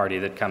isn't a party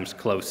that comes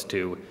close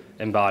to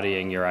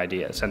embodying your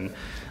ideas? And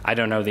I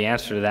don't know the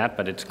answer to that,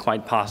 but it's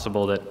quite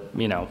possible that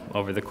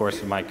over the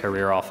course of my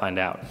career I'll find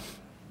out.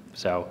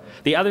 So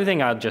the other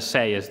thing I'll just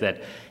say is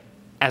that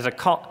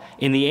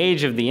in the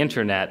age of the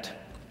internet,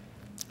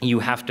 you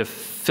have to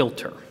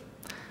filter.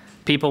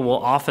 People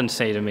will often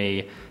say to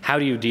me, how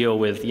do you deal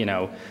with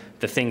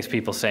the things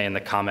people say in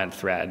the comment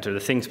threads or the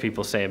things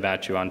people say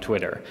about you on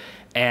Twitter?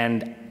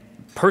 And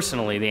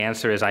personally, the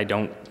answer is I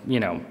don't,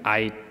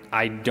 I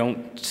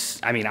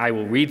mean, I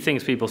will read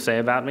things people say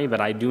about me,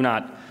 but I do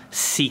not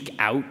seek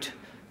out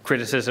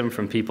criticism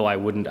from people I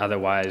wouldn't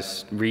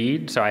otherwise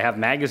read. So I have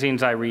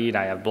magazines I read,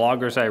 I have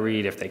bloggers I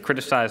read. If they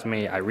criticize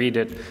me, I read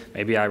it.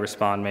 Maybe I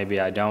respond, maybe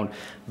I don't.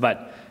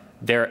 But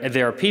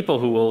there are people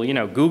who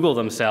will, Google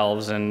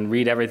themselves and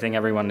read everything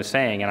everyone is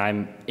saying, and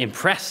I'm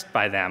impressed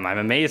by them, I'm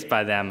amazed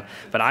by them,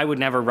 but I would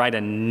never write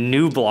a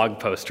new blog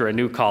post or a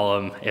new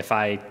column if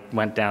I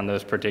went down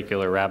those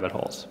particular rabbit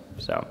holes.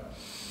 So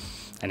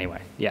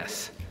anyway,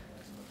 yes.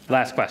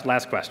 Last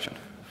question.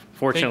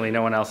 Fortunately,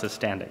 no one else is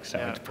standing, so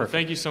it's perfect. Well,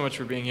 thank you so much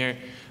for being here.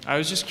 I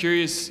was just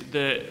curious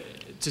to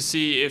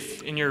see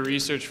if, in your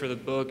research for the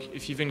book,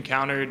 if you've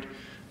encountered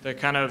the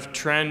kind of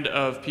trend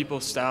of people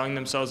styling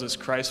themselves as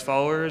Christ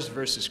followers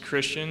versus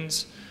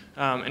Christians,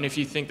 and if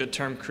you think the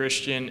term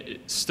Christian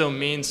still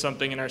means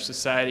something in our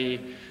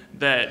society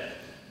that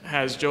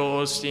has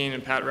Joel Osteen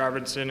and Pat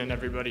Robertson and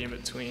everybody in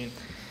between.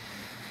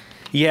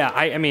 Yeah,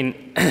 I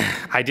mean,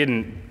 I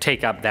didn't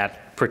take up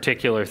that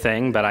particular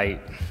thing, but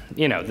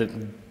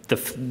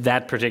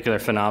that particular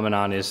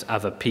phenomenon is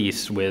of a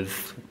piece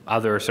with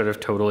other sort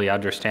of totally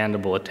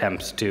understandable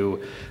attempts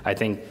to, I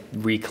think,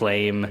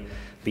 reclaim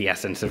the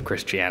essence of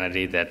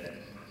Christianity that,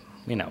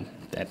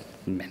 that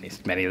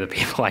many of the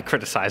people I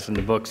criticize in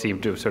the book seem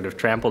to have sort of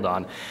trampled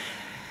on.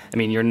 I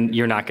mean,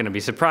 you're not going to be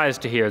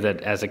surprised to hear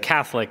that as a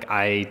Catholic,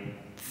 I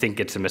think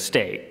it's a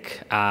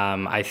mistake.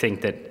 I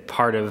think that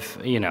part of,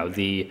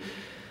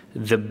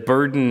 the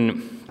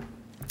burden.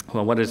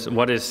 Well, what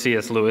is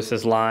C.S.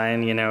 Lewis's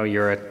line?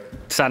 You're a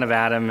son of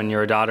Adam and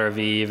you're a daughter of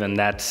Eve, and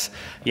that's,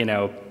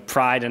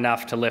 pride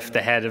enough to lift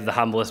the head of the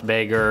humblest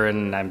beggar,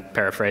 and I'm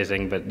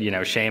paraphrasing, but,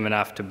 shame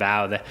enough to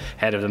bow the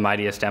head of the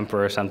mightiest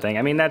emperor or something.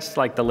 I mean, that's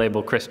like the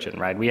label Christian,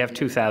 right? We have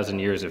 2,000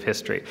 years of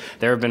history.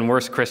 There have been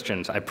worse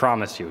Christians, I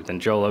promise you, than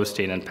Joel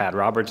Osteen and Pat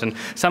Robertson.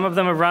 Some of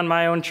them have run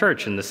my own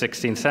church in the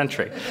 16th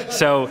century.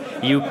 So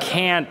you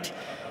can't,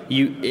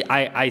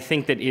 I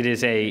think that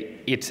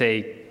it's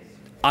a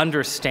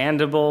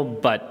understandable,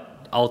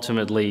 but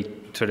ultimately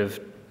sort of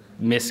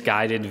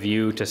misguided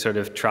view to sort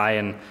of try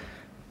and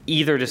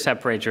either to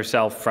separate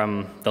yourself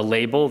from the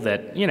label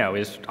that,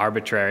 is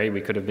arbitrary. We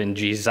could have been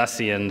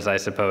Jesusians, I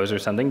suppose, or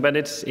something, but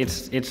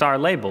it's our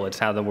label. It's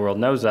how the world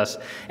knows us.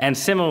 And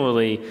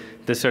similarly,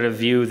 the sort of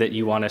view that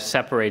you want to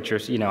separate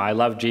I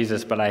love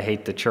Jesus, but I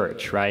hate the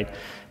church, right?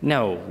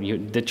 No,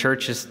 the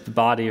church is the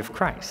body of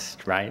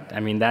Christ, right? I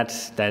mean,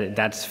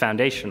 that's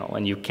foundational,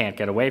 and you can't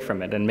get away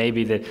from it. And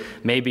maybe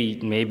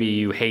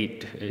you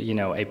hate,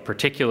 a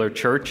particular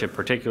church, a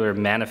particular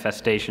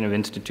manifestation of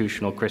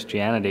institutional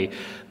Christianity,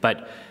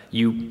 but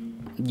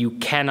you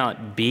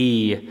cannot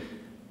be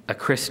a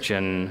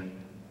Christian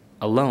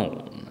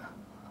alone.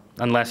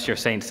 Unless you're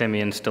St.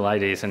 Simeon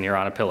Stylites and you're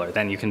on a pillar,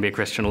 then you can be a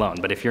Christian alone.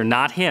 But if you're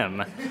not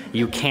him,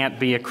 you can't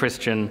be a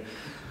Christian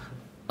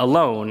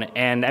alone.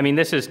 And I mean,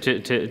 this is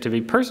to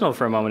be personal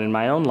for a moment in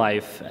my own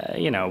life. I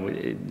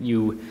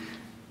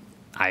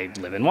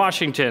live in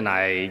Washington.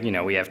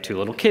 We have 2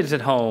 little kids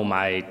at home.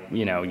 I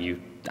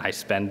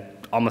spend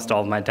almost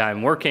all of my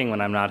time working when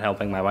I'm not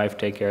helping my wife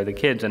take care of the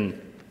kids. And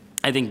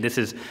I think this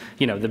is,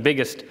 the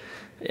biggest.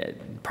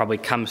 It probably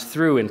comes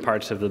through in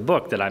parts of the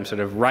book that I'm sort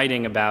of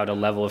writing about a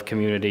level of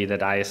community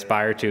that I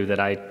aspire to that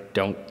I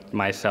don't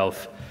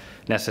myself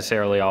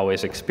necessarily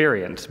always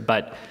experience.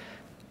 But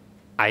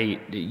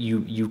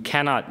you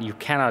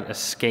cannot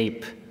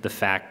escape the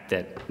fact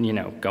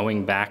that,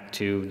 going back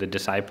to the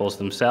disciples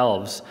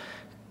themselves,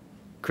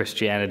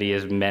 Christianity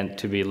is meant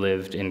to be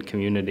lived in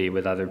community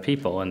with other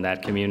people, and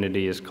that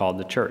community is called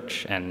the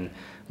church. And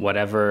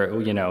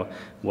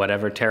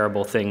whatever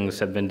terrible things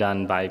have been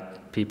done by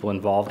people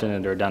involved in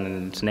it or done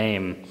in its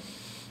name,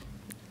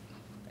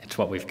 it's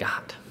what we've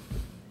got.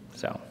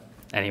 So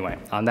anyway,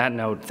 on that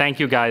note, thank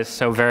you guys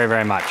so very,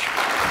 very much.